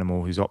 another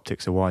animal whose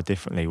optics are wired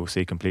differently will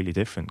see completely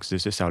different, because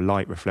it's just how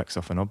light reflects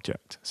off an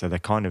object. So they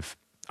kind of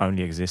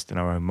only exist in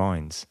our own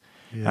minds.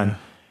 Yeah. And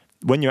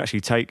when you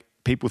actually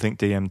people think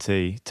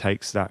DMT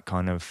takes that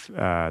kind of,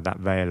 that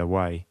veil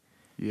away,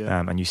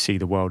 and you see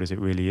the world as it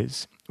really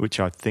is, which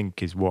I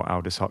think is what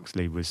Aldous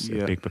Huxley was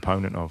a big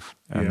proponent of.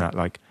 And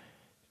that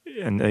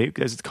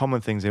there's common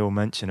things they all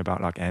mention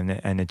about like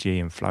energy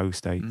and flow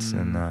states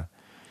and...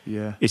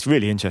 it's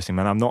really interesting,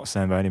 man. I'm not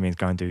saying by any means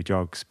go and do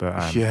drugs,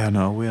 but we are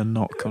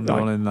not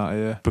condoning that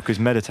here. Because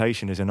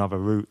meditation is another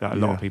route that a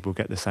lot of people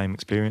get the same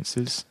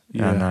experiences.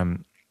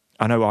 And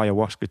I know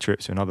ayahuasca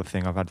trips are another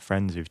thing. I've had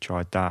friends who've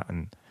tried that,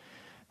 and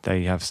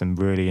they have some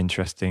really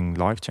interesting,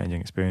 life-changing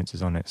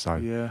experiences on it.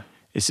 So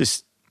it's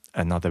just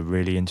another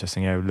really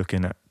interesting area,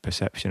 looking at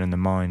perception and the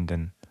mind,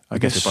 and I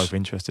guess we're both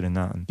interested in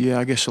that. And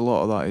I guess a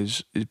lot of that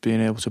is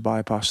being able to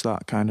bypass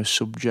that kind of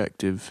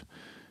subjective,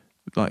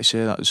 like you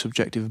say, that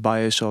subjective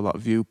bias or that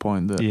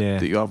viewpoint that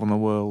you have on the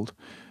world,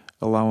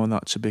 allowing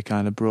that to be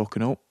kind of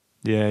broken up.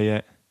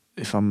 Yeah.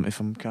 If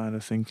I'm kind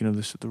of thinking of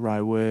this the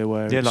right way,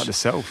 where like the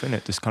self,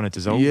 innit? Just kind of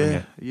dissolving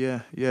it.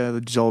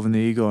 The dissolving the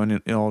ego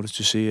in order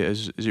to see it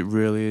as it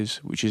really is,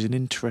 which is an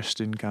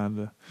interesting kind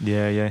of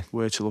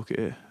way to look at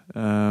it.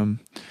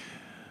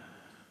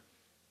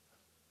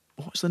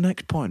 What's the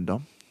next point,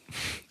 Dom?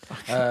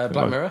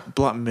 Black Mirror.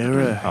 Black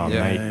Mirror. Oh,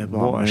 mate,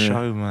 what a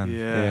show, man.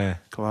 Yeah,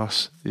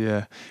 class.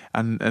 Yeah,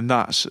 and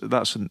that's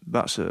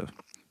a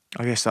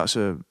I guess that's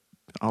a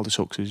Aldous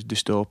Huxley's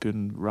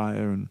dystopian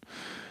writer,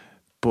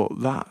 but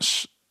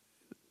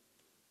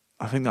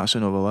I think that's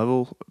another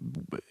level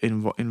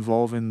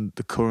involving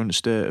the current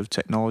state of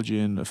technology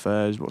and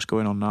affairs, what's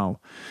going on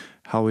now,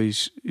 how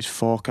he's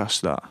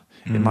forecast that.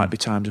 It might be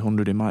times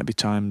 100, it might be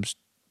times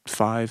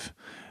 5,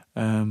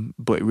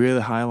 but it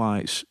really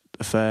highlights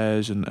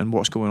affairs and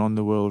what's going on in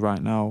the world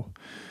right now.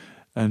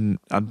 And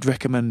I'd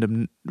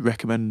recommend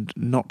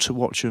not to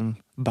watch them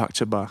back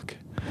to back.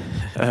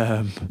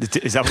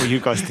 Is that what you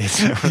guys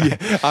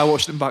did? I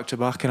watched them back to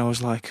back, and I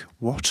was like,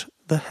 "What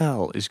the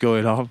hell is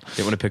going on?"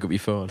 Didn't want to pick up your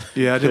phone.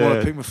 Yeah, I didn't want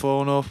to pick my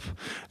phone up.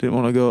 Didn't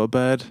want to go to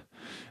bed.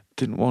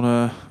 Didn't want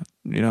to,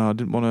 I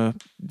didn't want to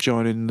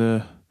join in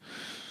the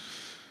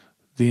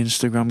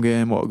Instagram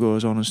game, what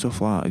goes on and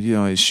stuff like that.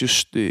 It's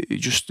just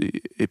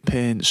it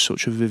paints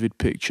such a vivid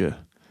picture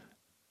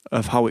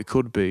of how it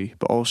could be,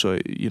 but also,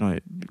 you know,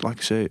 like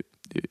I say,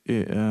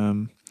 it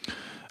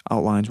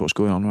outlines what's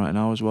going on right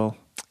now as well.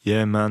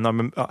 Yeah, man. I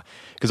remember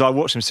because I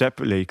watched them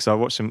separately. Because I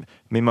watched them.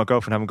 Me and my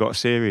girlfriend haven't got a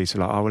series. So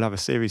like, we'll have a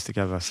series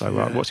together. So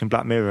like, watching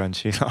Black Mirror, and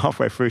she's like,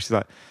 halfway through, she's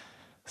like,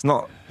 "It's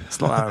not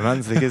that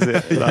romantic, is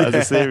it?" Like, as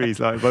a series,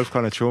 like both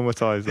kind of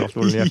traumatized after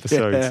all the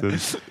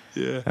episodes.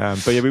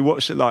 And, but yeah, we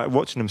watched it. Like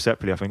watching them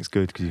separately, I think it's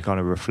good because you kind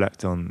of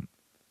reflect on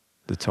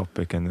the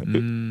topic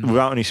and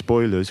without any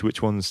spoilers.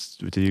 Which ones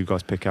do you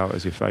guys pick out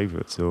as your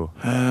favourites? Or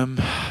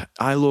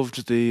I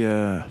loved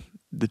the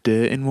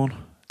dating one.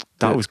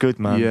 That was good,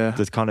 man. Yeah.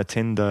 The kind of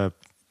Tinder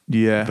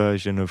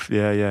version of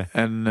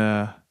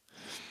and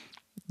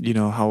you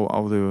know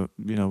how they were,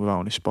 you know,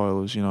 without any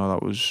spoilers, you know,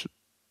 that was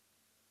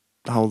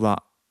how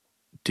that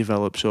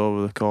develops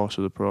over the course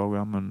of the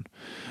program, and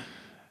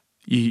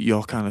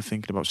you're kind of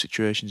thinking about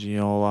situations in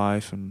your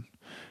life, and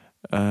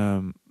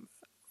it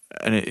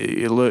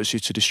alerts you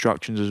to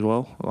distractions as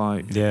well.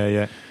 Like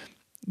you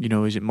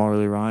know, is it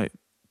morally right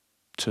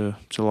to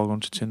log on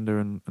to Tinder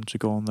and to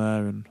go on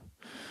there and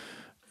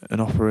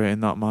operate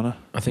in that manner?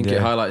 I think it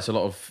highlights a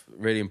lot of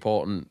really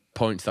important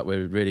points that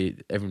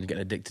everyone's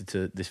getting addicted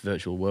to this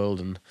virtual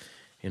world, and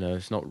you know,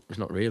 it's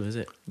not real, is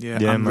it?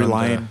 Yeah, and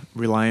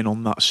relying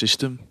on that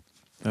system.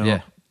 You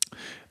know,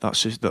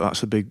 that's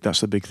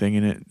the big thing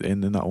in it.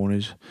 In that one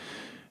is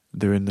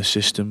they're in the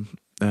system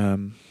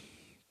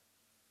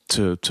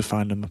to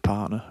find them a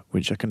partner,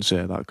 which I can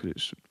say that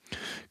because it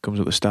comes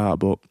at the start,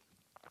 but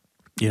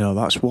you know,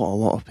 that's what a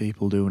lot of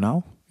people do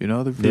now. You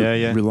know,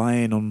 they're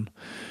relying on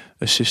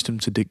a system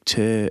to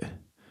dictate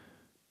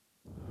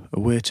a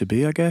way to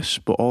be, I guess,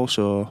 but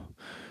also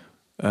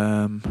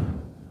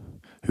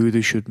who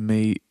they should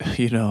meet,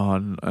 you know.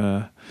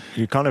 And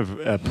you're kind of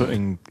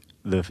putting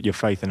your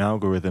faith in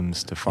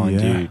algorithms to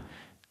find you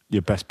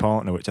your best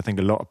partner, which I think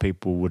a lot of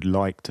people would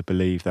like to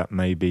believe that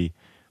maybe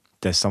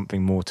there's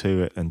something more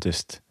to it than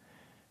just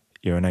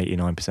you're an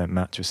 89%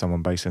 match with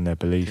someone based on their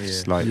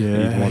beliefs. Like you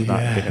want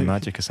that bit of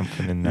magic or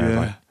something in there.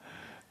 Like,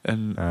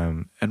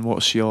 and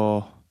what's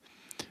your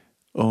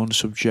own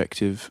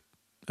subjective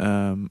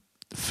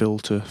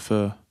filter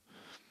for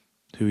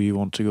who you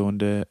want to go and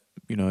date?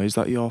 You know, is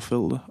that your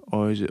filter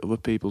or is it other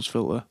people's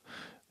filter?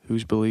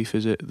 Whose belief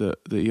is it that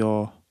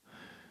you're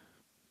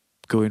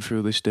going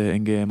through this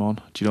dating game on?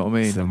 Do you know what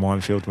I mean? It's a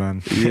minefield,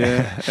 man.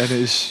 Yeah, and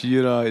it's,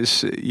 you know,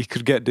 you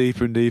could get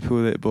deeper and deeper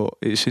with it, but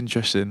it's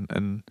interesting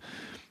and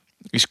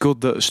it's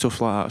good that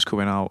stuff like that's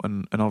coming out,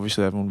 and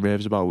obviously everyone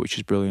raves about it, which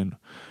is brilliant.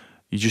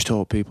 You just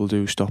hope people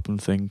do stop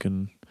and think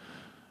and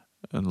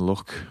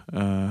look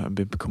and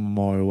become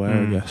more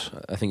aware, I guess.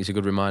 I think it's a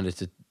good reminder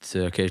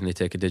to occasionally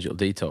take a digital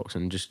detox,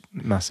 and just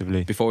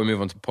massively. Before we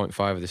move on to point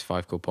 5 of this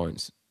 5 cool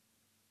points,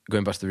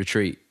 going back to the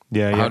retreat,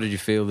 how did you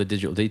feel the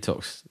digital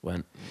detox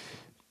went?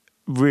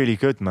 Really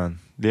good, man.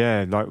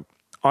 Yeah, like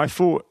I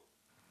thought,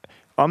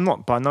 I'm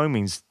not by no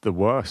means the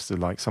worst of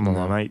like some of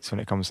my mates when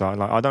it comes to that.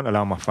 Like I don't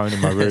allow my phone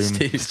in my room.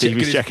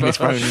 Stevie's checking his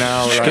phone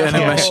now. Just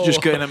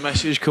getting a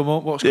message come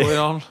up. What's going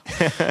on?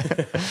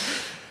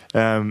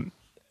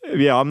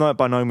 I'm not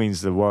by no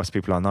means the worst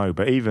people I know,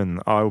 but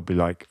even I'll be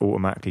like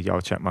automatically,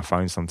 I'll check my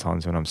phone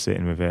sometimes when I'm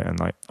sitting with it, and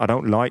like I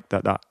don't like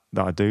that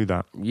I do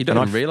that. You don't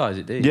even realise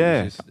it, do you?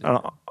 Yeah, and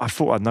I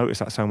thought I'd notice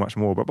that so much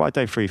more, but by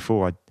day 3,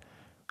 4, I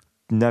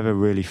never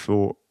really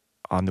thought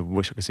I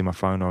wish I could see my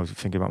phone. I was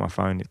thinking about my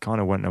phone. It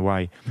kind of went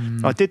away.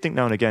 I did think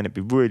now and again it'd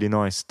be really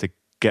nice to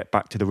get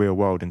back to the real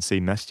world and see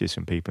messages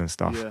from people and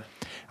stuff. Yeah.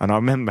 And I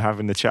remember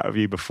having the chat with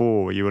you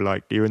before where you were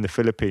like, you're in the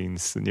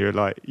Philippines and you're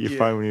like, your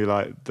phone, you're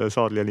like, there's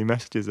hardly any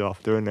messages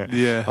after, isn't it?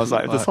 Yeah. I was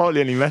like, if there's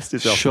hardly any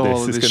messages after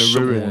this, it's going to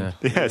ruin.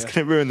 Yeah, it's going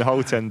to ruin the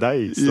whole 10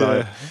 days.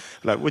 Yeah.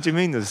 Like, what do you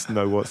mean there's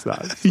no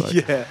WhatsApp?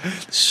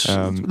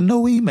 Like,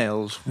 no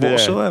emails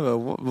whatsoever.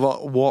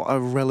 What are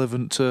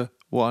relevant to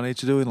what I need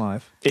to do in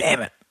life?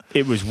 Damn it.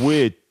 It was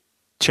weird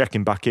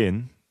checking back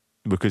in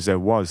because there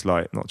was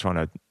like, not trying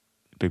to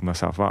big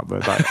myself up,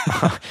 but like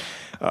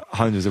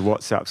hundreds of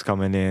WhatsApps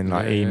coming in,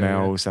 like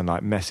emails and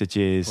like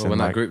messages. Well, and when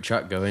like, that group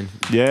chat going,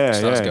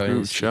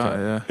 group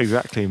chat,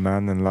 exactly,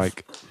 man. And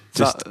like,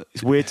 just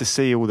it's weird to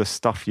see all the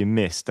stuff you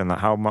missed and like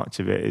how much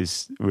of it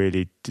is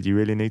really. Did you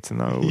really need to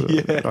know?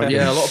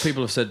 A lot of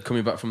people have said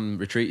coming back from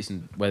retreats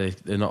and where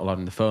they're not allowed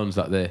in the phones,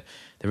 that they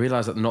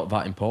realise that they're not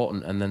that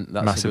important, and then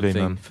that's massively, a good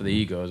thing for the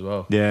ego as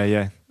well.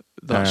 Yeah.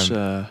 That's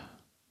it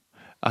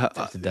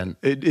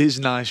is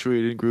nice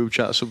reading group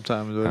chat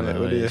sometimes, isn't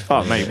it?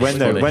 Oh mate, when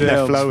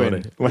they're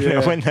flowing,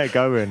 when they're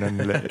going, and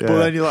but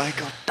then you're like,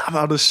 God damn,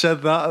 I'd have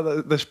said that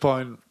at this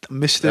point.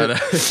 Missed it.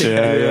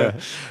 Yeah.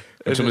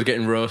 And someone's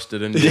getting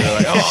roasted, and you're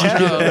like, oh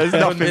no, there's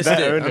nothing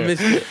better, I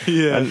missed it.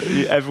 Yeah, and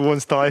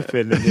everyone's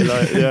typing, and you're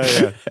like,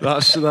 yeah.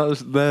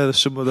 They're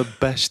some of the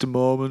best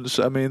moments.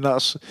 I mean,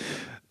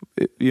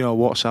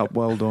 WhatsApp,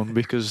 well done,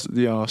 because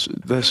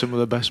there's some of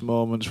the best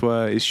moments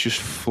where it's just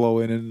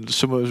flowing and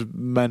some of it's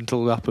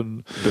mental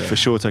happen. But for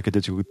sure, take a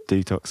digital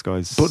detox,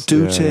 guys. But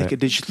take a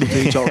digital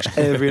detox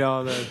every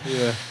now and then.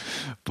 Yeah,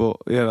 but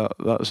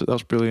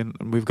that's brilliant.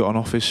 And we've got an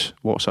office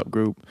WhatsApp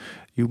group.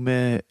 You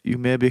may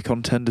be a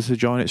contender to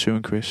join it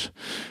soon, Chris.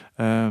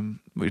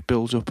 Which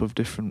builds up of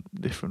different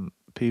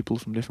people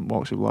from different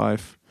walks of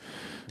life.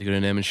 You're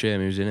gonna name and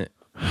shame who's in it?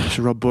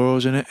 So Rob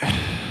Burrows in it.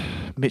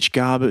 Mitch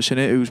Garbutt's in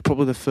it, who's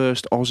probably the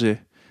first Aussie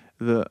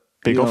that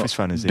big Office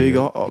fan is he?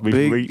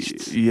 We've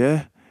reached.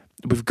 Yeah,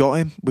 we've got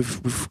him.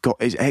 We've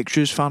got his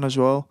extras fan as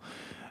well.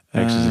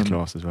 Extras in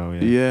class as well.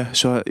 Yeah. Yeah.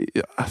 So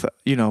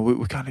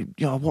we kind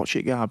of watch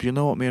it, Gabs. You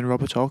know what me and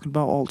Rob are talking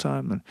about all the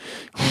time, and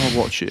I'll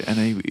watch it, and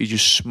he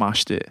just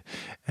smashed it,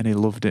 and he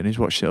loved it, and he's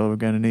watched it over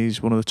again, and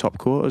he's one of the top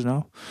quoters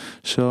now.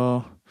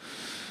 So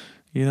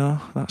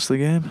that's the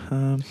game.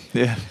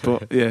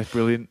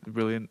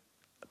 Brilliant.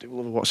 I do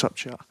love a WhatsApp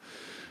chat.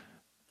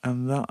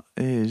 And that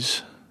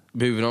is...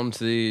 Moving on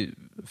to the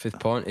fifth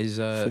point is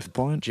fifth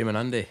point. Jim and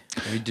Andy.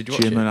 Did you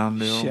watch Jim it? and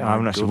Andy. Shit, I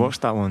haven't actually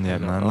watched that one yet,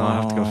 man. I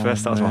have to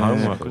confess, that was my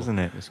homework, wasn't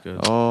it? It's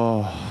good.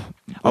 I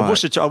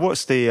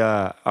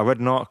read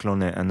an article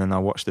on it, and then I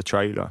watched the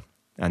trailer,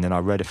 and then I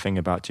read a thing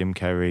about Jim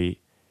Carrey,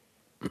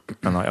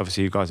 and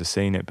obviously you guys have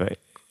seen it, but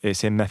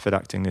it's him method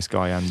acting this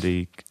guy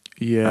Andy.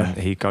 Yeah.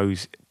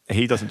 And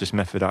he doesn't just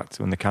method act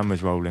when the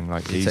camera's rolling.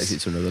 Like he takes it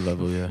to another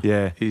level. Yeah.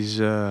 Yeah. He's.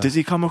 Does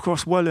he come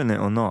across well in it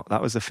or not?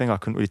 That was the thing I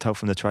couldn't really tell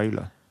from the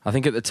trailer. I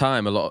think at the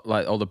time, a lot,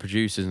 like all the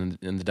producers and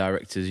the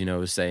directors,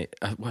 was saying,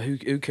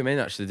 who came in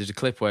actually? There's a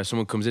clip where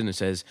someone comes in and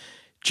says,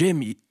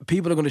 "Jim,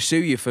 people are going to sue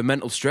you for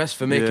mental stress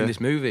for making this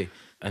movie,"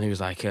 and he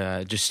was like,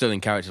 just still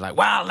in character, like,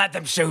 "Well, let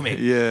them sue me."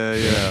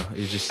 Yeah.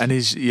 He's just, and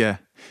he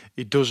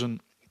doesn't.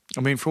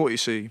 I mean, for what you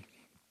see,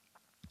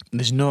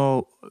 there's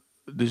no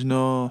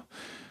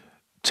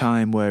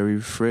time where he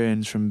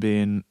refrains from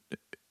being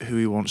who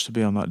he wants to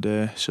be on that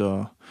day.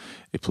 So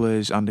he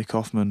plays Andy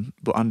Kaufman,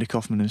 but Andy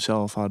Kaufman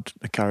himself had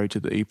a character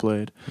that he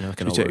played. Yeah, like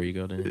an alter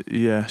ego, didn't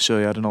he? Yeah, so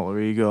he had an alter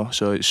ego.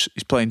 So he's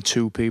playing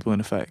two people in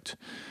effect.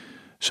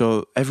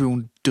 So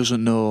everyone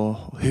doesn't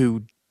know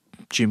who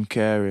Jim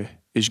Carrey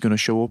is going to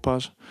show up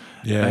as.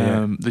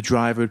 The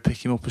driver would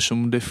pick him up as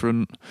someone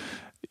different.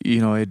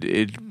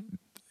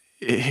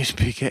 He'd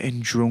be getting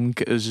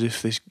drunk as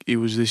if he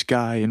was this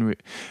guy, and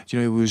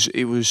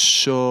it was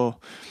so,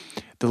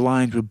 the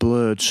lines were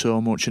blurred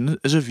so much, and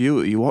as a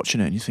viewer you're watching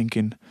it and you're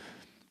thinking,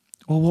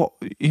 well, what,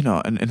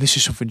 and this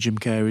is something Jim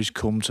Carrey's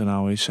come to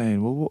now. He's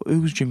saying, well,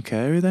 who's Jim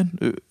Carrey then?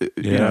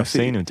 I've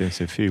seen him doing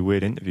a few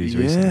weird interviews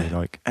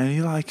recently, and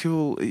you're like,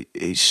 well,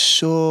 it's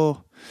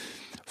so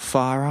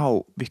far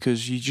out,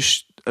 because you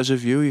just, as a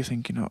viewer, you're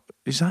thinking, oh,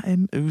 is that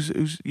him? Who's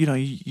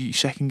you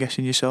second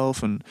guessing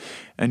yourself, and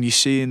you're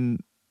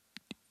seeing.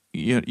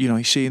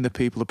 You're seeing the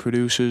people, the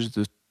producers,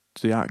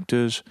 the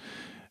actors,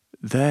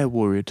 they're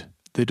worried.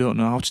 They don't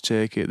know how to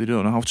take it. They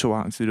don't know how to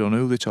act. They don't know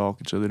who they're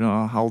talking to. They don't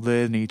know how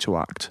they need to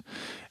act.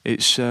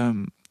 It's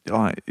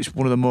it's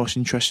one of the most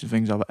interesting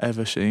things I've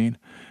ever seen.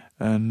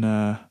 And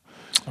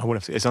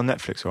it's on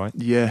Netflix, right?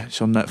 Yeah,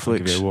 it's on Netflix.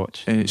 Give it a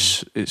watch. And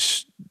it's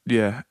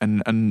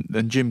and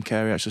Jim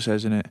Carrey actually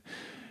says in it,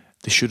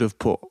 they should have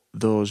put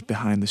those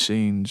behind the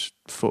scenes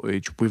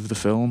footage with the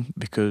film,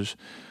 because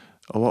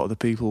a lot of the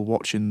people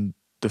watching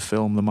the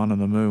film The Man on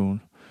the Moon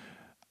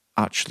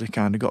actually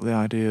kind of got the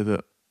idea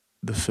that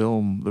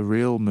the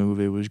real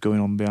movie was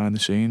going on behind the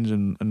scenes,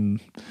 and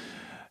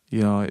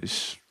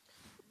it's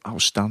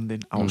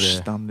outstanding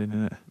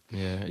in it.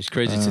 Yeah, it's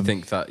crazy to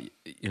think that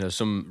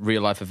some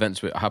real life events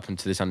that happened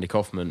to this Andy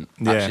Kaufman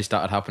actually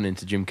started happening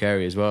to Jim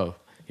Carrey as well.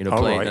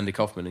 Playing Andy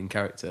Kaufman in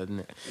character, didn't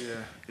it? Yeah.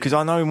 Because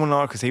I know him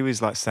because he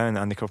was like saying that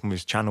Andy Kaufman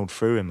was channeled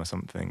through him or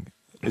something.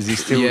 Is he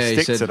still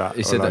stick to that?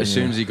 He said that as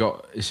soon as he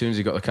got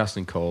the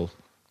casting call.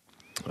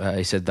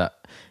 He said that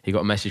he got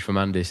a message from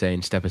Andy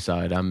saying, "Step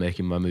aside, I'm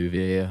making my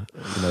movie here.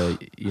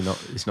 You're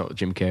not. It's not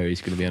Jim Carrey.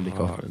 It's going to be Andy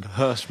Kaufman."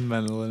 That's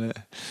mental, isn't it?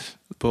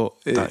 But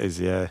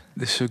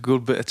it's a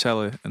good bit of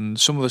telly, and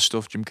some of the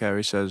stuff Jim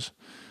Carrey says,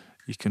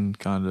 you can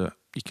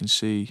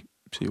see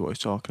what he's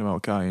talking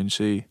about, can't you? And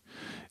see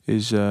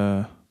his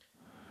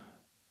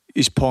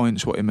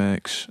points, what he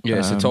makes. Yeah,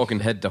 it's a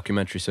talking head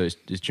documentary, so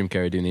it's Jim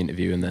Carrey doing the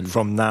interview, and then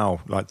from now,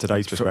 like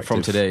today's perspective,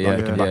 from today, yeah.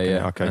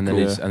 Okay, and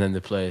cool. then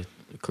they play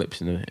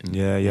clips over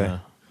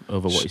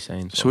what he's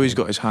saying. So he's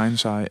got his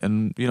hindsight,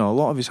 and a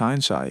lot of his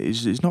hindsight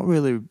is not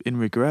really in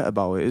regret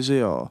about it, is he?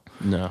 Or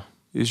no,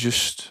 he's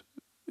just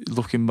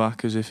looking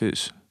back as if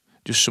it's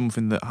just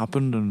something that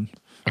happened. And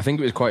I think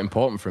it was quite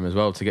important for him as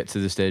well to get to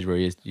the stage where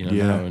he is,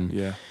 now.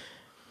 And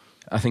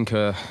I think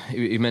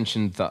he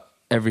mentioned that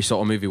every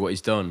sort of movie what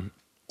he's done,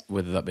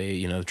 whether that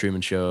be The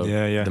Truman Show,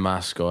 The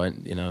Mask, or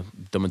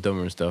Dumb and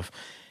Dumber and stuff,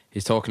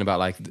 he's talking about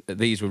like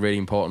these were really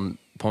important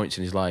points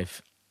in his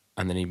life.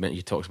 And then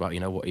he talks about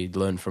what he'd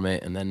learned from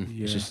it, and then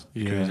it's just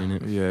crazy, isn't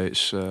it? Yeah,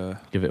 it's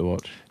give it a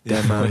watch.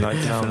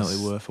 Definitely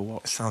worth a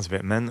watch. It sounds a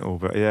bit mental,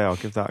 but I'll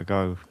give that a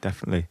go.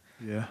 Definitely.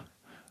 Yeah,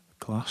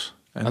 class.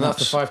 And that's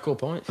the 5 cool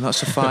points. And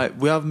that's the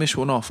 5. We have missed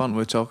one off, haven't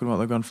we? Talking about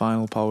the grand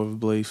final, Power of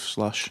Belief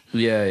 /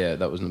 Yeah,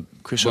 that wasn't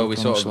Chris well, we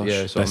O'Connor sort of, /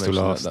 yeah, sort of Best of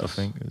mentioned last, that. I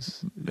think.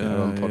 Is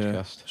On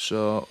podcast.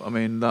 So, I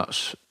mean,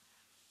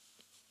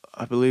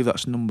 I believe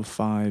that's number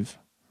 5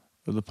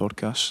 of the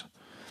podcast.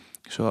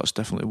 So that's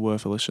definitely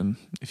worth a listen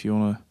if you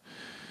want to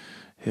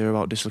hear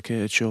about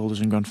dislocated shoulders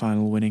and grand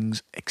final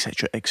winnings,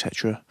 etc.,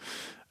 etc.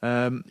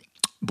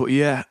 But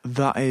yeah,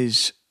 that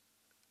is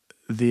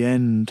the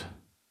end.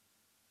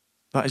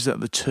 That is at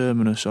the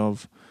terminus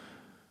of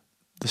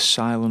the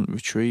silent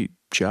retreat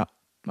chat,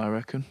 I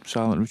reckon.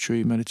 Silent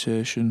retreat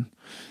meditation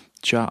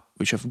chat,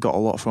 which I've got a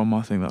lot from.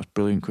 I think that's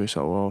brilliant, Chris.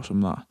 That was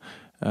awesome, that.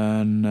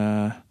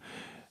 And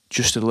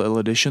just a little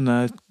addition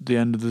there, the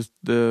end of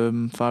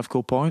the 5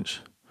 cool points.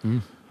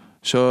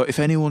 So if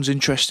anyone's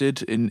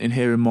interested in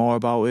hearing more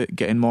about it,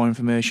 getting more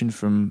information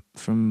from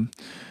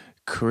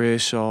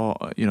Chris or,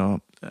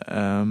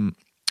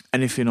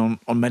 anything on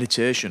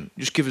meditation,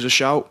 just give us a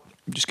shout.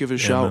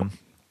 Man.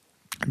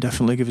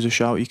 Definitely give us a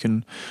shout. You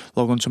can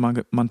log on to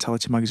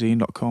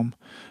mentalitymagazine.com,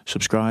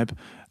 subscribe,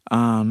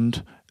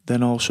 and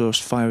then also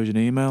fire us an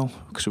email,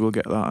 because we'll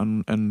get that,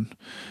 and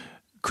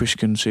Chris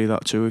can see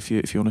that too if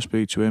you want to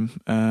speak to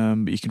him.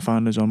 But you can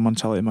find us on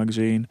Mentality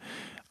Magazine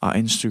at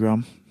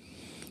Instagram.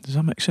 Does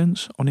that make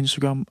sense? On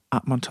Instagram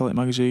at Mentality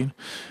Magazine,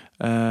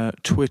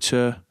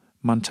 Twitter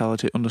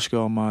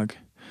mentality_mag,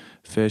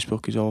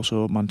 Facebook is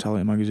also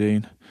Mentality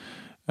Magazine.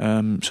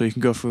 So you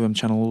can go through them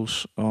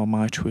channels, or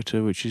my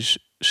Twitter, which is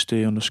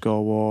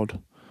Stay_Ward.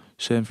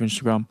 Same for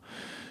Instagram.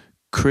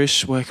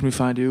 Chris, where can we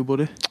find you,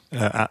 buddy?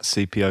 At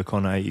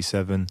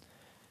CPOconnor87,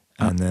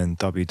 and then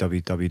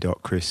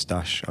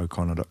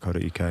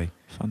www.chris-o'connor.co.uk.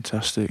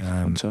 Fantastic.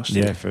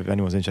 Yeah, if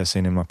anyone's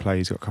interested in my play,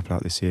 he's got a couple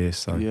out this year.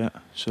 So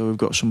so we've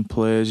got some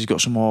plays. He's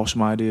got some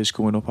awesome ideas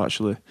coming up,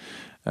 actually,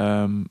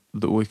 that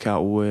we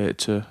can't wait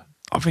to.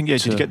 I think,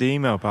 did you get the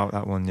email about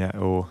that one yet?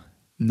 Or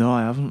no,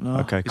 I haven't. No.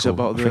 Okay, Is cool. it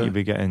about I think you'll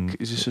be getting.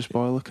 Is this a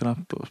spoiler? Can I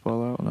put a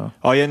spoiler out or no?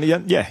 Oh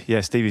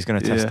yeah. Stevie's going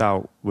to test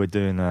out. We're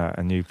doing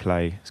a new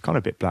play. It's kind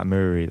of a bit Black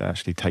Mirror-y that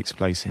actually takes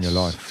place in your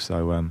life.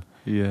 So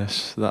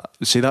yes,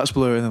 that's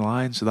blurring the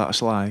line. So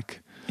that's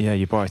like, yeah,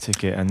 you buy a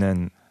ticket and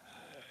then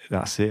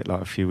that's it.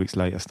 Like a few weeks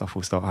later, stuff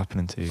will start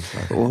happening to you. So.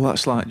 Well,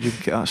 that's like Jim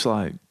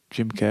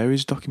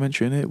Carrey's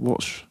documentary,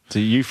 innit? So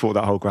you thought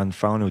that whole grand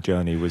final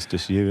journey was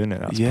just you, innit?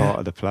 That's part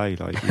of the play.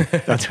 Like,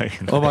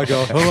 Oh my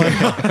god! Oh my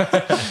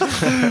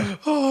god!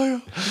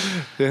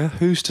 Yeah,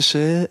 who's to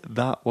say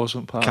that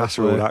wasn't part cast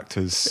of the all play?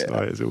 actors. Yeah.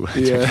 Like, it's all,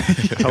 Yeah.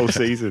 the whole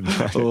season.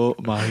 Oh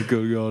my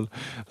good god,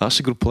 that's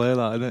a good play,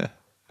 that, isn't it?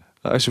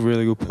 That is a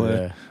really good play.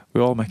 Yeah.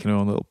 We're all making our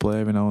own little play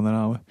every now and then,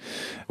 aren't we?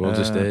 World's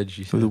a stage.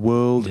 You The said.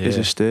 world is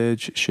Yeah. a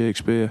stage.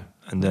 Shakespeare.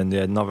 And then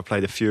another play,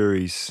 The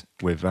Furies,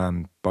 with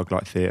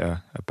Buglight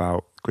Theatre,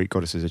 about Greek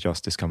goddesses of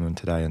justice coming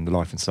today, and The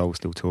Life and Soul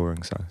still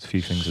touring. So there's a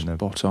few things in there.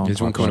 Spot on.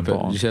 There's one coming up spot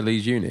at, on. did you say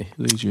Leeds Uni?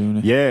 Leeds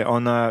Uni. Yeah,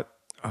 on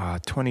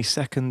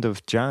 22nd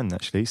of Jan,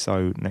 actually.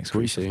 So next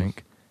Pretty week, soon. I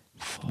think.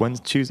 When's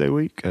Tuesday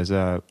week? As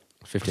a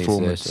 15th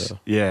performance. day, so.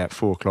 Yeah, at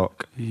 4:00.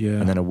 Yeah.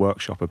 And then a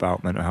workshop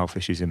about mental health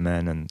issues in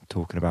men and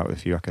talking about with a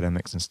few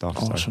academics and stuff.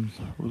 So Awesome.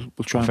 We'll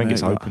try I and think make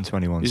it's that. open to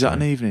anyone. Is so. that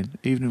an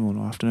evening one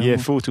or afternoon? Yeah,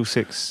 one? 4 till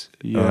 6.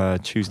 Yeah.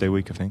 Tuesday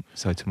week, I think.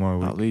 So tomorrow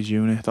week. At Leeds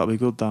Uni, that'll be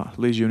good. That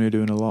Leeds Uni are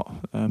doing a lot.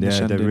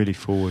 They're really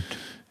forward.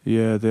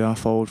 Yeah, they are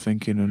forward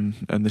thinking,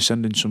 and they're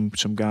sending some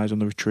guys on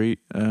the retreat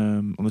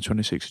on the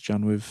 26th of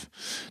Jan with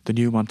the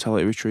new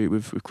Mentality retreat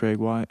with Craig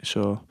White.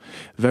 So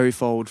very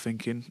forward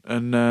thinking,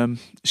 and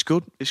it's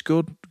good. It's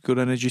good. Good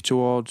energy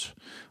towards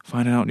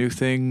finding out new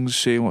things,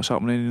 seeing what's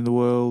happening in the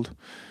world,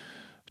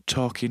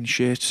 talking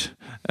shit.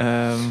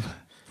 But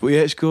yeah,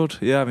 it's good.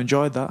 Yeah, I've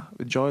enjoyed that.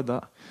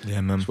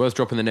 Yeah, man. It's worth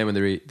dropping the name of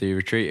the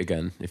retreat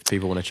again if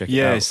people want to check it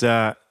Yeah, out. it's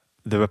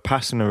the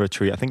Vipassana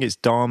retreat. I think it's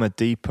Dharma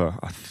Deepa.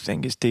 I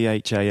think it's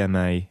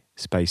DHAMA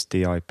space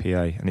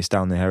DIPA, and it's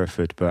down in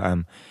Hereford.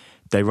 But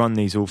they run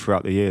these all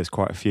throughout the year. There's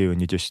quite a few,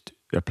 and you just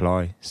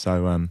apply.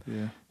 So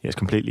yeah, it's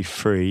completely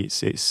free.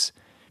 It's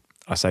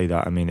I say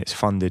that. I mean, it's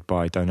funded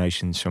by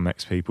donations from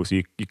ex-people. So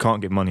you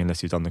can't get money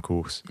unless you've done the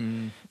course.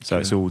 So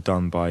it's all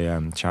done by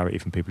charity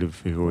from people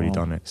who've already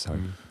done it. So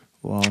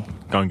Wow.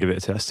 go and give it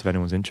a test if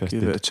anyone's interested.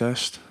 Give it a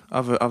test.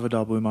 Have a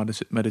dabble in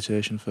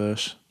meditation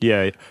first.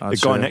 Yeah, I'd the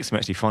guy say. next to me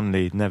actually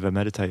funnily never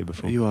meditated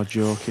before. You are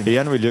joking. He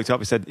hadn't really looked up.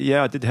 He said,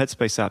 "Yeah, I did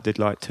Headspace app. Did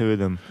like 2 of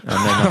them, and then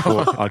I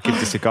thought I'd give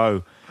this a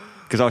go."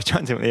 Because I was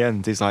chatting to him at the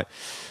end. He's like,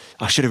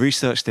 "I should have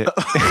researched it."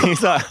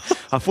 He's like,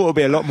 "I thought it'd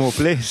be a lot more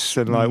bliss,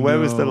 and like, where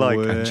was the No like,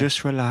 way. and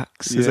just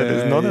relax." He said,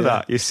 "There's none of Yeah.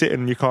 that. You're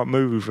sitting, you can't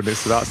move, and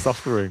it's without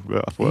suffering."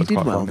 But I thought it He was did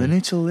quite well, funny. didn't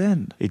he, till the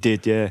end? He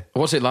did, yeah.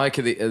 What's it like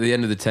at the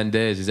end of the 10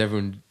 days? Is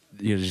everyone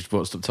just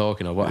won't stop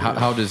talking, or what?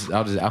 How does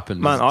it happen?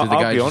 Man, Do the I'll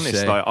guys be just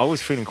honest. say- Like, I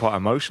was feeling quite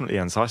emotional at the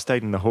end, so I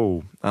stayed in the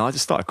hall and I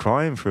just started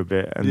crying for a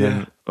bit, and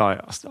then like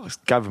I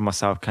gathered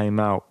myself, came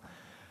out,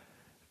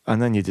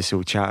 and then you're just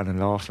all chatting and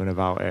laughing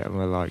about it, and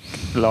we're like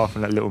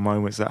laughing at little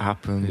moments that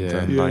happened, Yeah.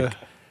 and Yeah. like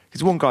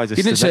Because one guy's You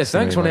didn't say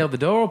thanks when I held the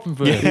door open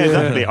for you. Yeah,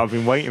 exactly. I've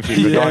been waiting for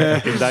you for 9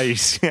 fucking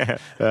days. Yeah.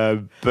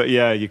 But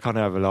yeah, you kind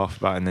of have a laugh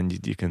about it, and then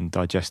you can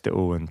digest it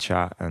all and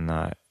chat. And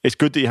it's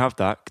good that you have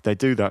that. They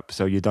do that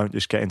so you don't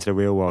just get into the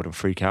real world and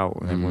freak out.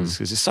 Because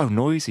it's so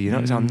noisy. You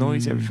know how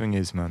noisy everything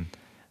is, man.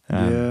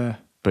 Yeah.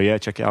 But yeah,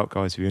 check it out,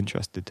 guys, if you're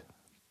interested.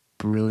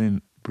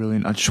 Brilliant.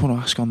 I just want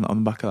to ask on the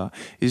back of that,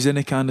 is there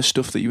any kind of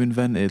stuff that you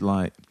invented,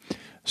 like,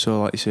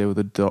 so like you say with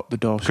the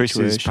door Chris's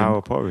situation?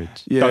 Power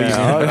Porridge.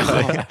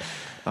 Yeah.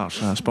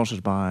 That's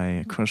sponsored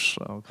by Chris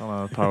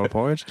O'Connor Power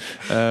Porridge.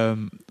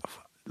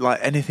 Like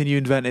anything you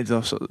invented,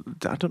 I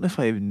don't know if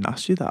I even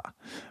asked you that,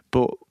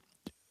 but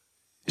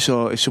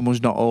so if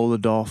someone's not all the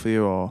door for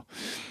you, or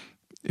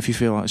if you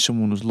feel like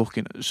someone was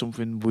looking at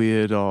something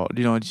weird, or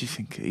do you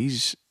think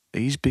he's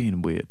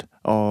being weird,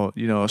 or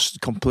it's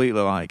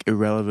completely like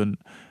irrelevant,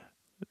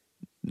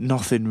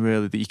 nothing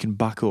really that you can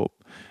back up,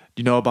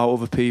 about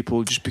other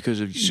people just because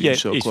of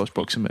so close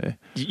proximity.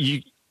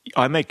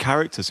 I make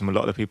characters from a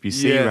lot of the people you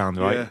see around,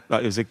 right? Yeah.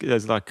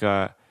 Like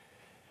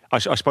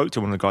I spoke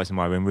to one of the guys in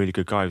my room, really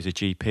good guy. He was a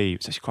GP. It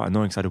was actually quite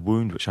annoying because I had a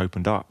wound which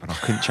opened up and I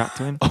couldn't chat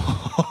to him. So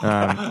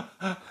I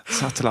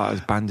had to I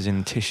was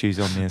bandaging tissues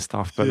on me and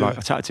stuff. But I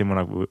chatted to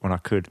him when I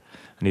could.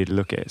 I needed to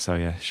look at it. So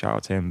yeah, shout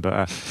out to him.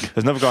 But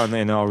there's another guy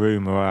in our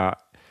room who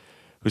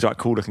was like a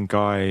cool looking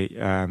guy.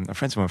 I'm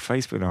friends with him on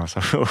Facebook now.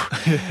 So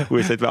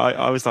we said,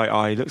 I was like,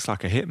 he looks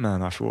like a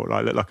hitman. I thought,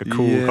 looked like a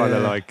cool kind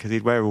of because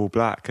he'd wear all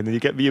black. And then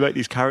you make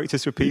these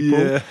characters for people.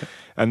 Yeah.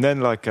 And then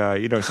so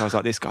I was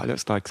like, this guy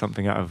looks like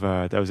something out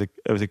of, there was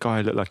a guy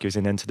who looked like he was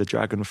in Enter the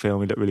Dragon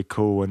film. He looked really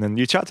cool. And then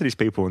you chat to these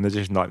people and they're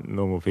just like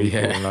normal people.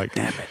 Yeah. And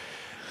damn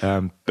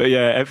it. But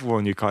yeah,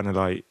 everyone you're kind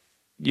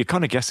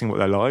of guessing what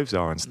their lives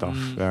are and stuff.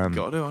 Got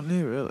to do, aren't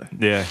you, really?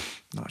 Yeah.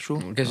 Natural.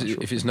 I guess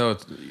if it's no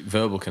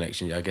verbal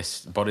connection, I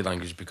guess body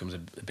language becomes a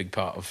big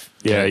part of.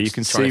 You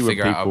can see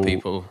when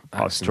people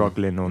are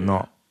struggling or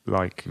not.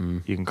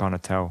 You can kind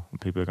of tell when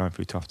people are going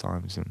through tough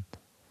times. And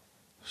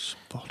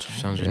spot on.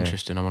 Sounds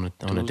interesting. I want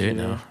to do it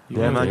now.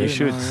 Yeah, man, you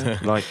should.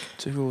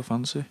 Take all the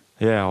fancy.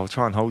 Yeah, I'll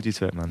try and hold you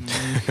to it, man.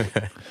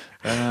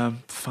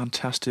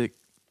 Fantastic.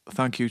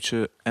 Thank you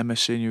to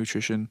MSC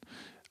Nutrition.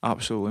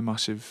 Absolutely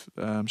massive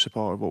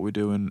support of what we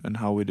do and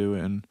how we do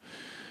it, and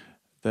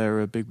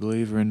they're a big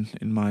believer in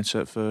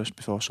mindset first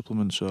before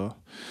supplements, so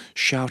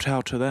shout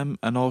out to them.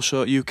 And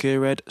also UK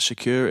Red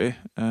Security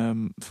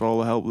for all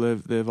the help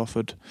they've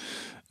offered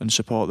and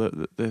support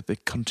that they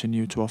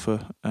continue to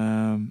offer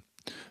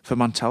for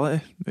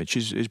Mentality, which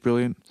is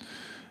brilliant.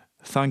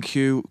 Thank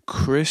you,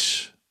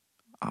 Chris,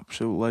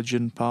 absolute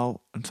legend, pal,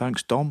 and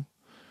thanks, Dom.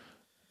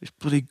 It's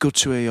bloody good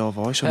to hear your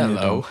voice on here,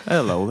 Dom.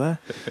 Hello there.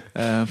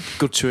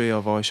 Good to hear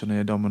your voice on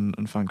here, Dom,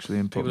 and thanks for the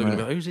input. People are going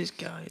to go, who's this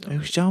guy?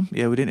 Who's Dom?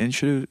 Yeah, we didn't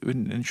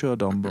intro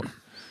Dom, but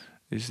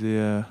he's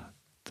the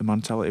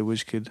Mentality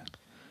whiz kid.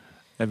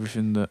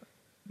 Everything that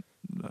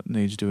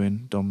needs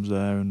doing, Dom's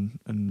there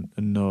and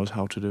knows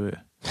how to do it.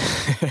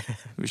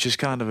 Which is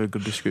kind of a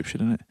good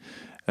description, isn't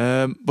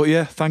it? But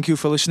yeah, thank you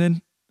for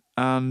listening,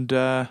 and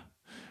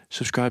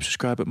subscribe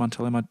at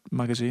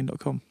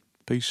mentalitymagazine.com.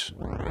 Peace.